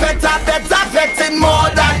out to better, sweating more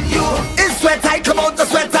than you. It's sweat, I come out to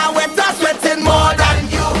sweater, wetter, sweating more than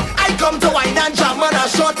you. I come to wine and jam and I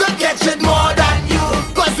short to catch it more than you.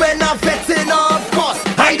 Cause when I'm fetting, of course,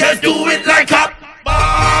 I just do it like a.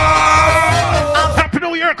 Happy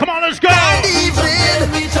New Year, come on, let's go.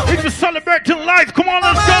 If you're celebrating life, come on,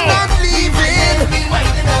 let's go.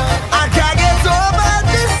 I can't get over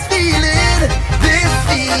this feeling.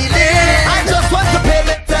 I just want to pay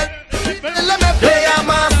me let me pay a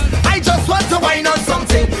mass. I just want to wine on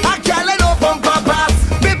something. I can't let no bumper pass.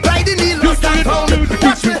 Me pride in the lost and found.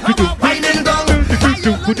 Watch me how I'm winding down. I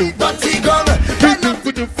only dirty gun. And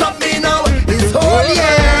nothing stop me now. This whole year I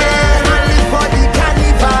live for the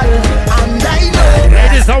carnival. And I know.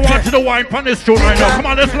 Ladies, I want you to wine on this tune right now. Come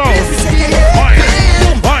on, let's go. Wine.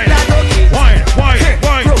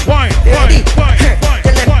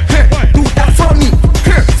 Do that for me.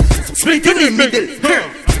 Split in the middle.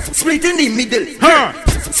 Split in the middle.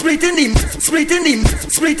 Split in the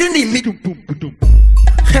middle.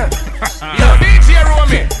 Yo, DJ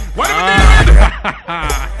Romy, what are we doing?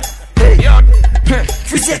 Yo,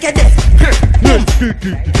 free second there.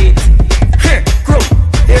 Crow,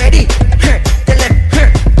 you ready? Tell them,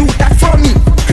 do that for me.